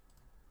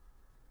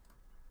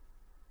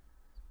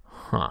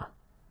 Huh.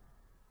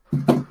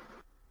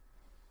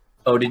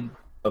 Oh,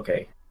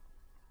 okay.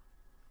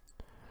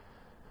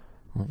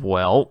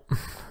 Well.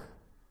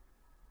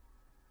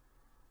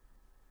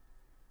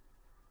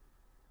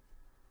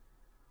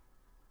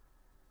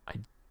 I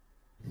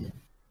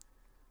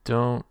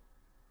don't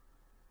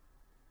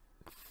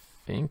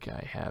think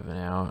I have an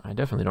out. I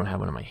definitely don't have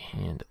one in my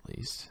hand, at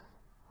least.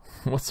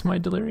 What's my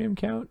delirium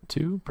count?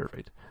 2?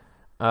 Perfect.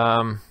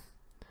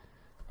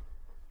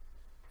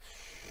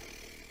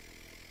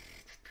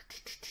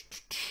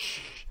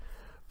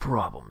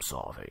 Problem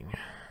solving.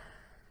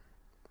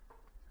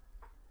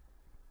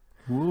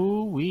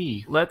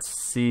 Woo-wee. Let's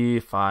see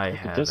if I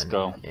have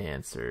an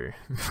answer.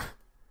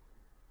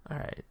 All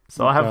right.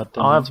 So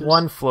I'll have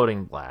 1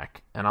 floating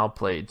black, and I'll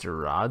play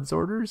Gerard's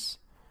Orders.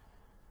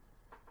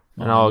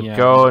 And I'll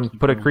go and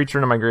put a creature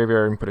into my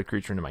graveyard and put a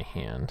creature into my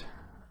hand.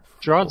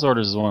 Gerard's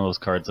Orders is one of those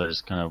cards I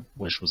just kind of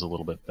wish was a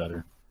little bit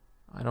better.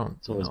 I don't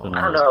know. I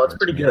don't know. It's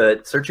pretty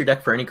good. Search your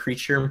deck for any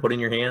creature and put in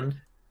your hand.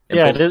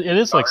 Yeah, it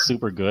is like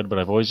super good, but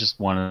I've always just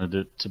wanted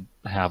it to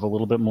have a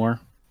little bit more.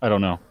 I don't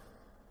know.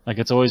 Like,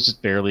 it's always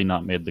just barely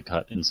not made the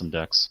cut in some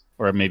decks.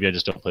 Or maybe I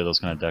just don't play those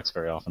kind of decks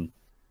very often.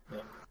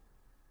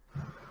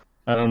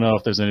 I don't know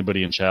if there's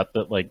anybody in chat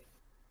that, like,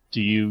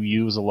 do you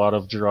use a lot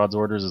of Gerard's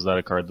Orders? Is that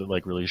a card that,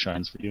 like, really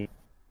shines for you?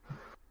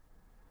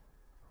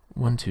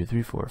 1, 2,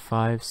 3, 4,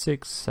 5,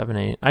 6, 7,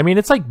 8. I mean,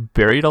 it's like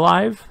Buried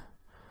Alive.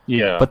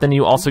 Yeah. But then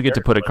you also get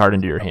to put a card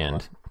into your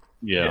hand.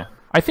 Yeah.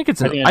 I think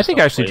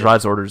actually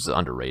Gerard's Orders is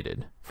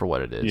underrated for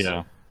what it is.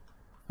 Yeah. I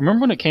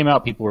remember when it came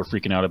out, people were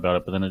freaking out about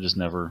it, but then it just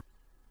never...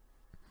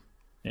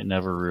 It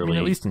never really... I mean,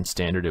 at least in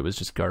Standard, it was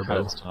just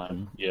garbage.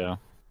 Time. Yeah.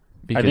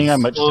 Because, I think I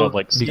might just have,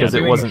 like... Because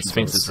it wasn't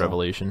Sphinx's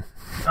Revelation.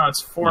 No,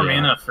 it's 4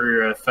 mana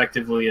for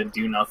effectively a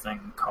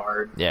do-nothing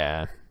card.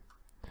 Yeah.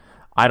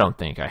 I don't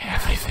think I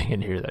have anything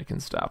in here that can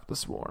stop the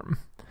swarm.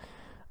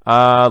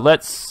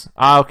 Let's...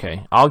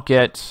 okay, I'll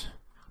get...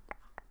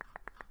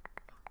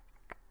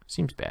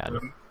 Seems bad.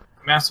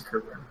 Massacre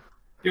Worm.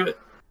 Do it.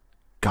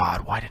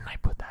 God, why didn't I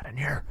put that in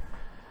here?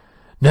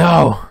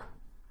 No!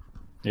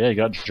 Yeah, you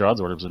got Gerard's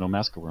Orders with no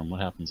Massacre Worm.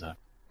 What happens there?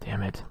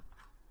 Damn it.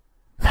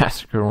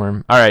 Massacre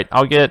Worm. Alright,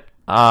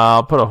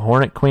 I'll put a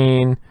Hornet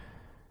Queen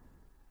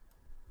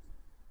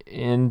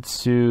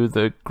into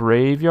the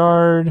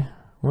graveyard.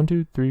 1,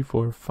 2, 3,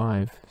 4,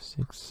 5,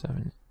 6,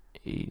 7,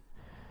 8.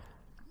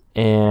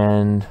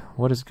 And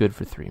what is good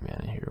for 3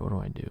 mana here? What do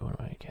I do? What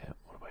do I get?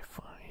 What do I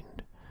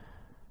find?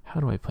 How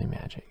do I play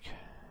Magic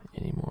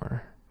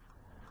anymore?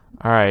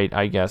 Alright,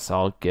 I guess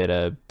I'll get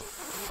a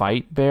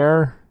Fight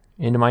Bear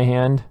into my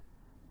hand.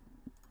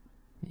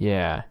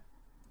 Yeah.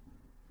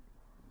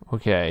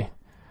 Okay.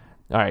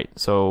 Alright,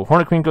 so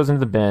Hornet Queen goes into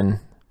the bin.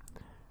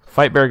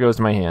 Fight Bear goes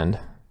to my hand.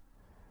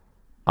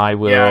 I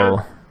will...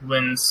 Yeah,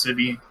 Lynn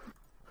Sibby.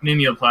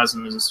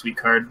 Mimeoplasm is a sweet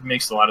card.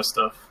 Makes a lot of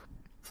stuff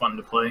fun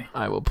to play.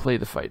 I will play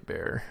the Fight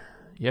Bear.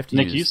 You have to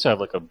Nick used to have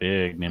like a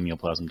big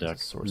Mimeoplasm deck.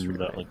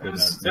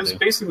 That's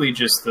basically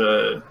just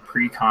the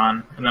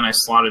pre-con, and then I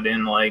slotted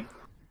in like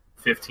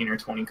 15 or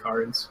 20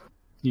 cards.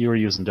 You were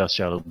using Death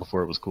Shadow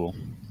before it was cool.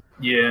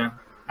 Yeah.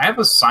 I have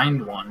a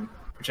signed one,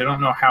 which I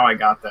don't know how I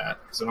got that,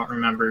 because I don't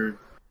remember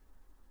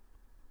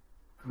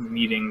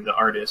meeting the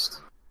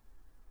artist.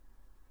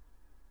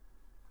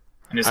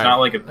 And it's not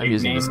like a big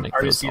using name this Nykthos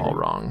artist all either.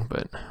 wrong,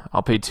 but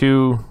I'll pay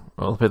 2.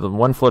 I'll pay the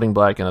 1 floating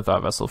black and a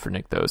Thought Vessel for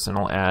Nykthos, and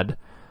I'll add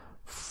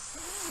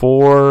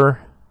 4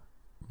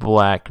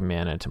 black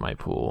mana to my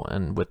pool,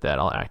 and with that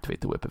I'll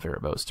activate the Whip of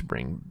Erebos to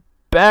bring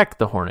back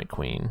the Hornet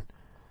Queen.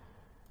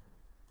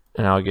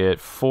 And I'll get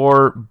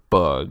 4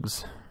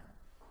 bugs.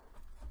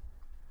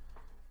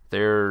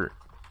 They're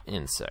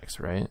insects,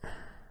 right?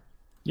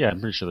 Yeah, I'm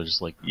pretty sure they're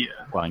just like Yeah.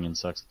 flying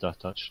insects with Death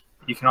Touch.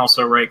 You can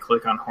also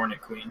right-click on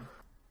Hornet Queen.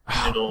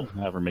 It'll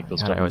Never make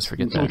those. God, I always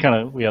forget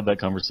that. We had that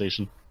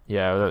conversation.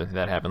 Yeah,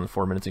 that happened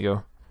 4 minutes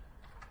ago.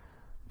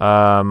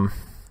 All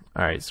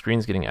right,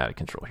 screen's getting out of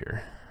control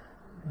here.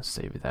 Let's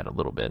save that a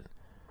little bit.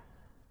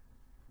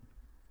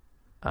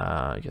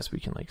 I guess we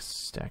can like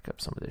stack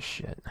up some of this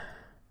shit.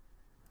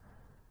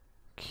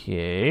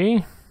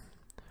 Okay.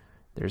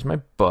 There's my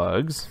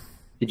bugs.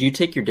 Did you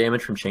take your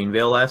damage from Chain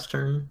Veil last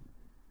turn?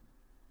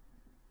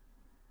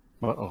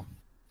 Uh-oh.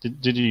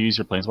 Did you use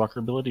your Planeswalker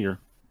ability, or?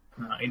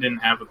 No, he didn't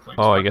have a Planeswalker.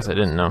 Oh, I guess I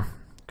didn't know.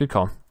 Good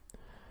call.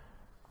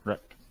 Right.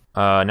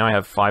 Now I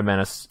have 5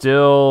 mana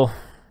still.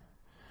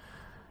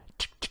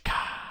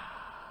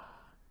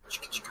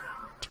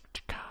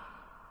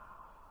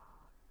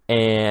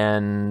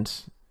 And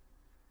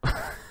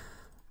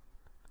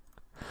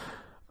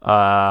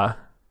I'll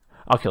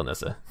kill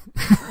Nissa.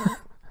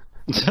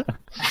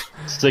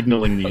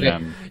 Signaling the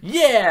end.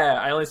 Yeah,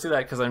 I only say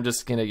that because I'm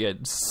just gonna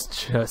get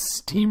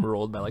just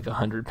steamrolled by like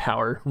 100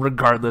 power,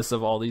 regardless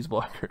of all these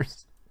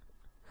blockers.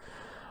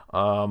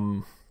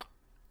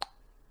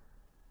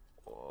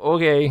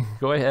 Okay,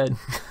 go ahead.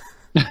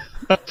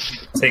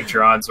 Take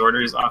Drawd's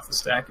orders off the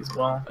stack as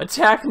well.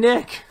 Attack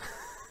Nick.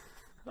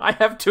 I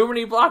have too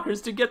many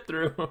blockers to get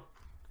through.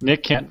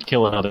 Nick can't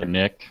kill another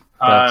Nick.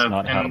 That's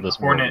not how this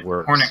world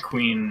works. Hornet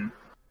Queen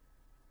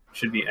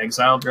should be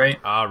exiled, right?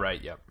 All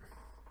right, yep.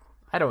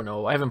 I don't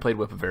know. I haven't played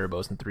Whip of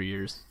Erebos in 3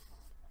 years.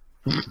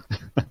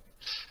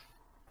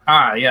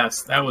 Ah,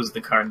 yes, that was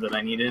the card that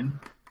I needed.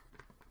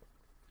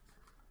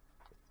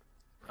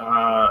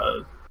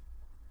 Crap.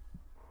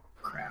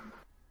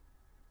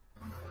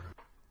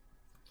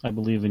 I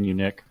believe in you,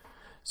 Nick.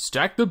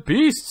 Stack the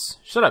beasts.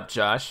 Shut up,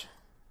 Josh.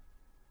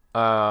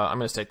 I'm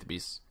gonna stack the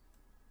beasts.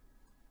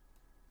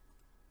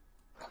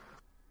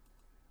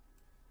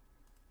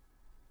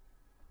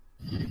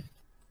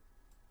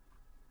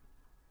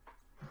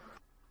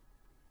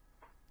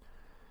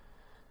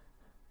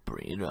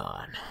 Bring it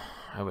on.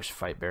 I wish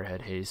Fight Bear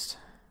had haste.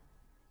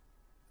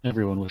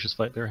 Everyone wishes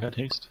Fight Bear had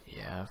haste.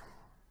 Yeah.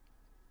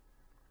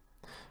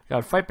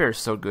 God, Fight Bear is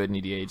so good in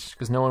EDH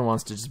because no one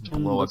wants to just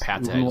blow a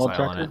path to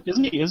exile on it.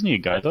 Isn't he a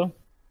guy though?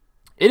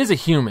 It is a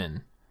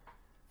human.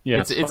 Yeah,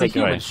 it's a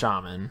human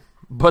shaman,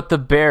 but the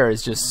bear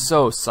is just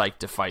so psyched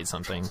to fight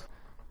something.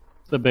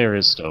 The bear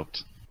is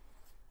stoked.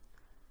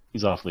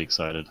 He's awfully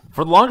excited.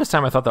 For the longest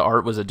time, I thought the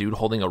art was a dude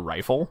holding a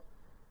rifle.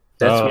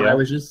 That's what I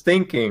was just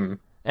thinking.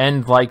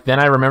 And like then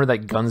I remember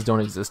that guns don't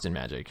exist in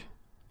Magic.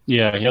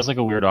 Yeah, he has like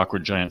a weird,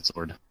 awkward giant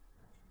sword.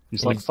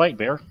 He's like, fight,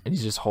 bear. And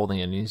he's just holding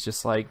it, and he's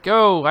just like,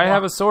 go, I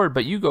have a sword,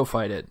 but you go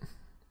fight it.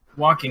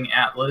 Walking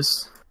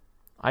Atlas.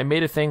 I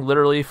made a thing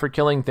literally for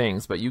killing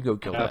things, but you go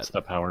kill That's that.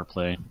 the power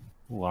play.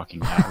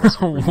 Walking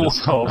Atlas. Will bring this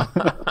home.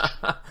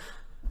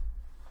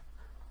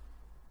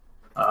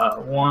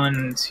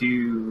 1,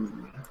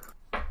 2...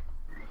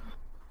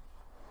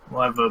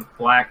 We'll have a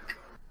black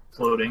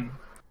floating.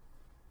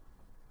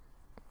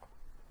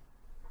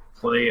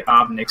 Play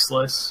Ob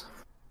Nixilis.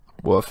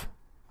 Woof.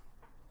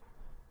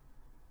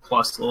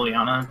 Plus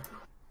Liliana.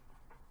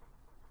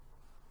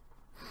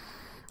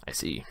 I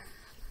see.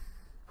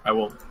 I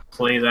will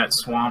play that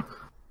swamp.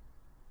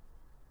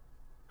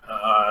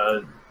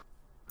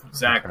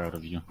 Zach, Proud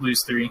of you.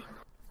 lose 3.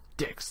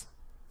 Dicks.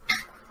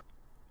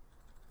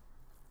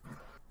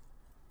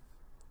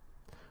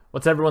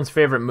 What's everyone's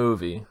favorite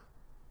movie?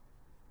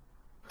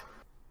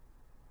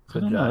 I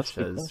don't know, that's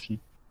a good question.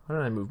 Why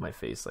don't I move my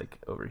face like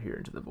over here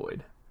into the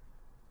void?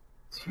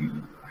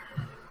 2.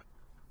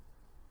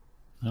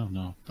 I don't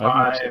know. I haven't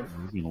watched that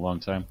movie in a long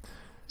time. I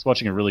was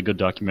watching a really good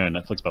documentary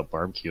on Netflix about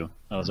barbecue.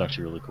 That was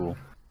actually really cool.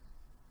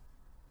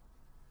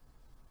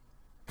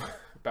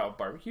 About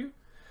barbecue?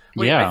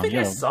 Wait, Yeah, I think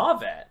I saw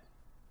that.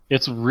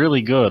 It's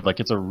really good.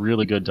 Like, it's a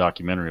really good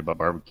documentary about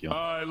barbecue.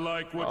 I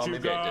like what you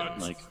maybe I got.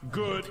 didn't. Like,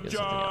 Good Get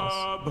something else.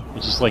 job.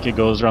 It's just like it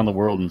goes around the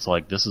world and it's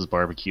like, this is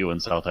barbecue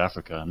in South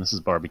Africa and this is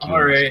barbecue All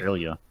in right.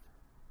 Australia.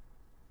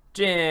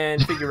 Jan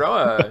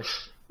Figueroa,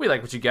 we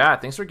like what you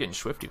got. Thanks for getting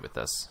swifty with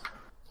us.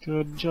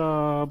 Good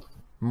job.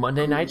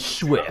 Monday Night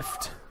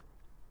Swift.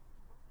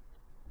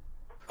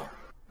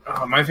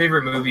 My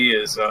favorite movie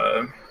is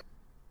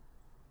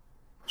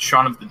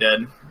Shaun of the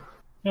Dead.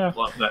 Yeah,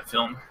 Love that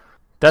film.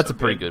 That's So a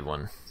pretty good. good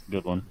one.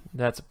 good one.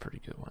 That's a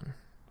pretty good one.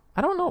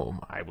 I don't know.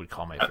 I would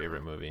call my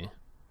favorite movie.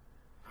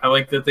 I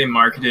like that they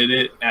marketed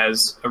it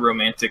as a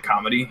romantic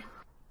comedy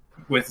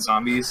with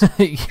zombies.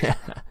 Yeah.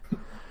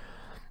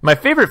 My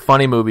favorite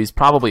funny movie is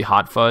probably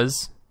Hot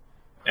Fuzz.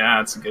 Yeah,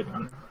 that's a good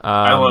one.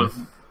 I love.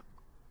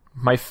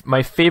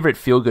 My favorite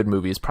feel good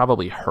movie is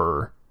probably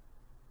Her.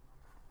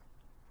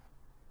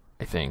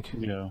 I think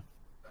Yeah.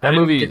 that I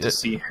didn't movie. get to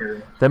see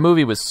her. That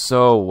movie was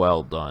so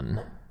well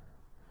done.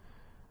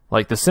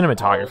 Like the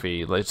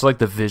cinematography, it's like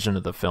the vision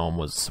of the film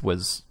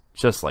was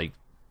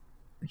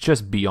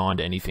just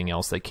beyond anything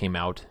else that came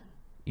out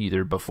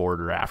either before it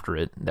or after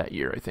it that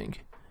year. I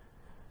think.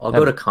 I'll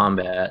go to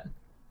combat.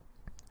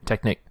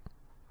 Technic.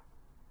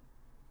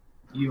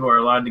 You are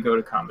allowed to go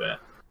to combat.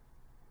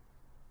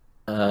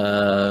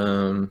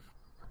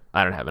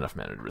 I don't have enough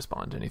mana to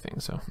respond to anything,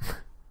 so.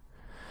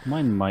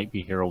 Mine might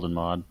be Herald and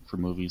Mod for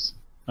movies.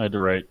 I had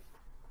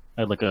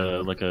like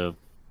a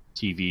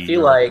TV. I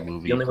feel or like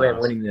movie the only way I'm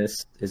class. winning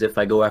this is if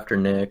I go after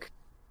Nick.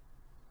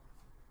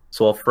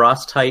 So I'll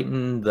Frost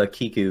Titan the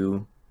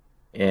Kiku,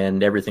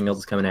 and everything else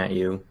is coming at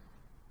you.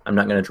 I'm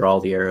not going to draw all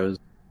the arrows.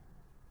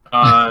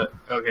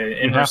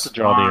 Okay. You have to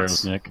draw the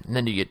arrows, Nick. And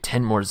then you get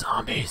 10 more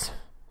zombies.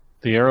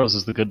 The arrows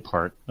is the good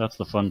part. That's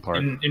the fun part.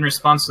 In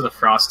response to the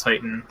Frost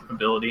Titan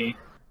ability,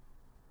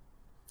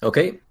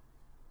 Okay.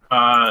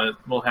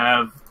 we'll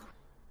have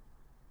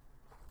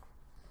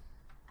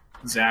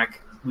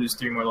Zach lose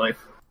 3 more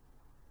life.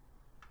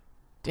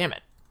 Damn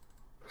it.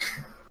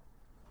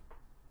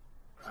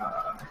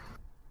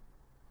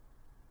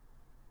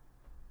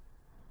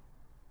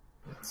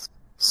 That's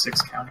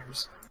 6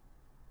 counters.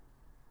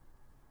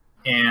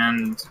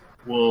 And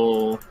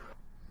we'll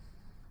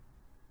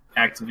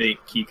activate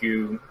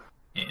Kiku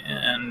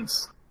and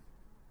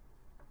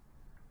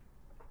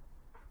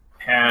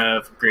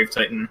have Grave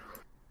Titan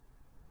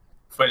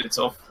fight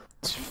itself.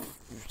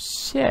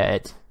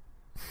 Shit.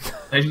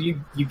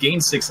 You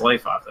gain 6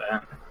 life off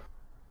that.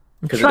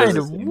 I'm 'Cause it trying does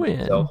to the same win.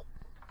 itself.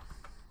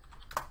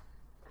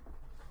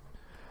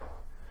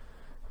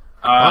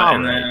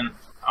 And then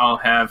I'll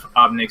have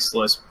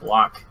Obnixilus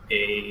block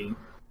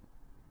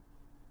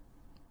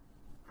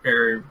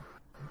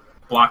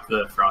block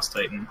the Frost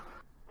Titan.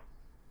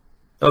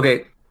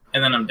 Okay.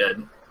 And then I'm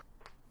dead.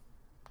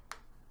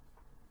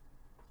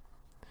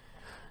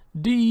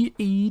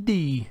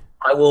 D-E-D.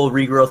 I will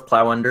Regrowth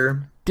Plow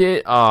Under,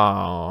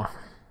 Oh.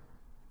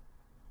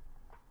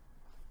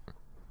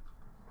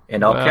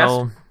 and I'll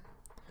Well,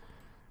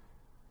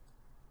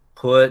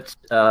 put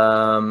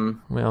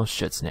well,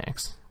 shit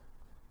snacks.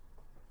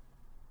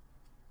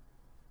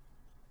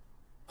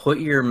 put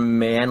your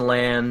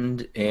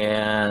Manland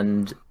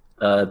and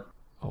Oh,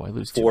 I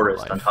lose 2 more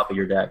Forest life. on top of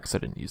your deck. Because I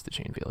didn't use the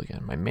Chain Veil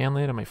again. My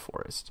Manland and my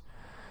Forest.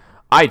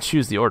 I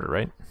choose the order,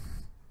 right?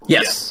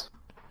 Yes.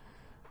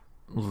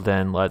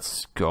 Then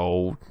let's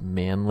go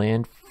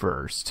Manland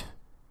first.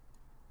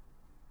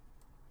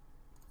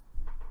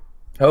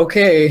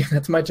 Okay,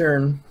 that's my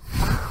turn.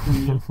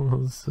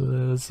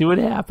 Let's see what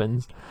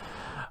happens.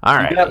 All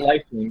right. You got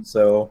lifelink,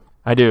 so.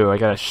 I do. I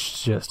got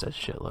just a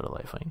shitload of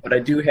lifelink. But I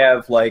do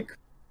have like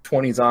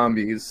 20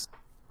 zombies.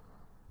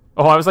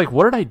 Oh, I was like,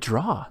 what did I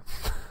draw?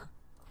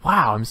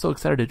 Wow, I'm so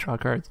excited to draw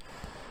cards.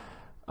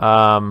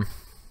 Yeah,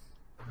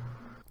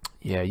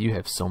 you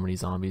have so many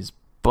zombies,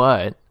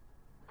 but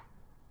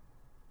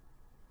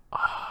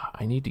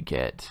I need to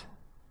get.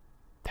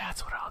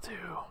 That's what I'll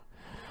do.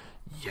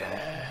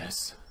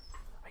 Yes,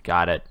 I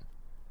got it.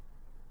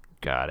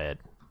 Got it.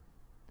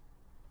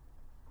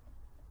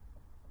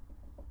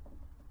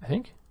 I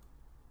think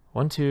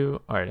 1,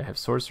 2. All right, I have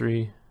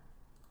sorcery,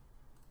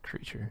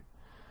 creature.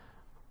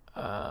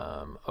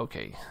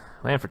 Okay,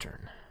 land for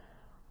turn.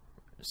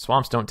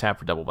 Swamps don't tap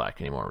for double black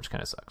anymore, which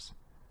kind of sucks.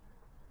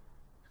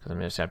 Because I'm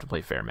going to just have to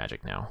play fair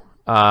magic now.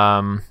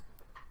 I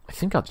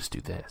think I'll just do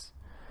this.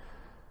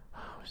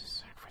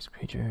 Sacrifice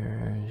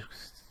creature.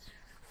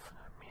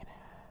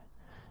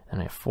 And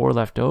I have 4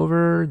 left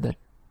over. That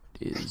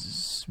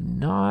is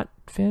not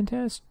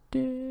fantastic.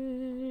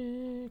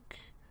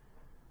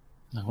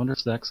 I wonder if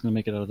Zach's gonna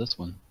make it out of this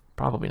one.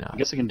 Probably not. I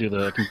guess I can do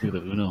the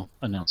Uno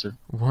announcer.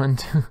 1,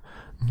 2.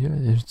 Yeah,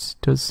 it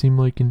does seem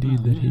like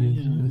indeed that he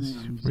is.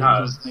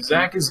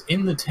 Zach is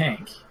in the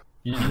tank.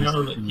 Yeah, You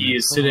know that he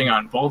is sitting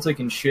on Baltic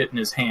and shit in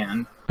his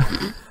hand.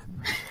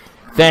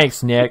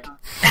 Thanks, Nick.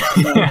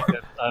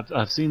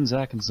 I've seen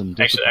Zach in some.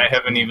 Actually, I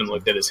haven't even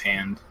looked at his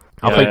hand.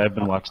 I've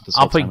been watching this.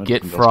 I'll play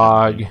Get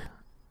Frog.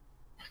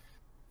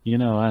 You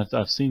know,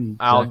 I've seen.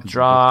 I'll Zach in some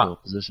draw-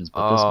 difficult positions,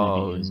 but this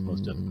maybe is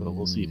most difficult.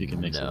 We'll see if he can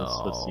make it.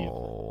 Let's see.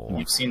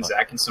 You've seen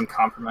Zach in some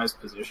compromised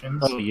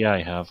positions. Oh yeah,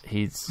 I have.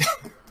 He's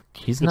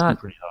It's been not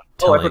pretty hot.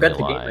 Oh, I telling forgot a to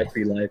gain lie. my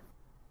free life.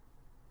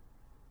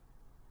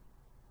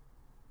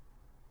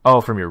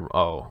 From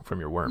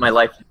your worm. My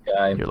life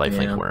guy. Your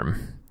lifelink yeah.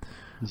 worm.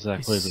 Zach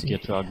I plays a see.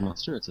 Get Frog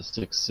monster. It's a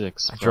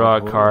 6/6. I draw a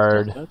frog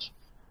card. with touch.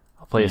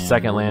 I'll play a And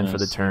second we're land gonna for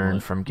the see turn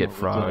what- from Get what we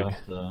Frog. off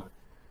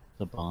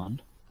the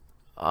bond.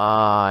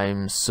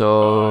 I'm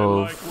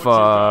so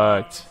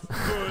fucked.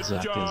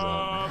 Zach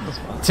is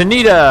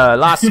Tanita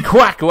Las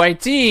Quack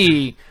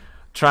Whitey.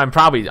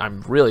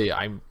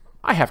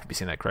 I have to be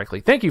saying that correctly.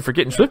 Thank you for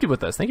getting swifty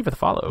with us. Thank you for the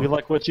follow. We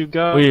like what you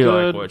got. We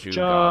Good like what you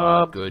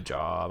job. got. Good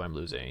job. I'm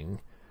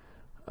losing.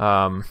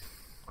 1,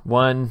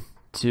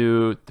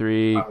 2,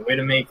 3. Way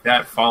to make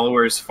that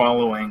followers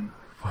following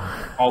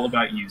all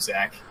about you,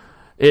 Zach.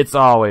 It's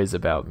always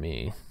about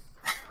me.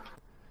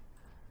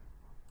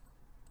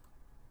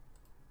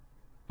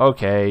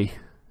 Okay.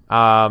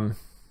 Well,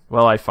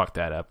 I fucked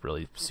that up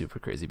really super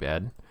crazy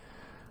bad.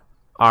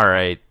 All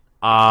right.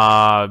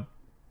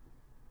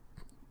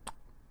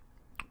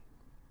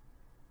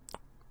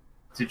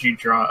 Did you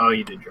draw? Oh,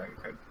 you did draw your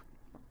card.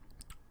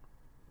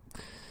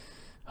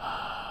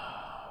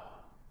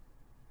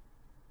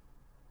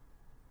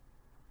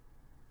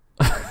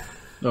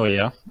 Oh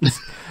yeah.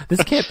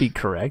 This can't be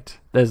correct.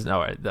 That's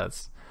no.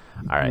 That's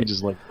All I right.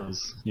 just like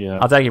those. Yeah.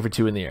 I'll tag you for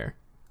 2 in the air.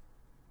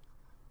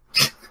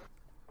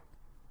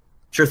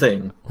 Sure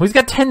thing. Well, he's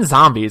got 10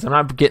 zombies. I'm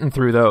not getting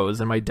through those,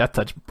 and my Death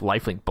Touch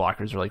lifelink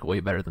blockers are like way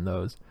better than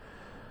those.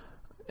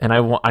 And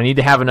I need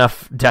to have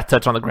enough Death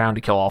Touch on the ground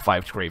to kill all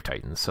 5 Grave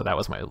Titans, so that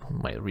was my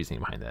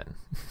reasoning behind that.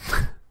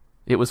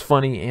 It was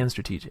funny and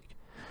strategic.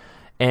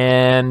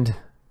 And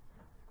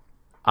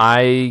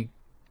I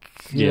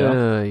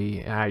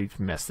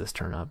messed this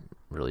turn up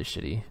really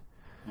shitty.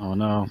 Oh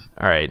no.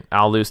 Alright,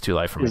 I'll lose 2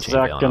 life from Is a chain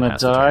Zach veil. gonna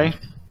die?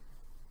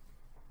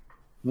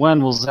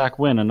 When will Zach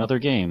win another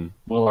game?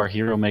 Will our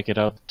hero make it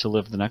out to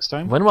live the next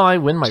time? When will I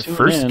win my Tune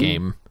first in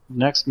game?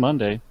 Next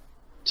Monday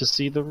to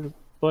see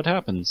what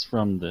happens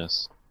from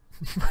this.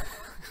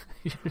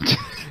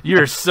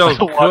 You're so I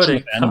don't watch good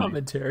at anime.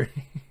 commentary.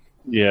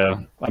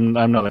 Yeah, I'm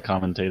not a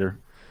commentator.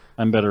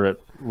 I'm better at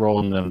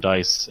rolling them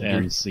dice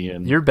and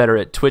seeing. You're better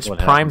at Twitch What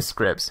Prime happens?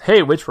 Scripts.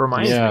 Hey, which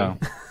reminds Yeah.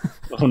 me.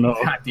 Oh no.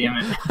 God damn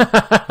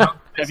it.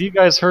 Have you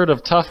guys heard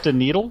of Tuft and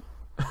Needle?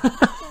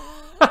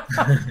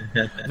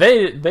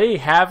 They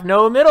have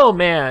no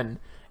middleman,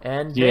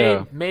 and Yeah.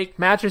 they make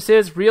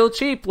mattresses real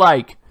cheap.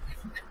 Like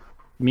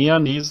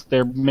MeUndies,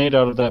 they're made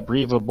out of that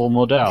breathable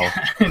modal.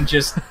 And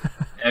just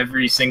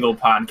every single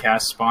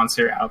podcast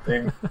sponsor out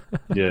there.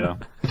 Yeah.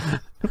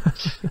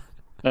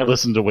 I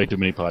listen to way too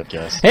many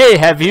podcasts. hey,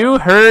 have you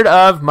heard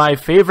of my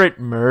favorite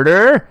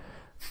murder?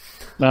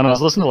 No, I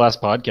was listening to the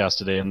last podcast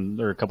today,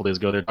 or a couple days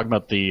ago. They're talking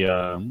about the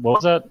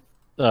what was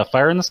that?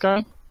 Fire in the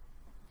Sky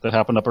that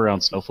happened up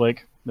around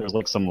Snowflake. There was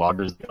like some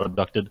loggers that got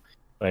abducted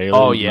by aliens.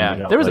 Oh and yeah, they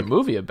got, there was a like-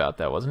 movie about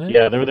that, wasn't it?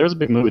 Yeah, there was a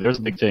big movie. There's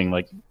a big thing.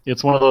 Like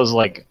it's one of those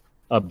like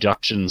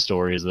abduction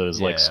stories that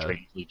is like Yeah.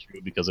 strangely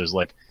true because there's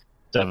like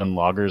 7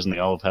 loggers and they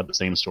all have had the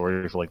same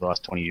story for like the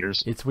last 20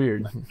 years. It's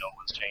weird. No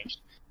one's changed.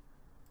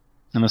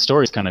 And the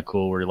story's kind of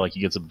cool where like he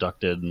gets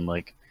abducted and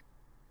like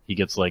he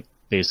gets like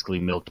basically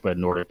milked by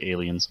Nordic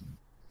aliens.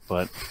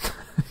 But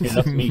yeah,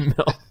 that's me.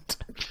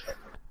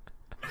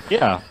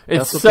 Yeah,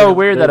 It's that's what so they're-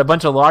 weird that they're- a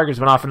bunch of loggers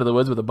went off into the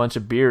woods with a bunch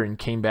of beer and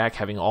came back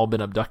having all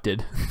been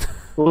abducted.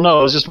 Well, no,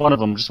 it was just one of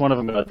them. Just one of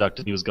them got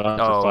abducted. He was gone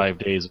Oh. for 5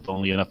 days with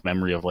only enough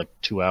memory of like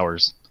 2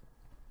 hours.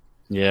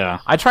 Yeah.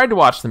 I tried to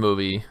watch the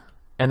movie,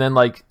 and then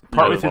like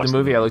partway Yeah, through watch the the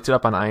movie, I movie. looked it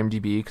up on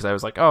IMDb because I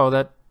was like, "Oh,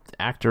 that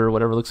actor or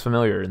whatever looks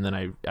familiar," and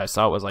then I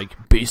saw it was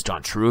like based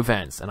on true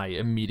events, and I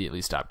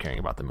immediately stopped caring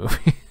about the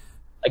movie.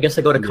 I guess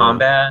I go to Yeah.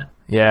 combat.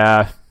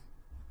 Yeah,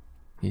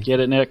 Get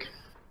it, Nick?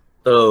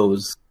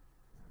 Those.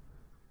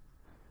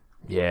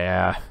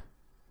 yeah.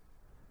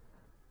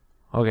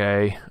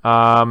 Okay.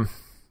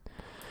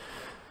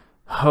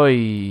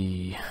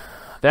 Hoi.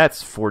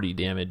 That's 40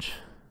 damage.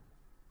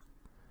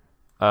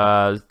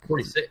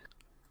 46.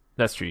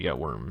 That's true. You got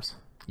worms.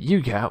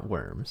 You got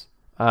worms.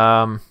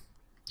 You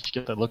should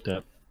get that looked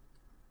at.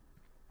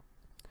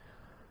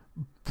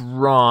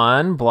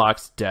 Brawn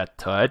blocks Death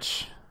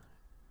Touch.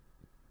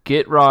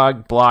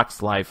 Gitrog blocks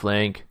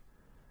Lifelink.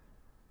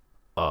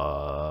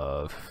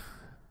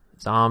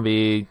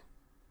 Zombie.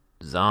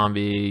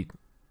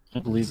 I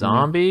believe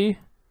Zombie.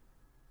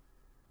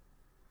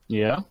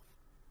 Yeah.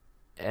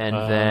 And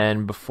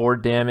then before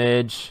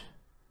damage,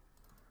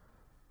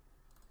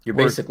 You're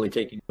Or- basically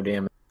taking no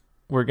damage.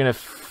 we're going to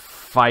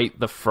fight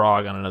the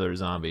frog on another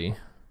zombie.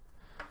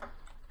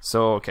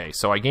 So, okay.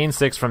 So I gain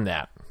 6 from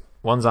that.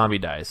 1 zombie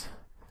dies.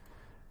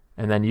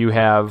 And then you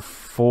have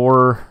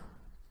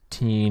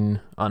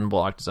 14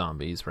 unblocked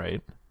zombies,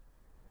 right?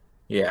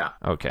 Yeah.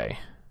 Okay.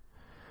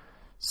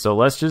 So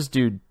let's just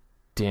do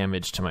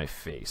damage to my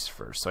face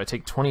first. So I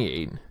take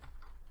 28.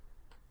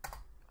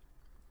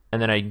 And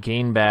then I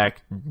gain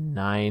back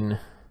 9.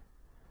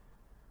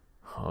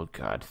 Oh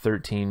god,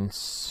 13,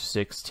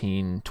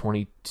 16,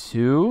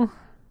 22.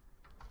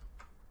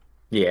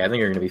 Yeah, I think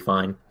you're going to be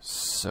fine.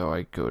 So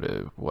I go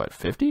to what,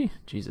 50?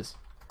 Jesus.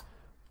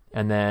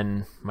 And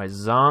then my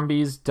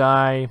zombies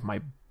die, my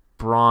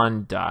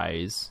brawn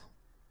dies.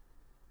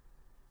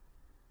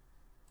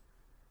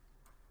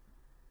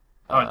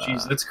 Oh,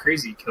 jeez, that's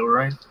crazy,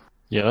 Kilroy.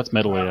 Yeah, that's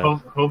metal. Yeah.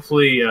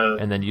 Hopefully,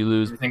 And then you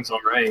lose everything's all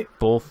right.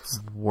 both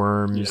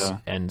worms Yeah.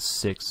 and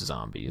 6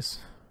 zombies.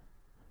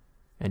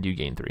 And you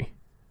gain 3.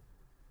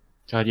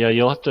 God, yeah,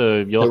 you'll have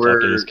to There update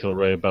were- us,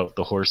 Kilroy, about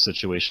the horse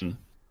situation.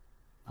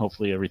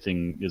 Hopefully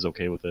everything is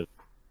okay with it.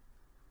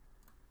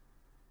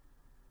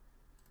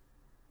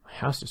 My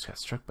house just got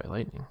struck by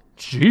lightning.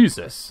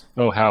 Jesus.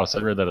 Oh, house.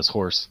 I read that as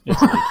horse.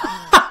 It's like,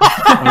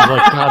 I was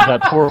like, God,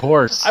 that poor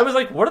horse. I was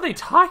like, what are they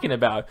talking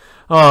about?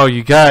 Oh,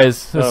 you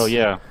guys. Oh,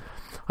 yeah.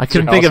 I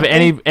couldn't your think of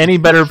house any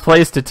better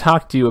place to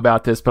talk to you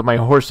about this, but my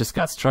horse just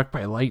got struck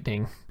by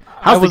lightning.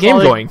 How's the was game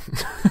all going?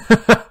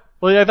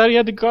 Well, yeah, I thought he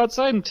had to go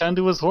outside and tend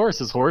to his horse.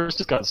 His horse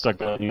just got stuck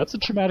by lightning. That's a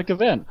traumatic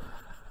event.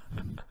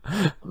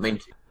 I mean,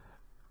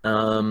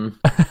 I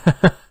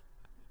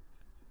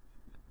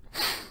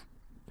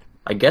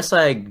guess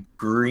I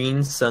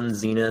green Sun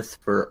Zenith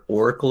for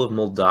Oracle of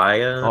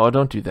Moldiah. Oh,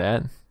 don't do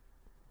that.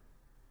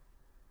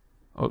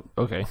 Oh,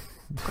 okay.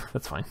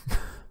 That's fine.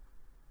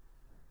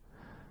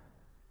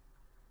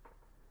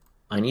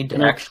 I need to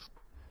Nope. actually.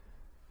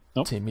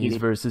 Nope. Timmy's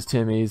versus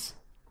Timmy's.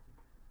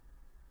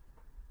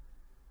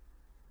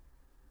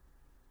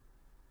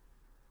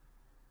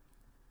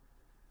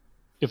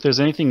 if there's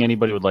anything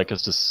anybody would like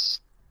us to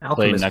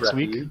play Alchemist next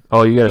Refuge. week,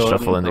 Oh, you gotta go ahead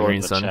shuffle in and the throw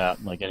Green the Sun.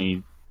 Chat, like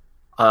any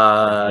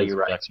You're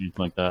right. decks or anything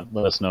like that.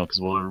 Let us know because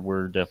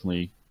we're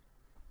definitely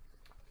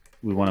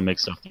we want to make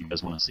stuff that you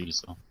guys want to see.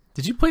 So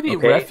Did you play the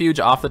Okay. Refuge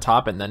off the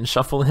top and then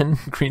shuffle in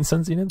Green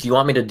Sun Zenith? Do you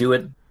want me to do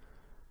it?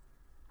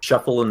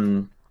 Shuffle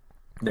and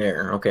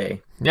there.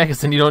 Okay. Yeah,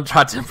 because then you don't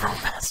draw Temporal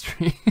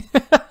Mastery.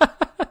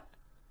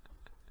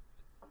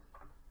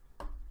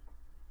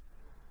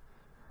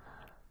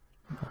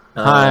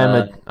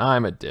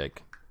 I'm a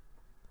dick.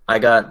 I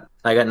got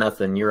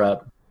nothing. You're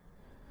up.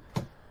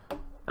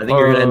 I think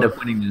you're gonna end up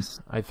winning this.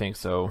 I think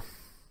so.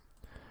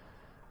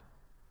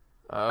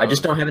 I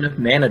just don't have enough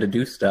mana to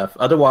do stuff.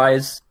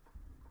 Otherwise,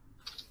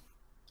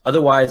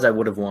 I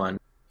would have won.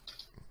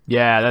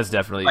 Yeah, that's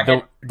definitely If I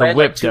had the like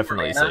whip 2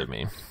 definitely mana, saved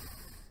me.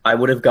 I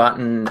would have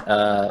gotten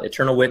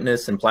Eternal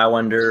Witness and Plow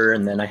Under,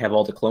 and then I have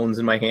all the clones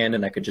in my hand,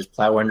 and I could just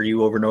Plow Under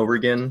you over and over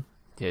again.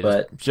 Yeah,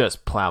 but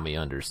just plow me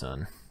under,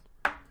 son.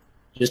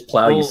 just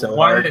plow you so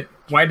hard.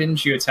 Why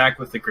didn't you attack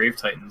with the Grave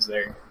Titans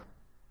there?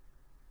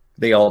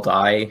 They all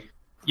die.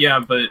 Yeah,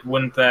 but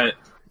wouldn't that...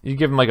 You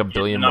give him like a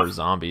billion enough. more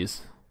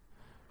zombies.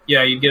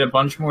 Yeah, you'd get a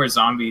bunch more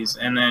zombies,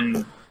 and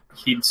then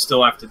he'd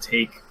still have to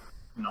take...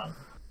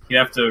 he'd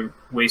have to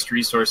waste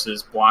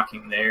resources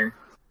blocking there.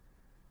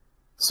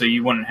 So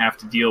you wouldn't have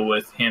to deal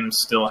with him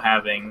still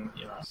having,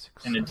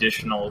 an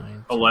additional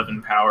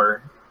 11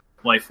 power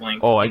lifelink.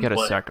 Oh, I in gotta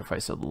play.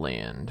 sacrifice a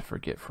land for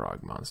Get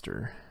Frog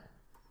Monster.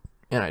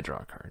 And I draw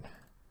a card.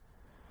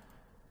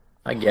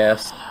 I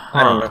guess.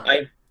 I don't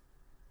know.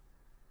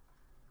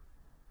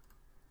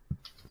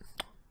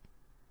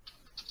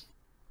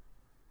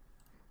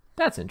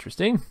 That's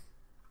interesting.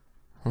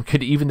 We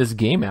could even this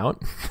game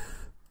out.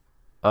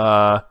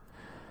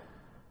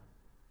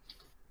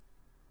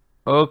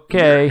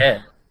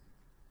 Okay.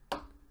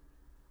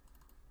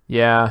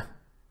 Yeah.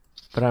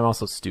 But I'm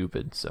also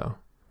stupid, so.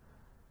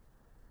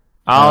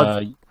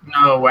 No,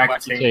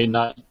 Wackatay. okay,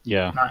 not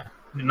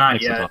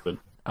Not yet.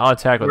 I'll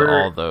attack with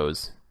all of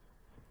those.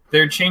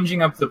 They're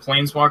changing up the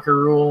Planeswalker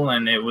rule,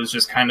 and it was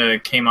just kind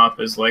of came up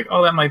as like,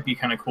 oh, that might be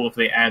kind of cool if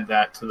they add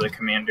that to the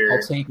commander.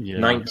 I'll take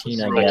 19, I guess.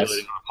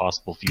 Speculating on a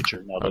possible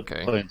future now that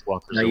Okay.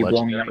 Planeswalkers Now are you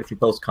blow me legendary. up with your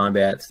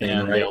post-combat thing,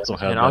 And right? they also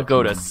have And I'll that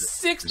go to commander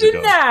years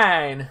ago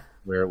 69!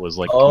 where it was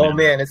like Oh,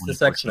 commander man, it's the 20%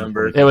 sex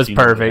number. It was 2015 that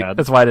they perfect. had.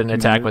 That's why I didn't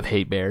attack with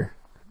Hate Bear.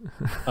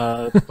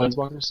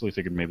 Planeswalkers, so we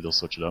figured maybe they'll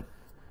switch it up.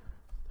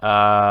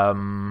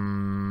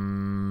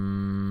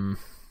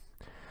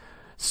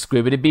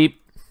 Squibbity beep.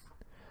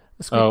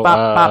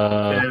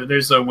 Oh,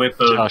 There's a whip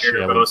of Josh, yeah,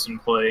 Erebos in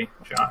play,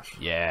 Josh.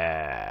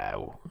 Yeah,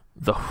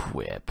 the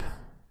whip.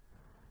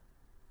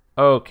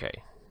 Okay,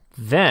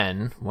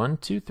 then 1,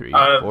 2, 3,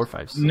 4,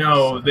 5, 6.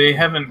 No, 7, they 8,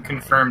 haven't 9.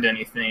 confirmed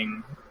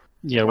anything.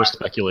 Yeah, we're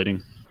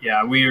speculating.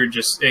 Yeah,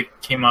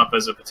 it came up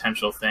as a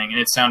potential thing, and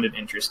it sounded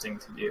interesting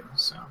to do.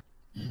 So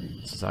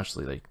This is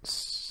actually like.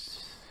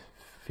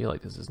 I feel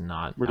like this is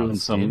not. We're doing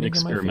some outstanding in my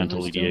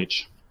experimental favor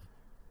still.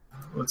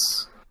 EDH.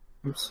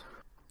 oops.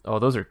 Oh,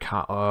 those are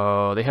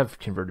they have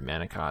converted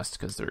mana cost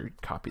because they're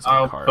copies of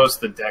I'll the card. post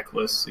the deck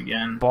lists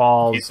again. in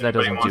Balls. case That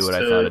anybody doesn't do wants what I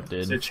to- thought it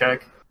did. To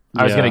check.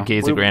 I was gonna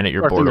gaze a grand at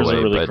your Our board fingers are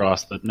away, really but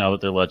crossed that now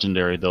that they're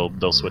legendary,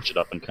 they'll switch it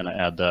up and kind of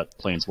add that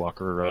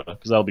Planeswalker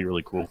because that'll be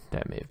really cool.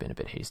 that may have been a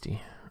bit hasty.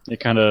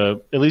 It kind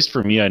of, at least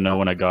for me, I know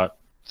when I got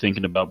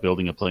thinking about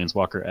building a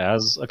Planeswalker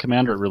as a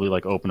commander, it really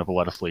like opened up a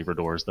lot of flavor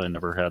doors that I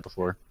never had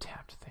before.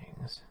 Tapped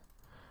things.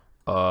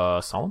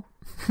 Solemn.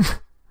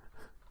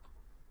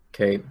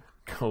 Okay.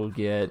 Go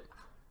get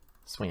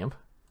Swamp.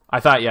 I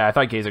thought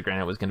Gazer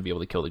Granite was going to be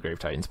able to kill the Grave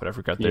Titans, but I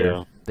forgot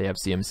they have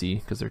CMC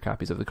because they're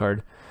copies of the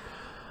card.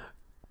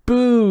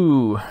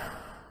 Boo!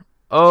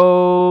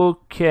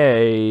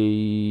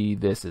 Okay,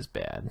 this is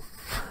bad.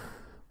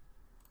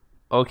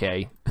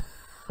 Okay,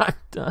 I'm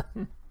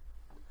done.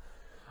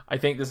 I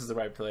think this is the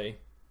right play.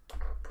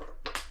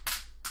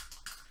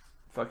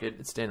 Fuck it,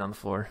 it's staying on the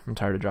floor. I'm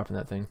tired of dropping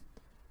that thing.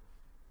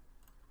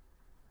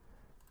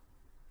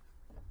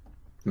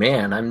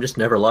 Man, I'm just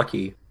never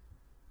lucky.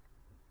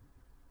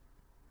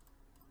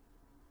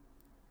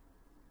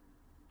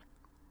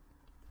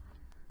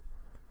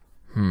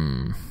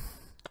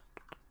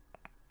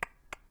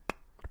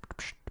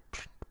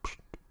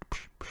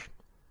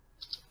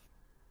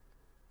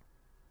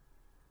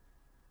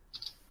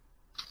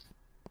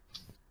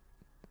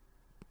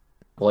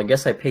 Well, I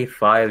guess I pay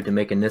 5 to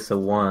make a Nissa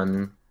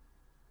 1.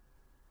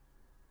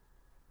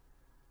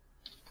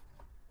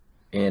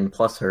 And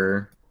plus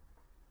her.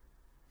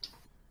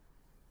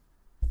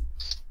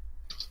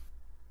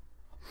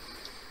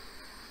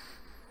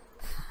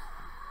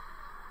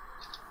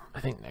 I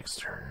think next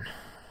turn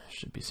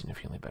should be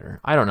significantly better.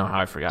 I don't know how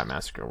I forgot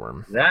Massacre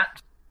Worm.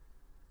 That.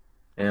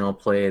 And I'll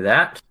play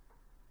that.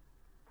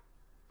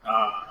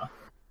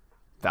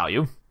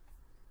 Value.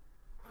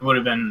 It would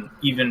have been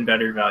even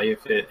better value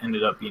if it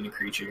ended up being a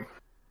creature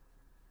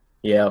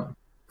Yeah.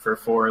 for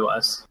 4 or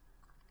less.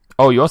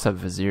 Oh, you also have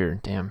Vizier.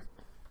 Damn.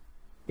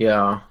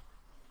 Yeah.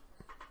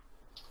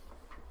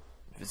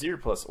 Vizier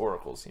plus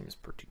Oracle seems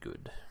pretty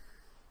good.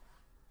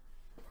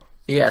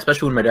 Yeah,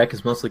 especially when my deck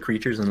is mostly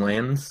creatures and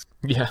lands.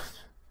 Yeah.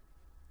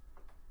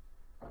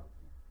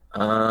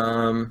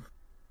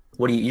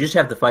 What do you just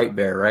have the fight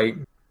bear, right?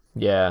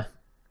 Yeah.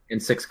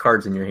 And 6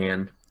 cards in your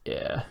hand.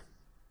 Yeah.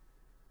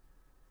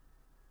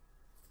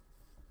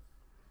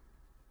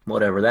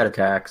 Whatever, that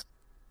attacks.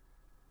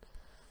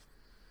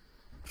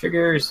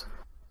 Triggers.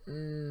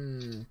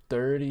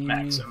 30.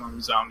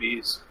 Maximum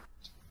zombies.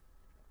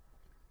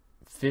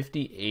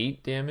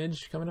 58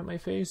 damage coming at my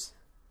face.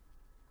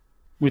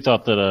 We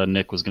thought that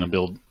Nick was going to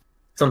build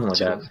Something like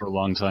that. for a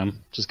long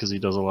time, just because he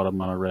does a lot of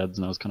mono reds,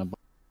 and I was kind of.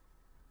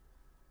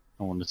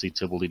 I wanted to see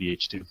Tibble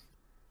EDH too.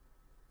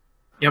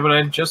 Yeah, but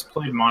I just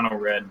played mono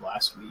red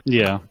last week.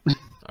 Yeah.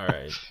 All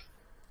right.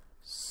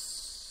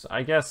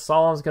 I guess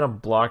Solemn's gonna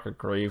block a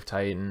Grave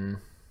Titan,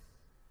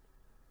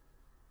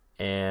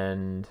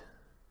 and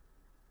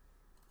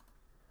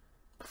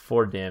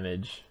 4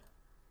 damage.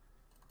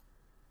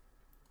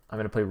 I'm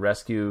gonna play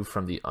Rescue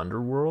from the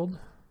Underworld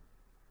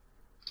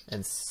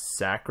and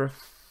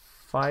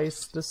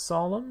sacrifice the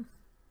Solemn,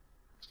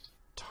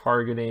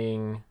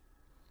 targeting.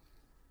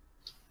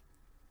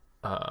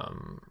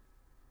 God,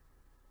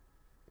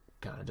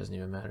 it doesn't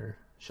even matter.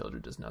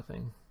 Sheldred does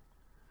nothing.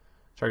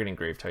 Targeting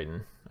Grave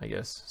Titan, I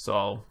guess. So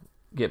I'll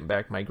get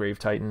back my Grave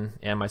Titan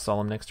and my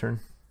Solemn next turn.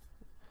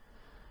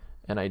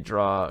 And I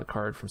draw a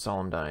card from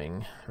Solemn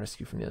Dying.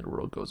 Rescue from the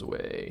Underworld goes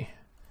away.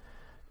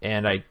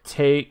 And I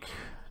take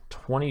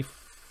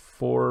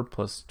 24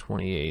 plus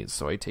 28,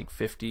 so I take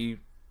 52.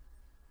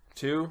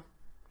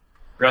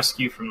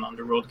 Rescue from the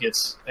Underworld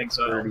gets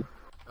exiled.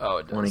 Oh,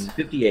 it does. 20,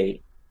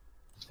 58.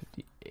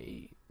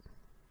 58.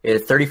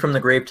 It's 30 from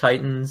the Grave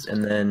Titans,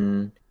 and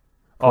then...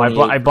 Oh,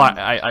 I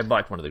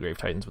blocked one of the Grave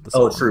Titans with the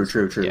Oh, Solemn.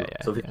 true. Yeah,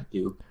 So 52.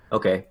 Yeah.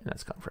 Okay. And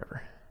that's gone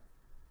forever.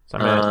 So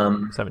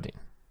I'm at 17.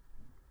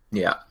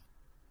 Yeah.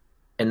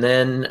 And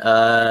then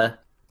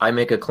I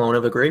make a clone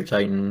of a Grave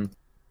Titan.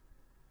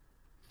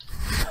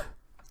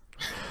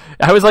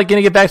 I was like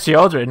gonna get back to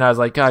Sheldred, and I was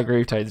like, God,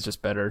 Grave Titan's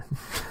just better.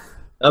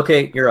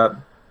 Okay, you're up.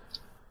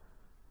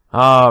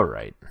 All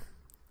right.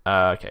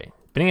 Okay.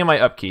 Beginning of my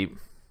upkeep,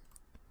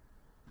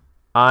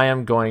 I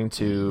am going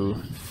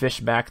to fish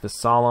back the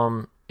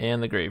Solemn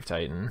and the Grave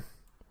Titan.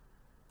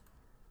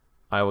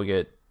 I will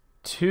get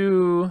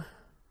 2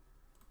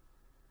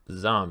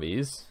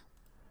 zombies.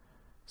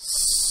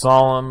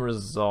 Solemn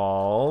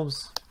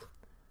resolves.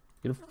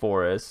 Get a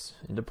forest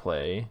into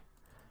play.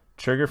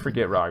 Trigger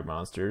forget rock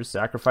monsters.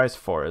 Sacrifice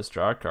forest.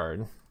 Draw a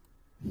card.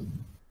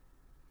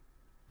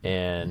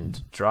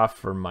 And draw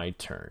for my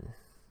turn.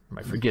 Am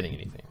I forgetting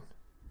anything?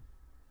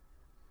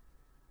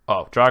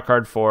 Oh, draw a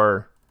card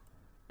for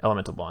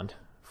Elemental Bond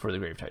for the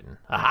Grave Titan.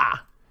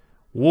 Aha!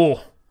 Whoa!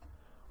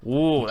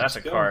 Whoa, that's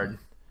a card.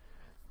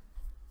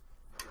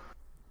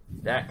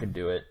 That could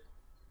do it.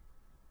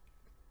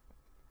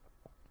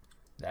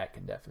 That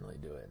could definitely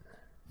do it.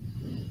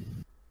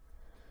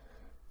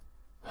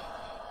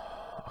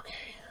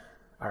 Okay.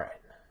 Alright.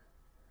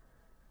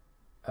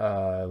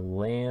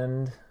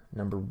 Land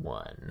number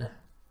 1.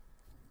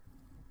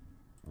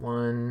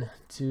 1,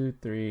 2,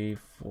 3,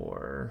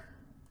 4,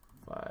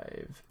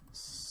 5,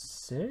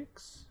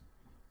 6.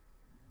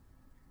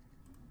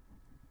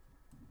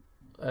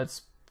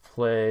 Let's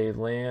play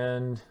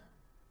land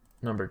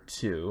number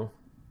 2.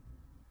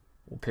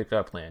 We'll pick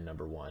up land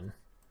number 1.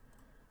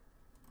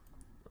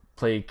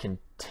 Play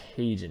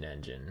Contagion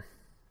Engine.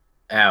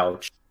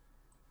 Ouch.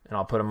 And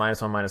I'll put a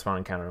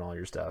 -1/-1 counter on all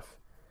your stuff.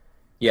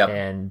 Yep.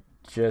 And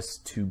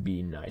just to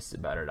be nice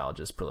about it, I'll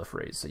just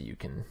proliferate so you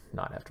can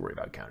not have to worry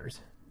about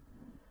counters.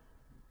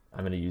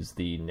 I'm going to use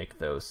the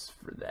Nykthos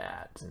for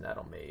that, and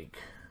that'll make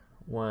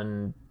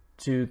 1,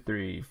 2,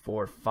 3,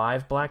 4,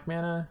 5 black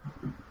mana.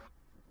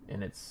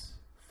 And it's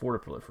 4 to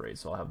proliferate,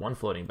 so I'll have 1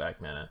 floating back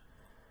mana.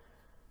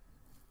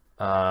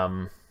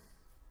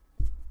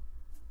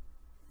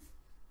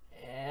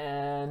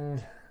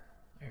 And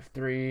I have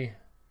 3.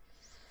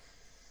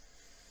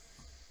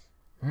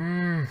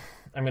 I'm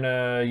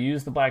gonna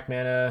use the black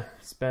mana,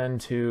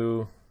 spend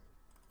to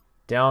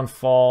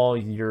downfall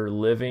your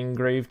living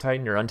Grave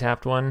Titan, your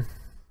untapped one.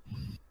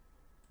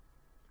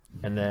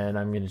 And then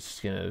I'm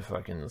just gonna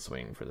fucking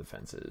swing for the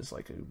fences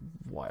like a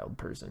wild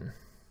person.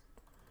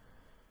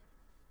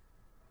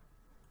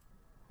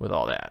 With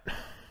all that.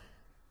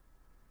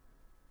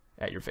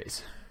 At your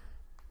face.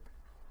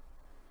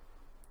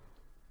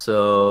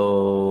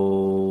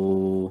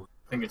 So...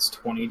 I think it's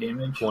 20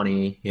 damage.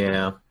 20,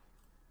 yeah.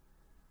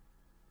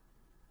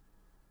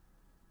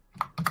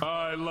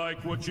 I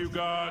like what you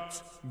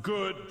got.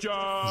 Good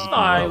job.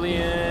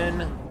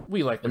 Hylian,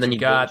 we like what And then you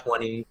you got.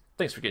 20.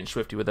 Thanks for getting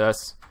swifty with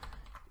us.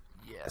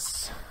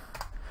 Yes.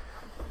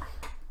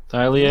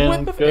 Hylian,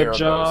 Whip of good Erebos.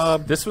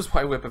 job. This was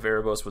why Whip of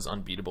Erebos was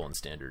unbeatable in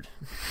Standard.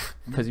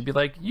 Because you'd be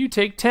like, you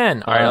take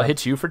 10. All right, I'll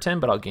hit you for 10,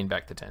 but I'll gain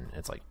back to 10.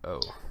 It's like, oh.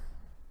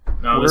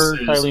 No, this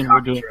We're is Hylian,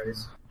 we're doing-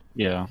 cockatrice.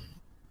 Yeah.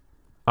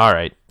 All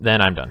right,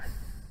 then I'm done.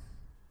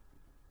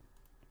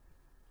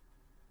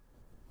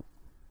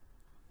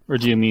 Or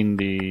do you mean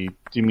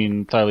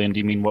Hylian, do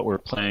you mean what we're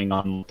playing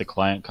on the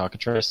client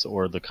cockatrice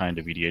or the kind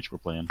of EDH we're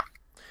playing?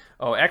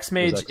 Oh,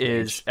 X-Mage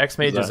is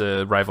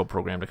a rival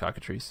program to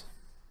Cockatrice.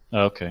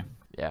 Oh, okay.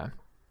 Yeah.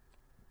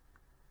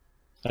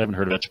 I haven't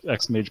heard of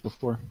X-Mage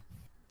before.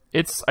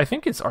 I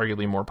think it's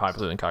arguably more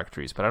popular than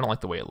Cockatrice, but I don't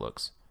like the way it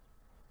looks.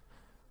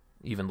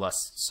 Even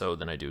less so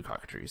than I do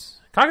Cockatrice.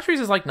 Cockatrice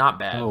is like not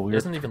bad. Oh, it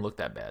doesn't even look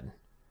that bad.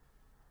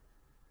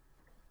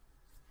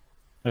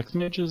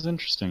 X-Mage is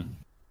interesting.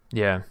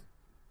 Yeah.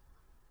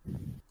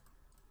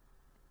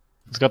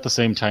 It's got the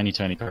same tiny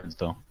cards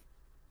though.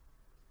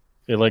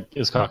 It like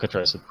is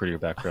Cockatrice with prettier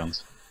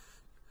backgrounds.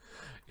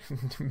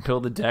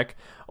 Build a deck,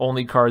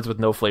 only cards with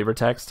no flavor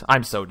text.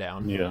 I'm so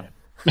down. Yeah.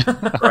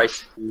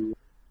 Right.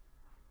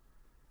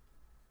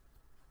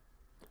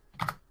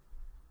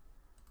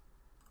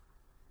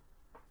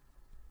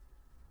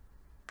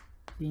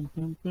 Boom,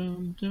 boom,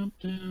 boom, doom,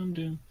 doom,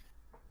 doom.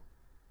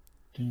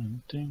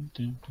 Doom, doom,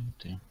 doom, doom,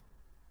 doom.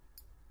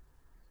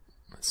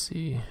 Let's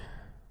see.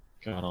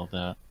 Got all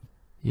that.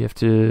 You have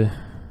to...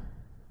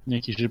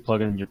 Nick, you should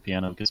plug in your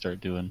piano and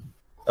start doing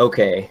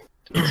Okay.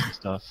 some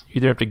stuff. You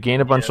either have to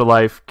gain a bunch of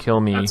life, kill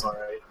me, That's all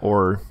right.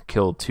 or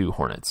kill 2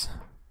 hornets.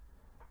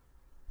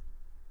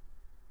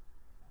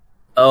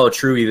 Oh,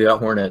 true. You got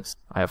hornets.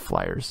 I have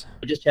flyers.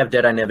 You just have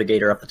Deadeye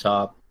Navigator up the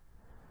top.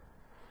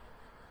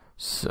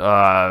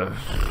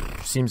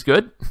 Seems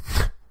good.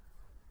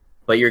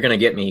 But you're gonna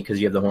get me because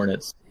you have the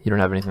hornets. You don't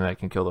have anything that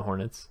can kill the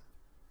hornets.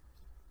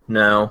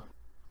 No.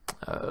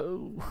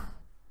 Oh.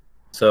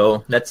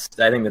 So I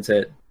think that's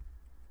it.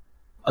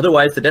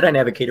 Otherwise, the Deadeye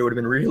Navigator would have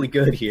been really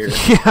good here.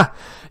 Yeah,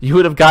 you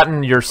would have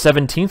gotten your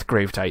 17th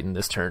Grave Titan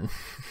this turn.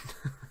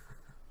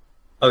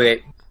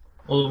 Okay.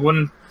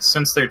 Well,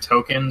 since they're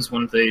tokens,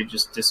 wouldn't they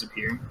just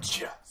disappear?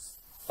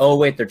 Oh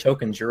wait, they're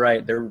tokens. You're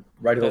right. They're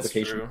right of That's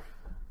location. true.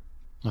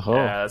 Oh.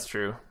 Yeah, that's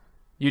true.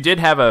 You did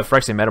have a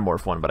Phyrexian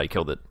Metamorph one, but I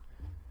killed it.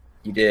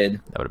 You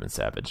did. That would have been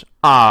savage.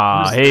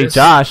 Ah, Who's hey, this?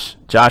 Josh.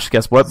 Josh,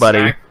 guess what, buddy?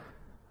 Zach?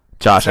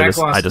 Josh, Zach I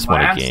just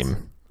won a lost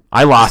game.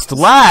 I lost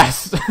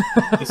last.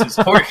 This is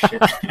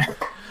horseshit.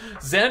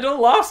 Xandal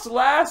lost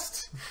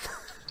last.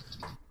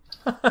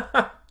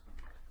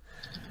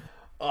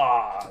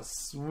 Aw,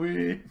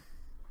 sweet.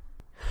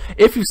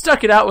 If you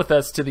stuck it out with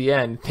us to the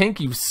end, thank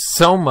you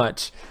so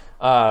much.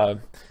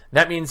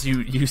 That means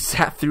you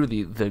sat through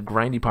the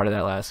grindy part of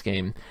that last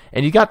game,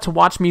 and you got to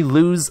watch me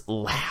lose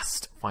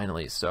last,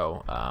 finally.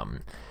 So,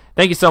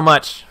 thank you so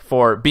much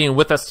for being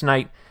with us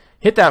tonight.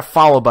 Hit that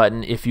follow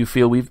button if you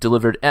feel we've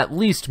delivered at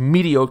least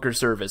mediocre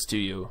service to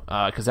you,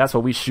 because that's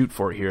what we shoot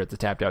for here at the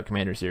Tapped Out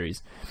Commander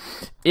Series.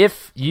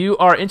 If you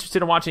are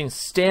interested in watching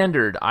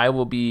Standard, I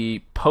will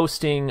be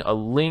posting a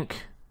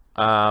link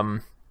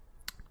all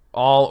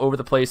over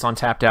the place on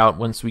Tapped Out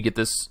once we get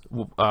this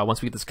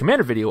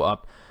Commander video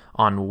up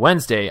on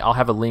Wednesday. I'll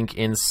have a link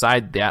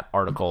inside that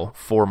article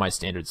for my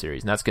Standard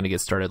Series, and that's going to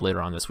get started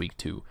later on this week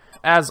too.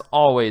 As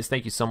always,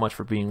 thank you so much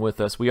for being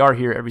with us. We are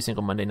here every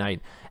single Monday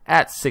night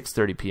at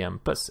 6:30 p.m.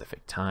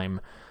 Pacific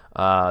time.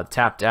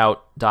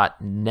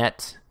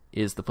 TappedOut.net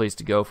is the place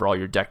to go for all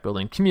your deck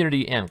building,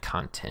 community, and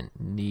content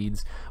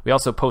needs. We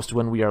also post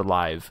when we are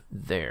live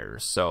there.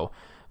 So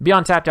be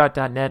on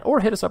TappedOut.net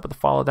or hit us up with a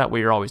follow. That way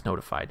you're always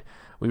notified.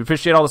 We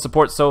appreciate all the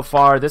support so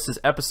far. This is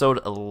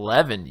episode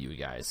 11, you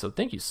guys. So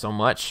thank you so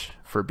much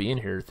for being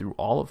here through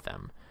all of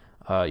them,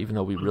 even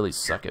though we really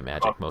suck at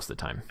Magic most of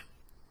the time.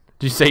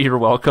 Did you say you're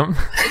welcome?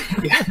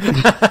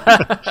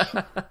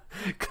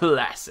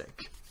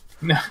 Classic.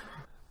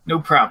 No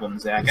problem,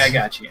 Zach. I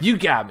got you. You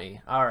got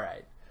me. All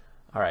right.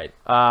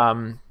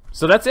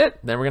 So that's it.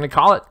 Then we're going to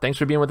call it. Thanks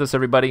for being with us,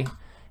 everybody.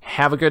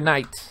 Have a good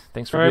night.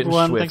 Thanks for All right, getting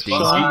everyone. swifty.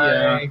 Thanks for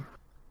Bye.